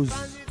news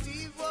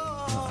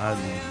and,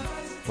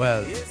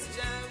 well,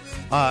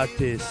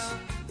 artists.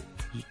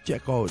 You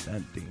check out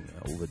anything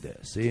over there.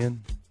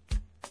 Seeing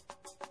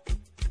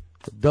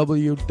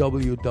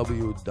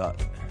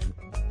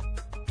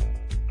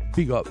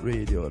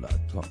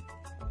www.bigupradio.com.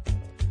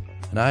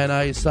 And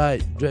I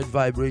site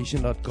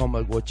dreadvibration.com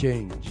will go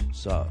change.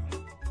 So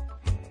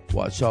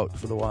watch out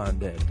for the one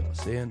there.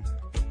 Seeing?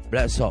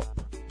 Bless up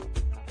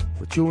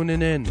for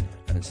tuning in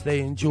and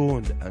staying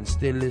tuned and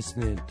still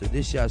listening to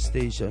this year's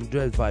station,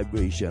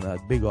 Dreadvibration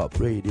at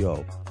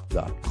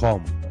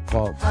bigupradio.com.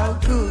 How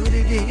good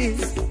it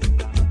is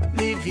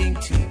living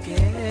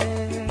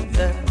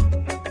together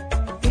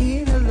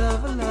in a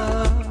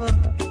love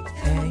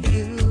and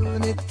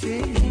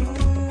unity.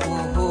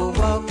 Oh,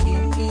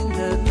 walking in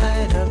the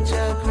light of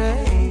Jah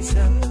grace,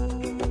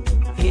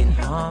 in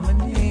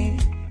harmony,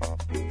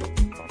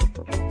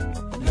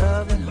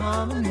 love and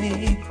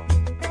harmony,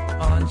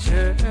 on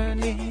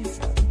journeys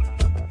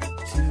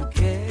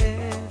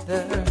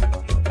together.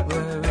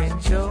 We're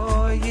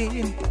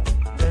enjoying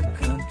the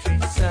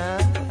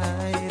countryside.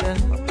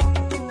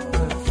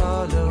 We're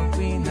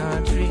following our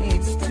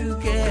dreams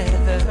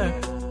together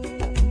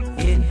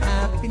in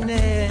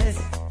happiness.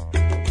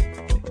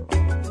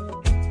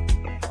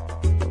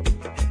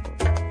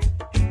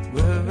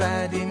 We're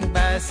riding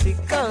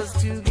bicycles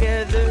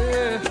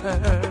together,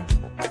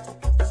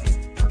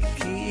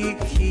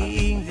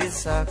 kicking the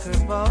soccer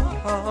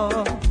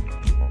ball,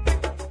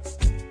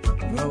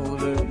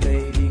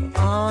 rollerblading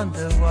on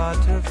the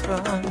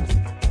waterfront.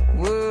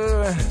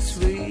 We're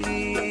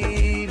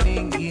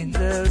swimming in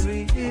the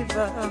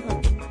river,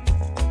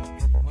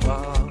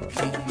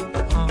 walking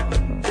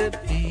on the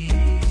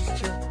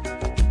beach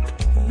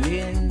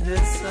in the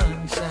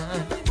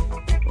sunshine.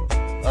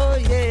 Oh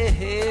yeah,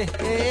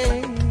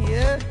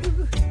 yeah.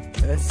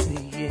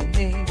 Seeing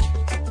each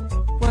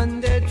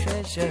one their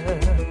treasure,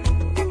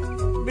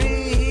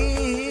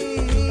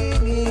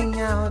 bringing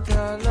out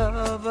our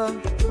love.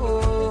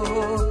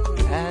 Oh,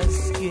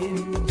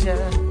 asking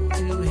Jah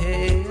to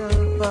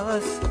help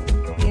us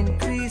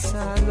increase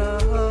our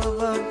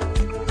love,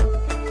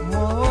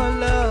 more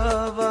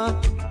love.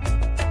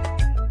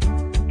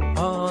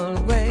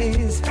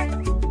 Always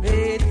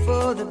wait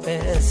for the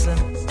best.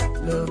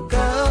 Look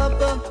up,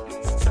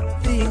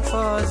 think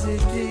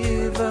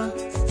positive.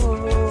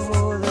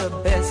 Oh, the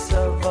best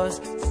of us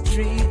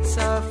treats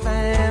our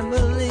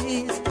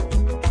families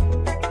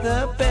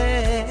the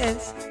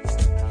best.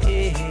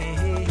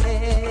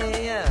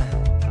 Yeah.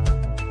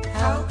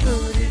 How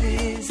good it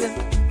is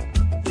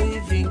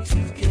living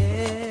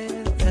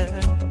together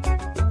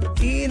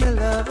in a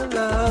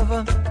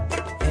love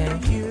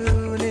and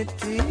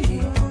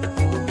unity.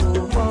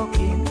 Oh,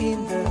 walking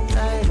in the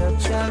light of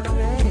Jah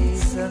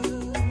grace,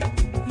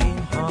 in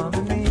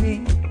harmony,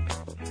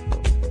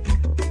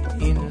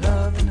 in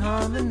love and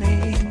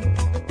harmony.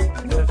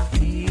 The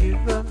fear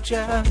of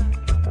Jah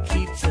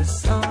keeps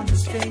us on the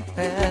straight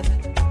path.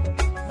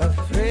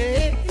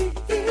 Afraid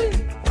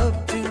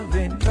of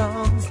doing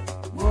wrongs,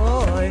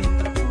 boy,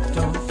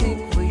 don't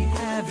think we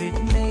have it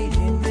made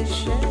in the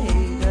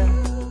shade.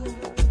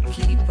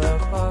 Keep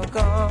up our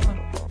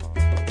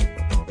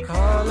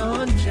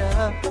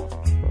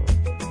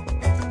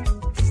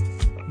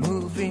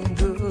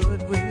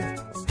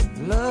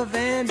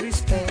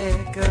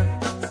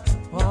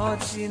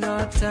wasting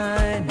our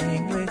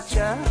timing with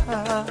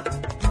Jah,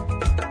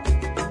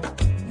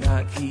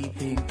 not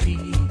keeping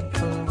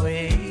people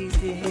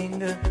waiting.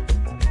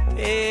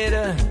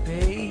 Better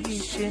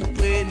patient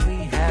when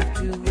we have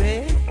to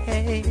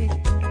wait.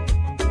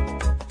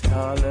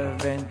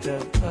 Tolerant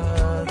of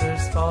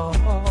others'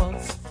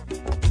 faults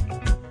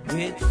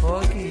with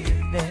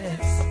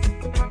forgiveness.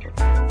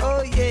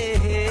 Oh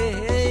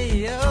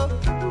yeah, oh.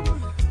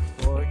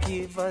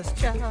 Forgive us,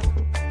 Jah,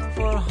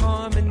 for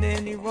harming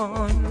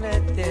anyone.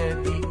 Let there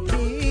be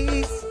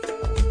peace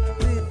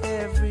with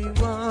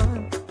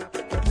everyone.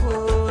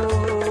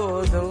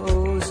 Oh,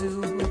 those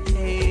who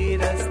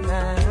hate us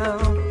now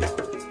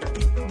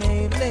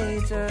may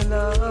later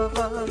love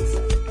us.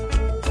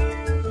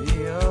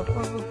 Yo,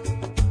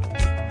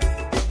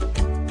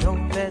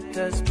 don't let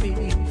us be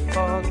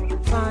fault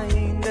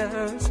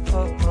finders.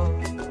 Oh,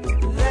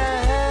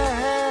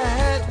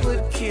 that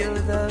would kill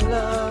the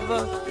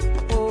lover.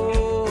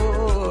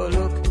 Oh,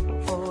 look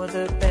for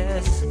the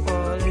best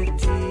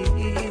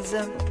qualities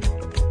in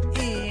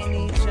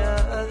each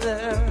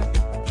other.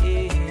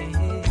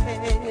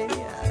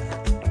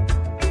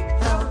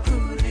 How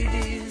good it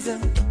is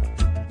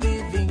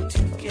living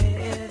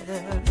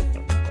together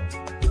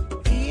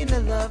in a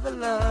love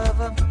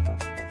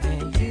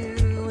and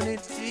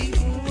unity.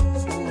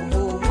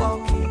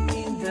 Walking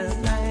in the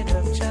light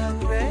of Jah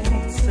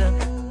grace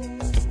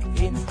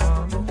in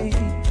harmony,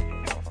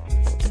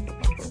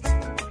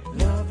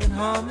 love and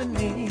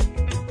harmony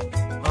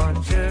on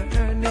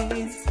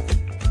journeys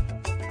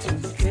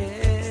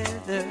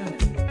together.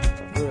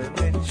 We're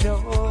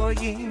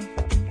enjoying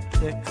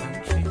the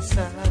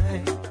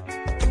countryside.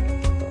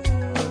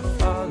 We're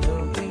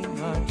following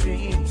our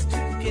dreams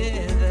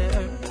together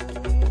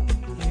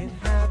in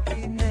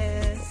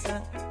happiness.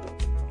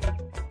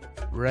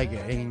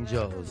 Reggae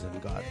Angels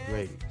and God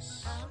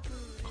Grace.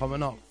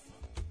 Coming up,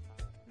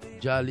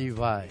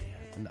 JahLive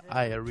and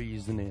Higher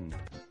Reasoning,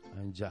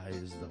 and Jah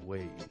is the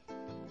way.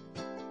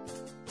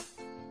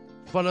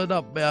 Followed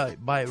up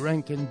by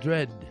Rankin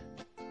Dread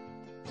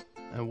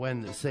and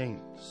When the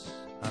Saints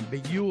and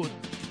Big Youth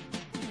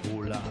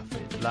who laugh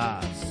at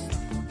last.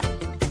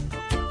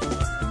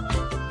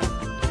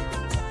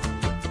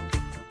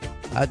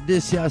 At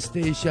this year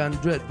station,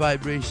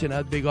 Dreadvibration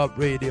at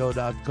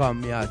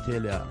BigUpRadio.com, me I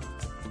tell ya,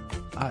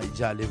 I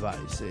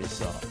JahLive say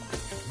so.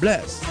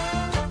 Bless.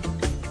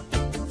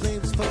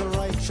 Flames for the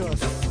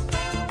righteous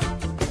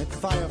and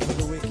fire for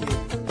the wicked.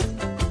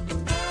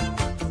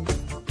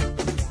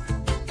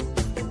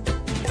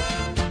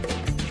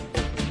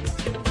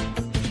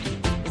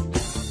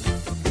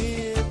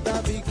 In the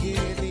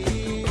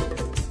beginning,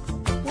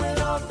 when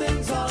all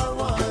things are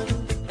one,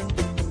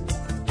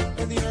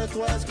 and the earth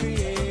was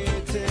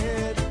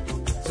created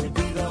to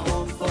be the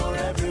home for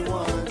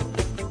everyone.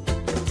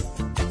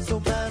 So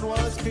man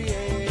was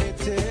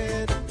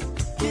created,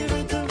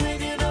 given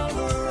dominion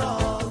over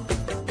all.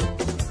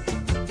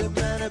 The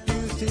man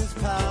abused his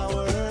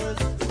powers,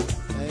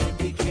 and it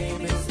became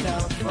his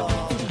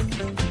downfall.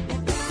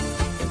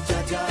 And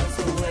Jah is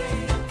the way.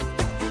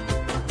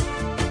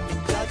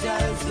 Jah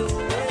is the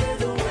way,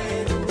 the way,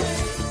 the way.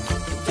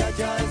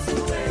 Jah is the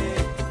way.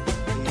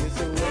 He is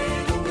the way,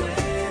 the way,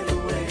 the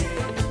way.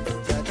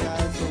 Jah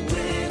is the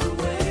way, the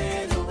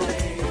way, the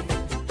way.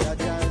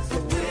 Jah is the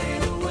way,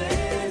 the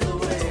way, the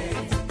way.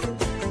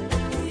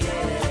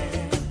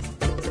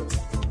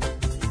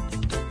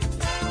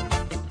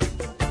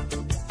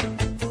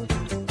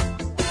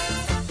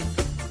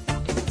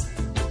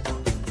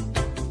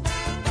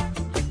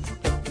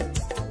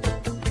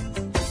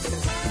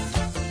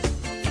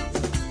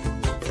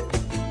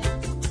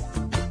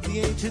 The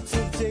ancients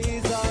of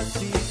days are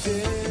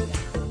seated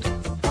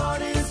on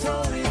his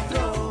holy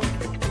throne,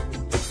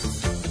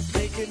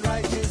 making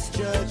righteous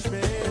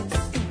judgments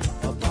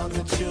upon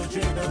the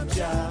children of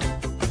Jah.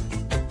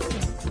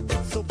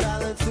 So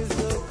balance is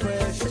the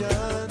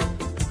question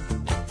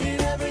in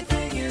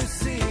everything you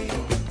see,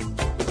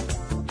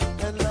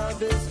 and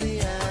love is the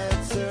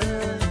answer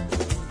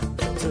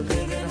to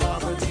live in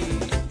harmony.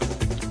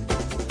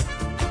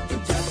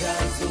 Jah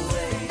is the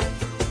way.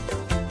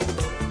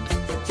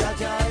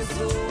 Jah is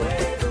the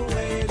way, the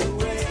way, the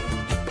way.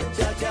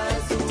 Jah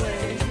is the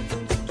way.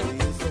 He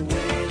is the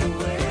way, the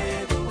way,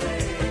 the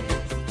way.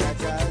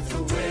 Jah is the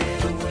way,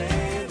 the way,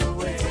 the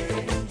way.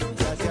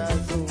 Jah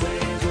is the way,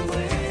 the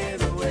way,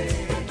 the way.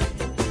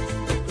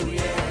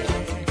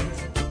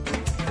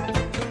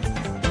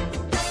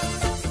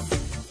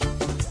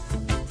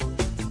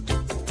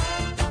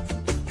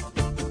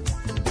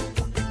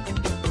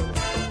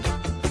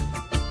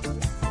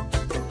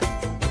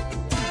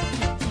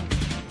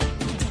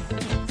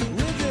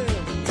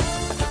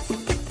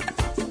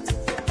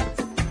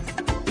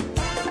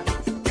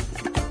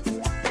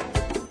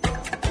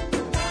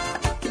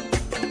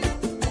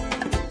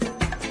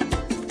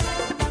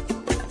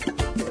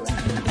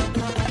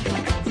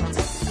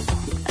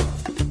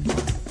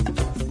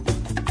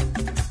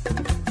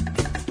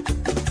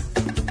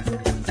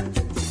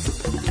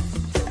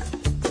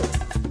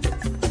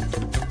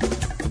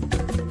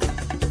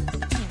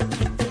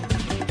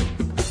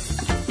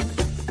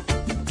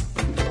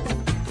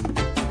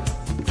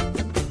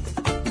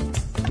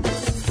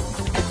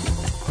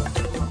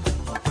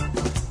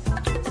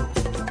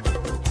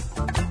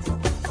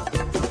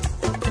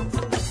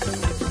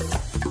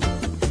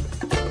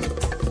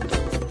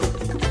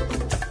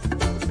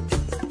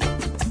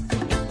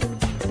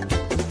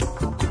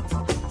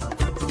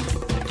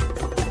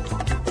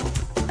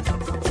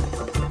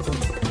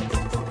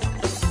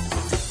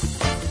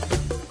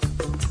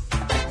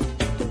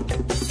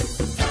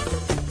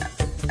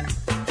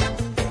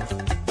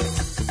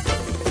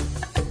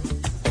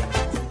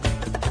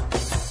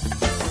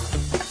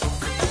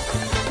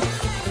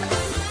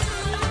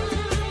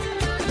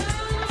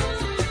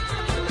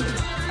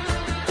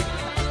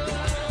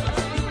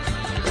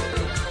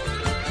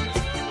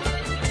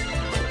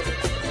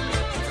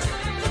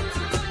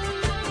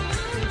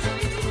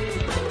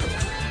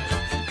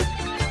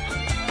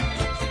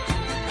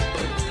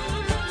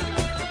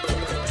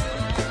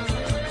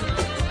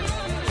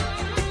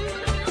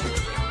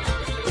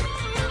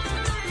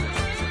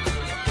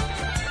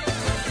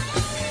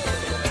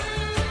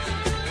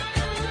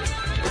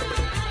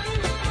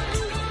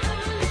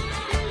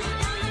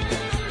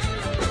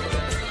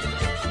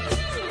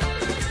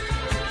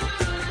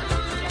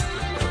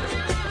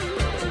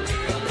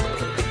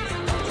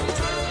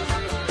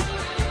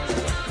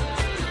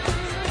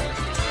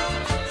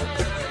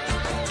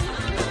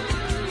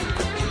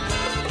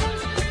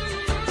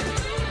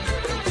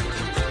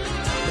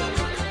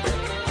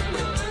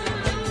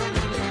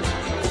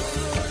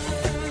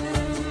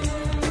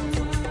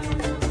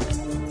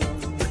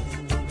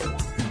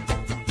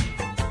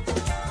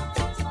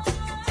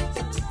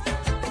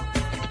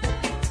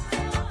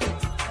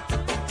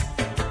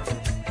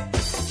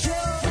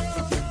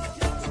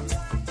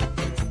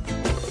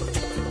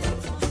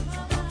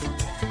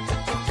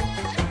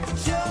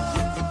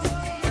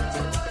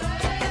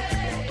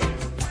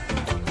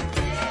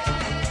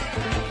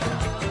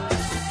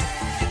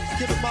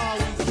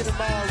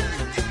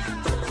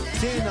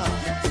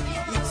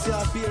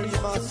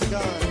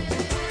 gone.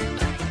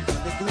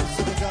 The goose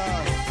of the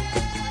God.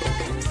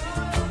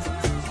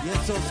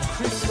 Yes, those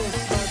crystals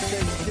start to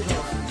sit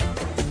up.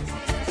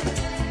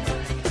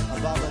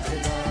 Above it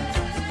tonight.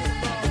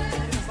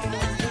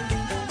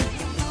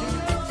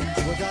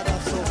 We got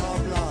us so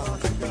habla.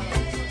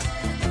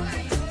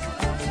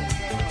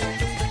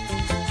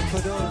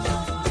 Kodos.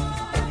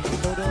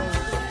 Kodos.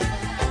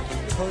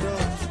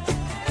 Kodos.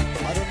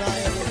 Adonai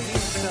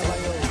Elohim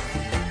Sabaoth.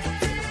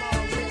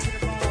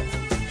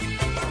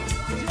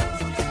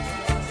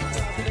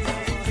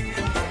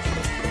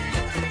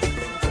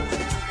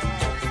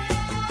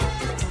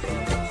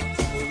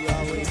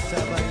 Yahweh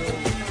Sabaoth.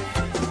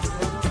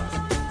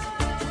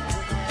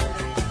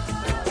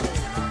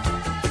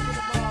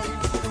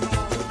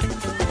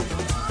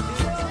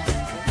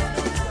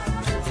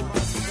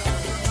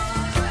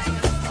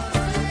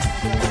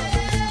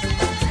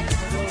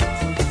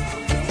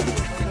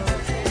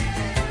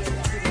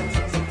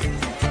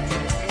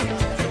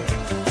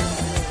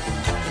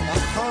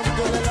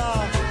 Alhamdulillah.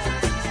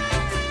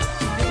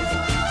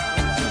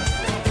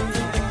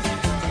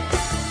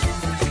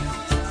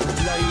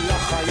 La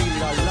ilaha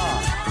illallah.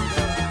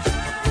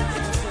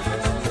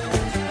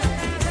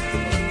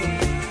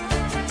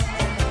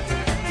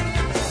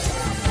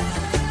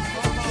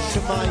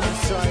 Shema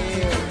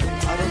Yisrael,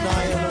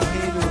 Adonai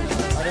Eloheinu,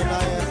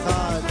 Adonai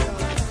Echad.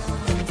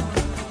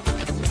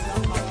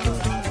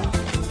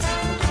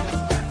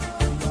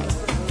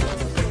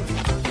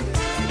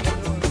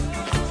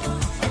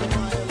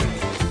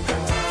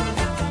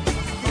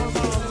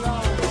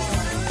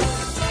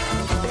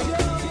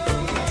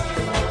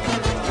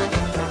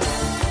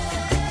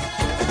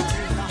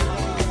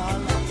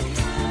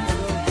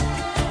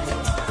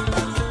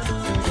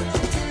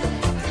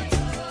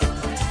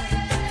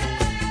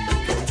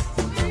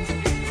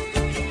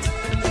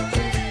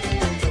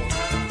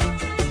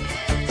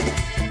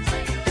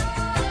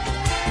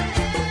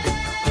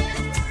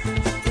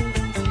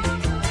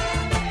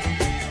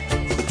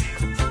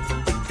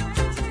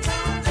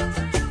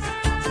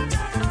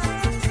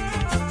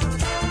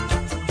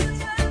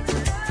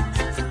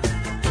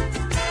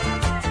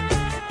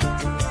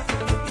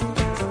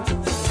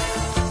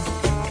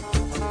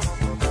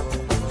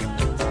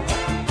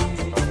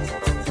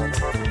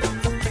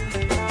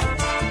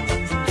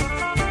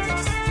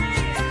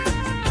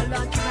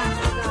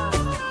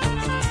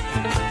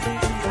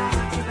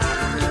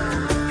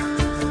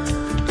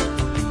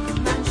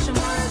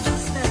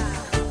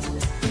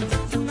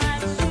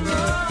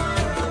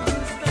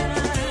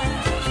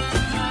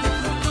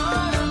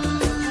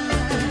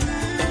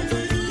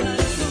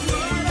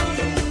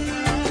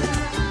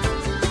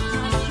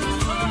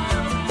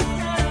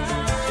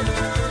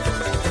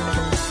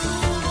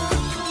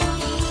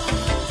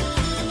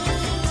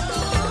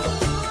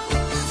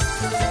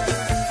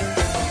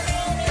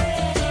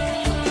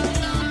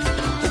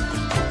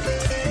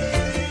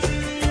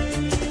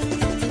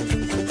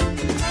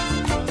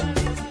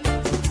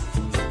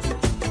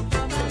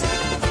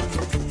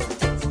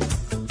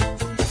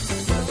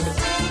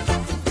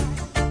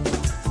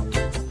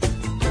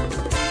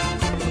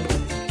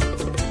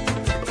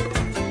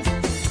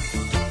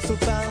 So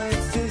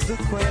balanced is the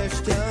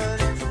question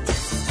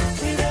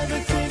in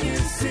everything you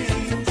see,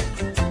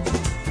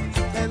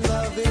 and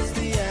love is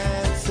the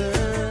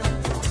answer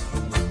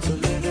to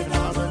live in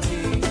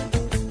harmony.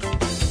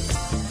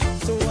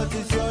 So what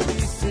is your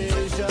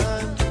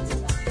decision?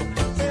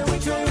 And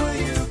which way will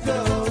you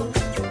go?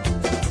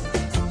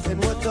 And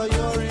what are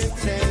your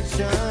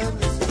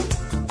intentions?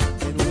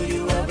 And will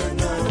you ever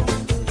know?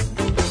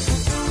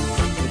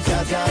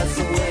 Jaja is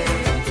the way.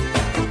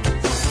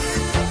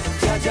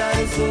 Jaja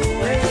is the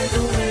way,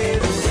 the way,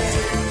 the way.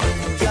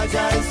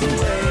 Jaja is the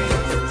way.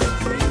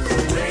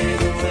 The way,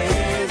 the way,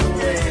 the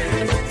way.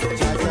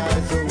 Jaja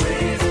is the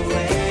way, the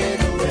way,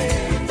 the way.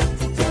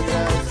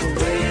 Jaja is the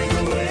way,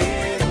 the way,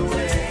 the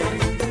way.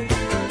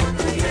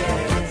 Yeah.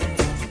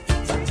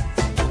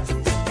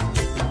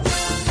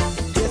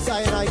 Yes,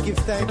 and I give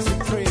thanks and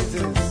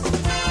praises.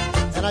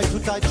 And I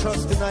put thy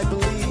trust and I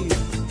believe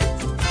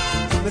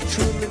in the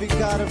true living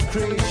God of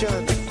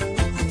creation.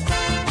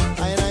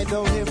 And I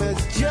know him as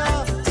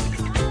Jah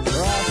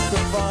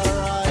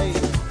Rastafari.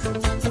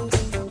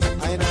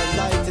 And I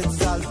light in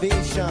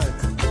salvation.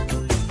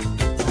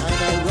 And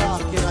I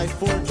rock and I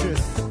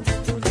fortress.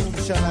 Whom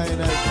shall I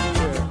and I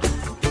fear?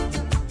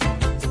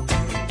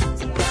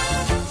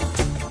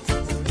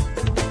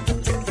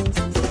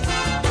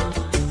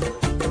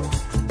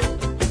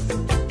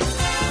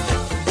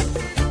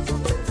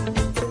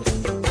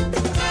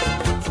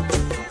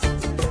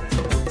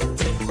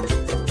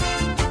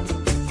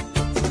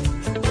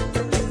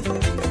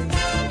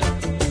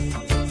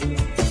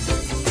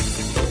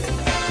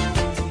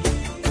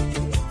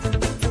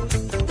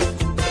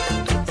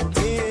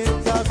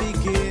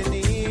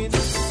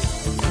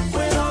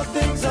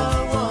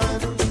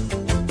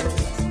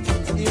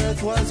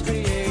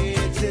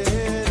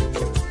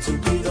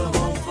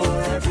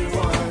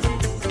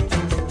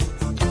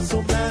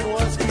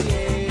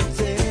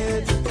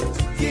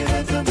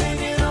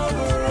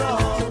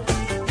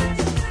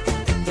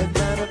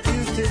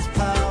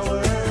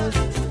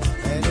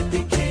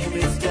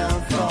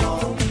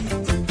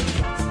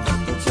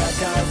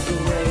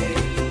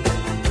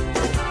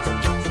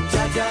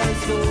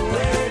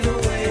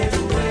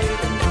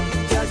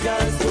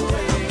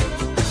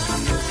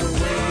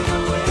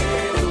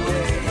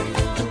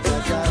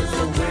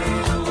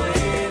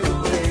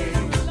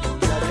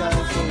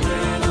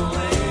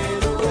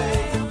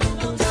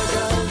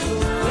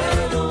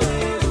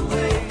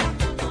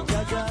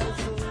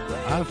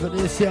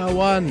 year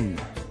one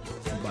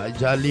by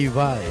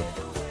JahLive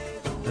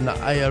and the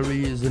higher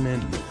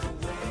reasoning.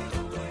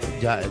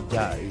 Jah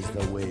is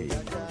the way.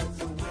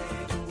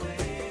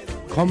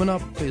 Coming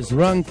up is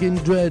Ranking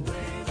Dread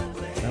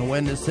and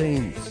When the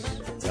Saints,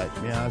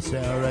 like me I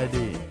say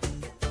already,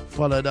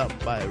 followed up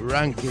by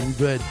Ranking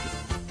Dread.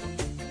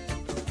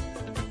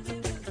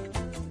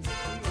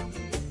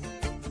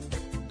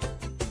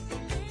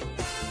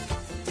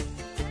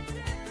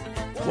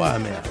 Why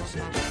may I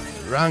say?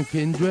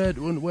 Ranking Dread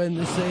when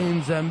the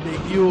Saints and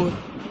Big Youth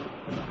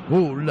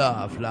who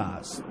laugh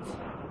last.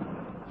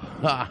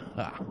 Ha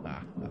ha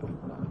ha.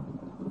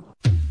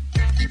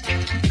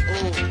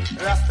 Oh,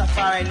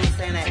 Rastafari no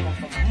saying I come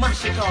from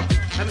mash it up.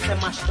 Let me say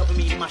mash it up, I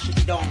mean mash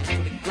it down to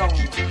the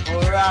ground.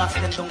 Oh, Rast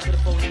them down to the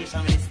foundation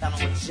when they stand on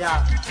with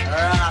Jah.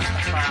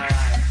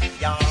 Rastafari,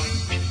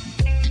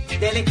 young.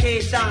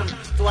 Delegation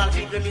to all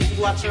people who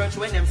go to church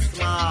when them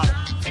small.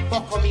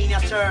 Fuck come in your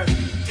church,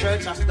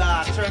 Church of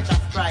God, Church of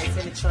Christ,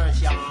 any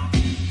church, young.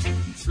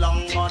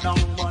 Slung,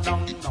 ba-dong,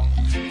 ba-dong, dong.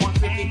 One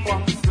quickly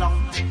come,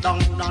 slung, dong,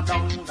 dong,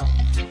 dong, dong.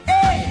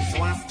 Hey, so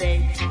one stay.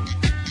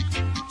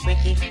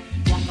 Wicked,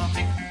 wonka,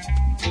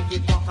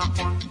 wicked, wonka,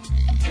 wonk,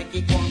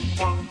 wicked, wonk,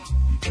 wonk,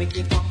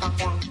 wicked, wonka,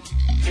 wonk.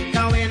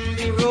 Now when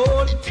the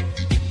road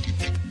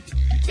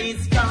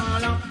is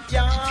gone up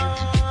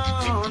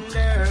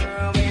yonder,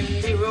 when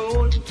the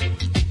road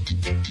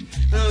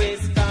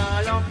is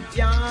gone up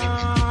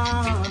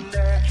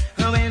yonder,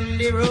 when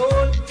the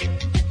road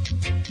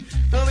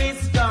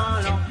is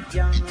gone up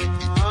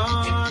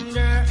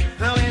yonder,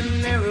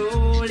 when the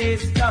road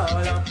is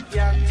gone up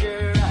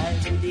yonder,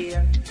 I'll be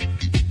there.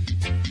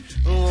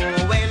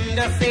 Oh, when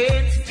the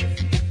saints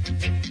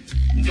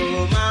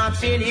go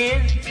marching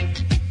in.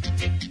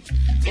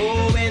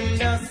 Oh, when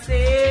the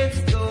saints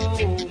go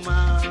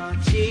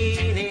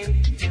marching in.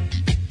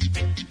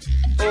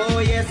 Oh,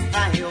 yes, I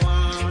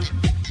want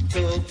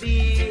to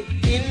be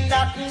in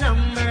that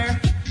number.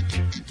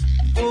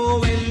 Oh,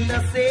 when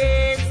the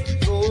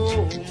saints go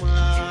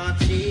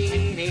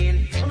marching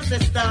in. Come,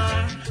 sister.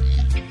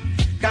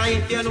 Cause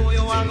if you know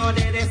you are going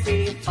to the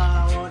safe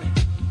forward.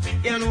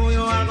 You know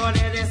you are going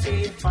to the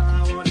safe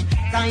forward.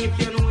 Cause if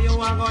you know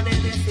you are going to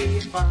the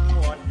safe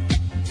forward.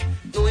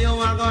 Know you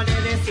are going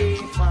to the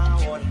safe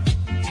forward.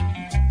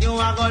 You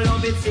are going to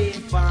love it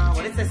safe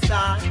forward. It's a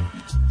start.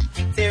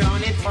 To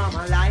run it for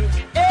my life.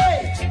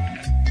 Hey!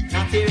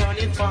 Not to run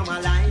it for my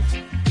life.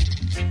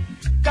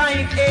 Cause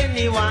if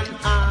anyone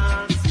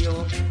asks you,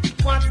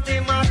 what's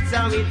the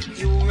matter with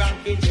you,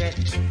 Ranking Dread?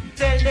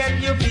 Tell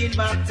them you've been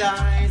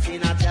baptized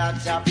in a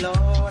Jah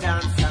blood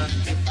and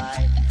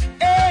sanctified.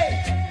 Hey!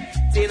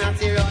 Say not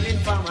to run it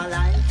for my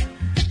life.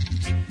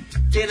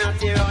 Say not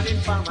to run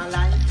it for my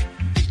life.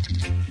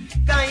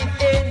 Cause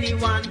if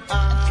anyone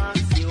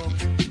asks you,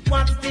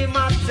 what's the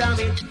matter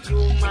with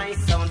you, my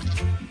son?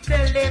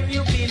 Tell them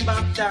you've been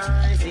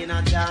baptized in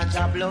a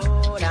Jah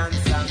blood and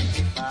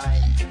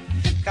sanctified.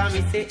 Can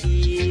me say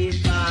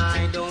if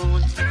I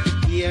don't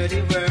hear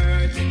the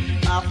words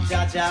of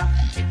Jah,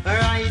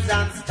 rise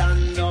and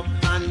stand up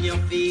on your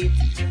feet.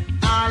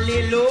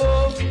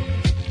 Hallelujah.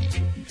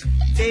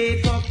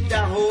 Take up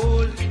the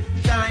whole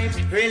time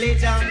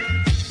religion.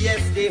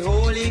 Yes, the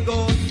Holy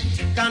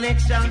Ghost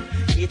connection.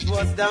 It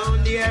was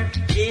down there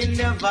in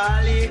the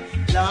valley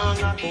long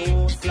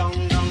ago.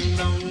 Slong dong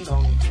dong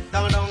dong,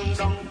 dong dong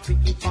dong,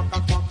 picky paka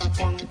paka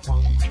pong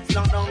pong,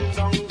 slong dong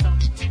dong dong.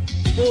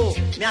 Oh,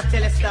 me I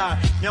tell a star.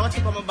 Me I want to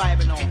take on my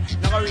Bible now.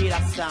 Now I read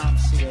that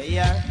Psalms here.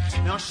 Yeah,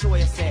 me I show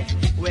you say,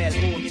 well,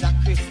 oh, me that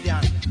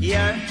Christian.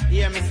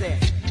 Hear me say.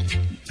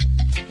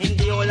 In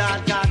the old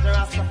Lord God, the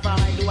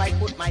Rastafari, do I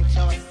put my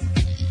trust?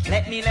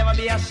 Let me never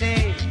be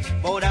ashamed.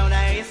 Bow down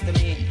I raise to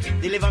me.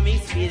 Deliver me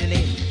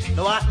speedily.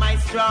 Thou art my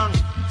strong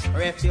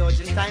refuge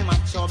in time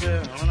of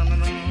trouble.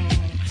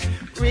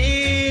 Real,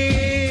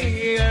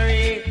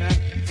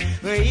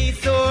 he's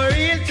so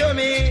real to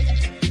me.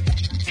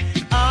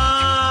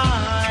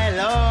 I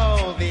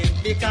love him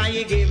because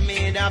he give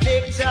me the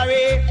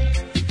victory.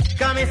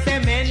 Come and say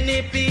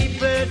many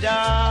people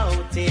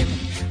doubt him,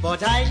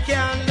 but I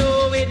can't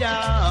do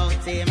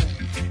without him.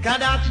 Cause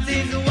that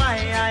is why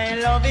I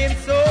love him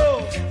so.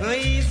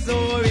 He's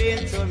so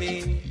real to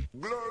me.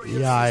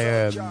 Yeah, I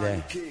am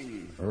the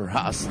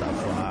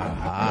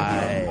Rastafari.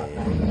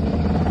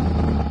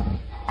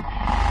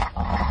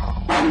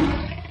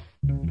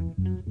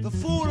 The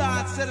fool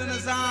hath said in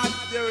his heart,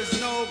 there is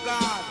no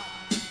God.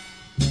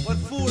 But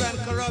fool and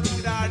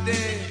corrupted are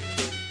they,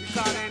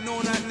 because they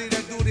know not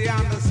neither do they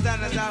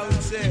understand, as I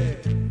would say.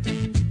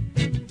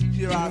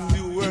 Here are a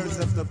few words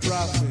of the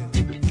prophet.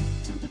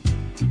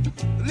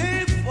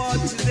 Live for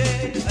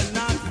today and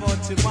not for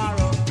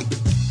tomorrow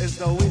is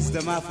the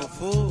wisdom of a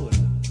fool.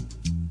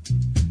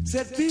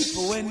 Said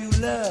people, when you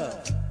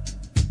love,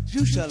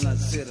 you shall not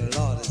say the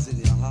Lord is in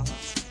your heart,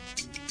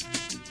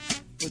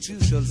 but you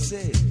shall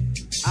say,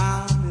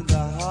 I'm in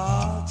the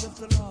heart of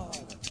the Lord.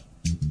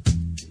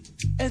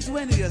 And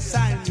when he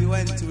assigned you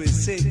into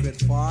his sacred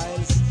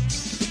files,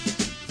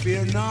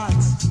 fear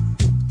not,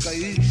 for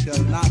ye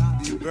shall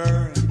not be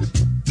burned.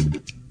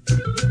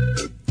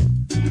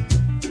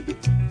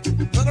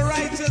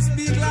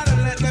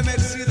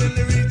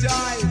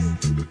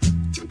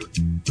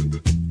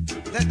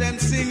 Let them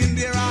sing in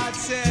their heart,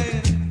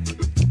 saying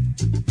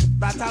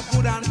that a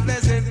good and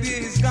pleasant day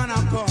is gonna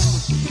come.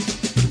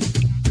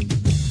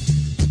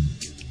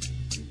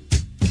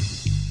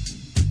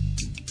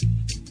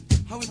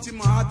 How it's him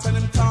heart and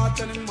him thought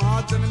and him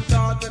heart and him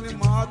thought and him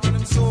heart and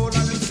him soul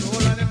and him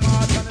soul and him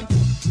heart and him.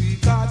 We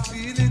can't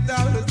feel it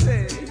all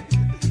day.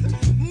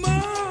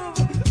 Mom,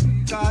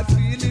 we can't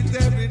feel it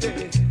every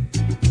day.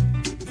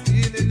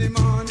 Feel in the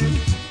morning,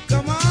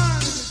 come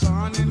on,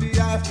 gone in the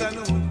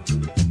afternoon,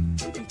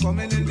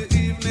 coming in the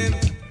evening,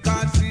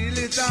 can't feel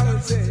it all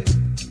day.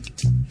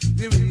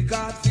 We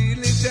can't feel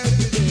it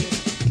every day.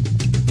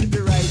 Let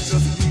the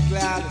righteous be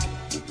glad,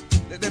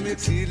 let them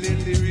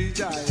exceedingly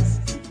rejoice.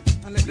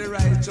 And let the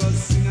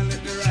righteous sing and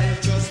let the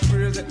righteous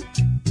praise it.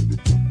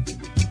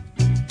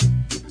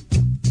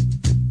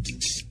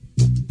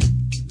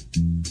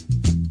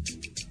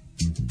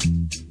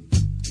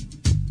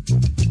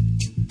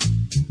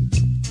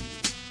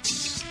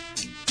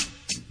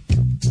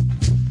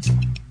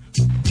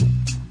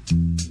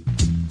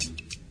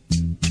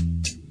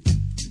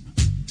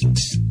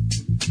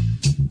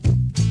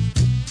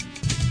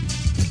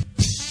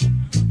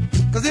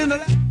 Cause in the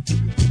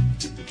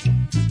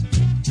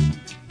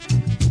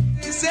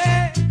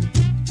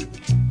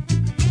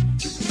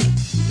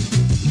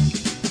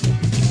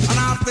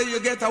you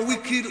get a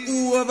wicked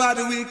over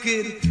the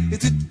wicked.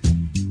 It is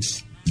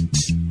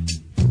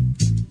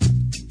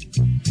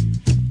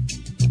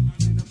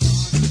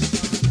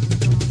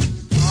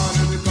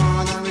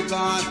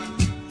gone.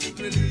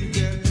 We leave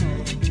them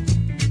now.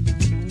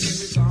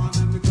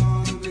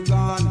 We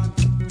gone.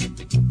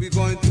 We're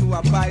going to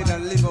abide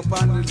and live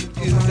upon the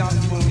hills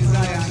of Mount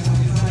Zion.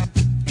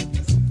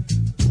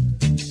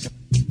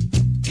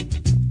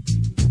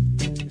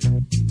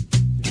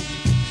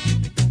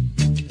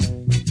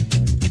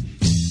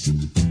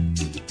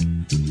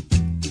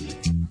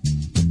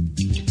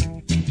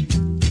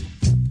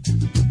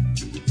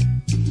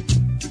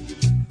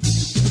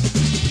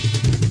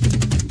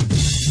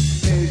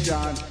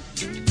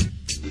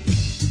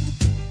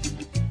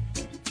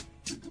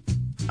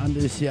 And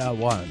this year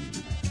one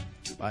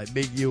by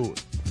Big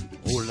Youth,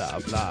 Ola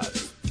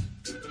Blast.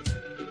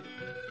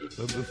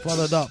 Will be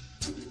followed up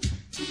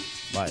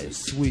by a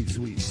sweet,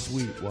 sweet,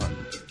 sweet one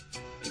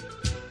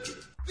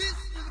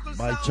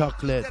by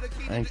Chocolate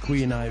and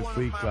Queen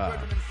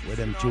Africa with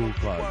them two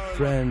called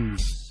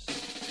Friends.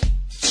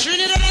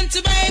 Trinidad and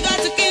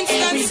Tobago to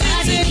Kingston City.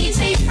 Everybody needs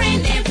a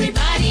friend,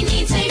 everybody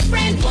needs a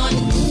friend. One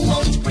who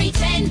won't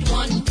pretend,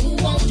 one who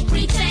won't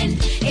pretend.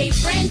 A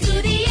friend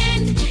to the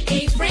end,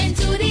 a friend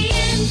to the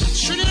end.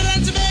 Trinidad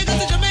and Tobago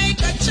to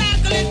Jamaica,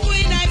 Chocolate,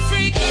 Queen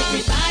Africa.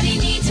 Everybody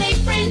needs a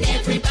friend,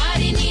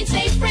 everybody needs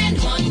a friend.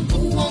 One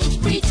who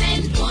won't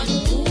pretend, one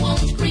who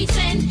won't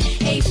pretend.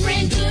 A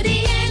friend to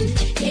the end,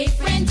 a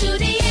friend to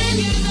the end.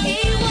 A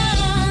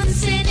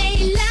once in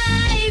a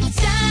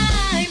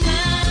lifetime.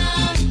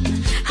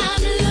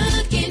 I'm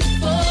looking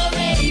for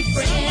a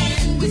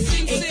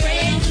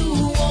friend who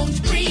won't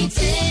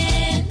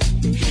pretend,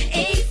 a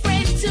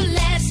friend to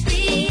last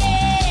the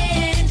end.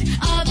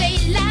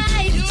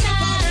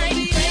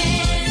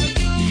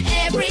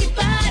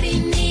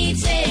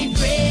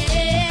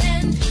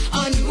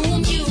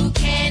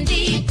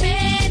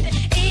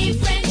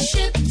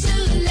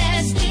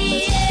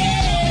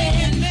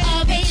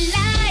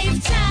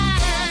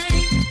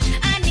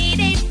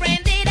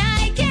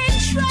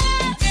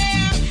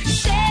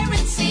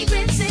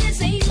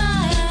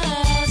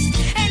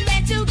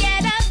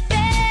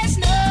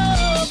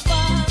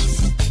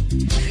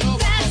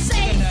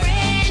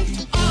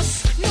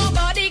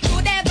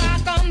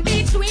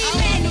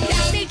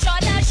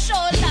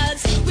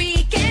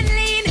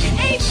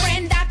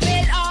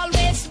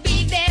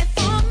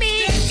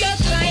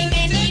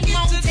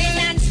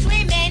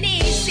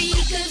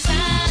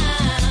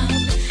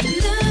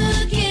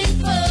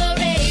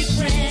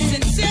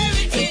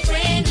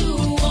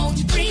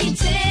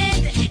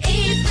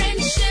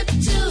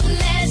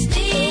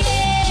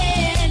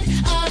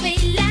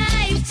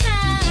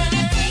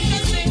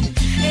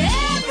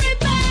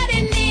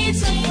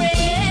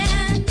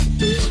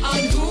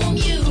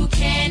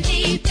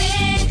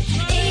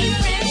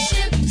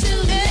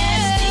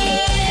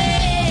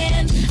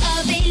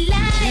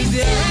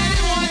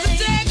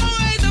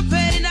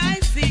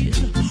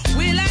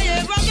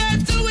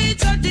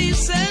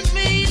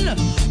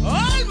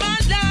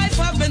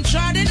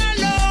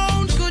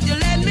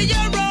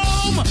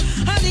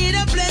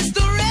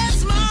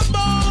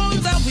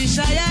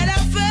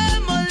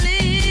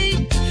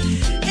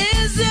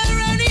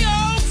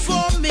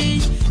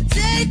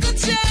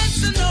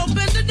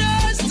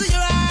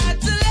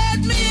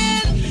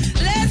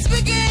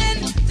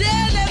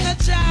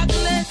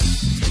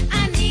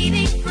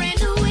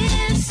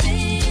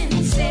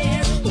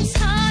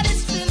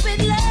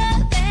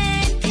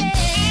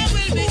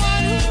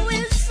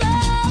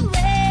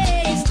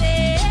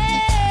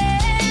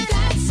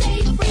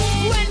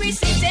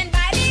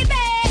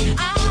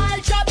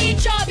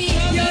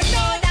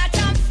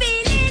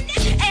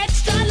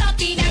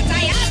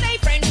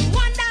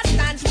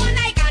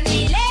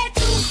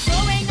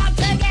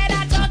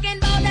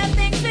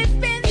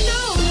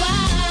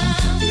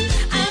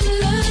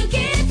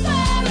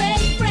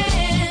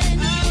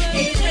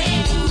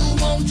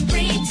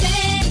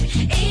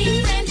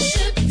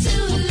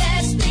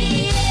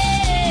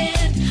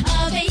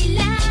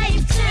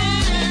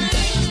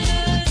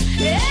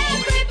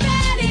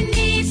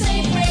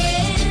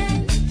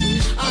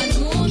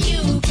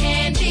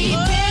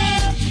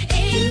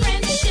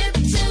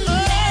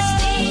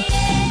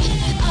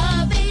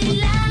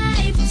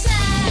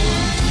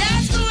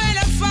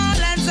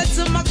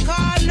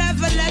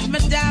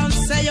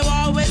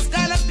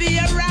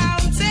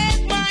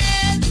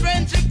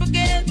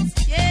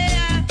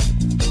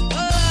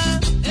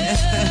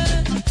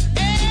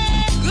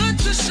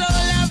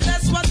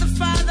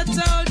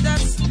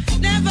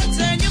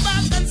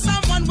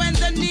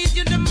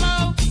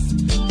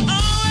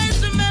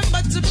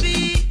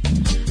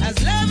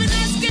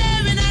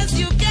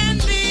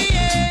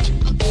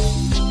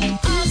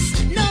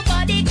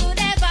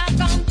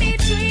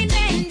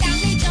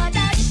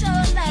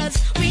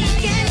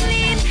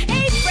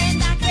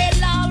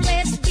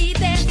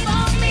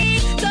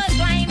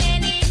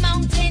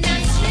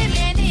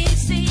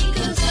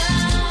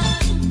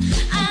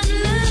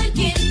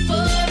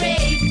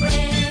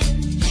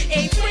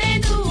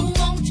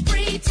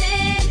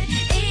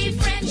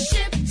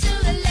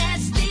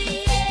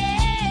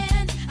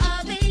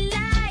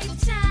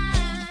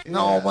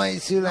 Now my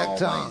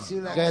selector,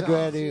 get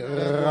ready,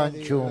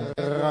 rancho,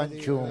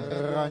 rancho,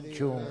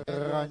 rancho,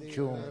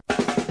 rancho.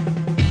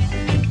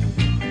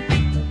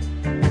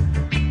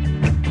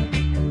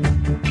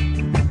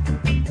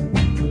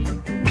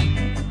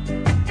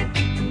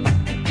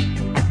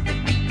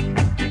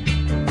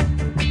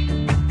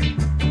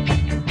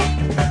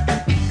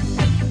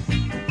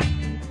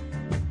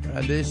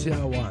 And this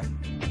year one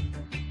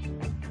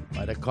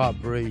by the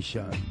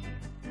corporation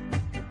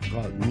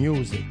called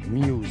Music.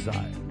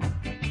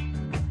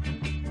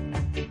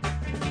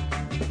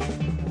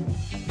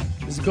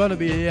 It's gonna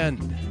be the end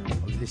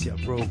of this year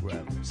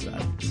program,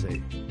 sad to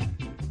say.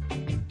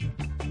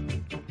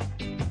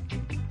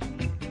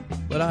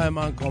 But I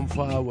man come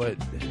forward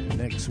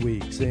next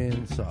week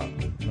saying so,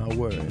 not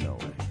worry no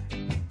way.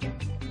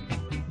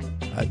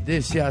 At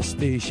this year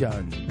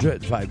station,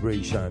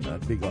 Dreadvibration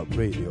at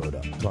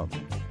bigupradio.com.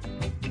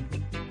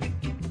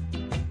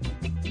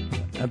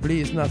 And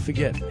please not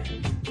forget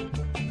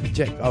to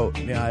check out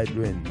me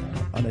Idwin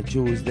on a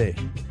Tuesday.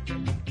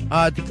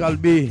 Article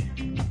B,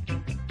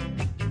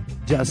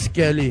 Just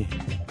Kelly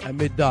and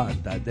me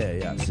daughter there,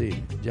 you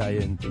see,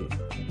 Giant.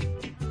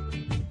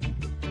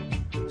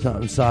 So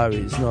I'm sorry,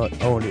 it's not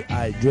only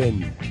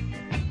Idwin.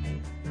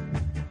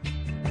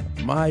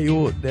 My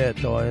youth there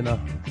too, you know.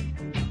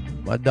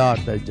 My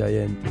daughter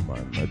Giant,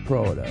 man, I'm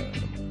proud of her.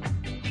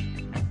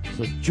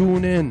 So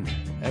tune in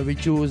every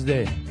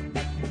Tuesday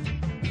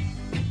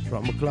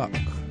from a clock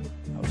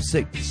of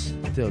 6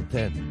 till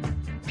 10.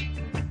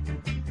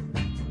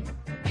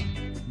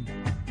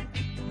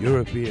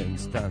 European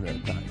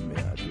Standard Time, me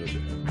I tell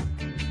you.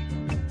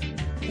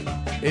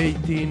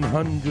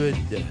 1800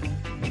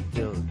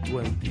 till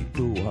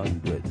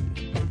 2200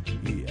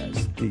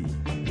 EST.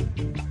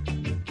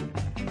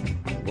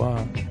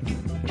 Wow.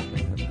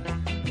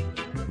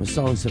 I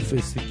sound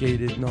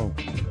sophisticated now.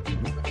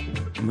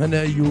 I'm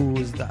gonna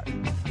use that.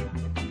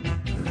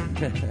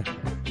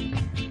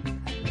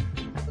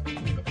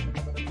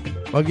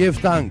 But give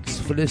thanks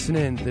for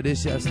listening to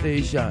this year's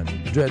station,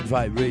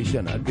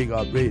 Dreadvibration at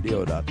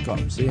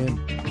bigupradio.com. See him?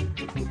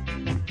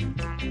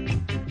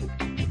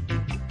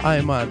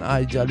 I man,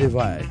 I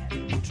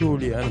JahLive,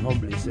 truly and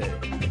humbly say,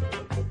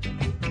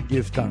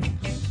 give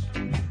thanks.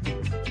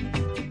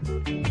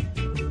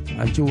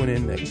 And tune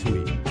in next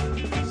week.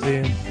 See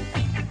him?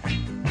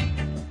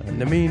 In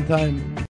the meantime,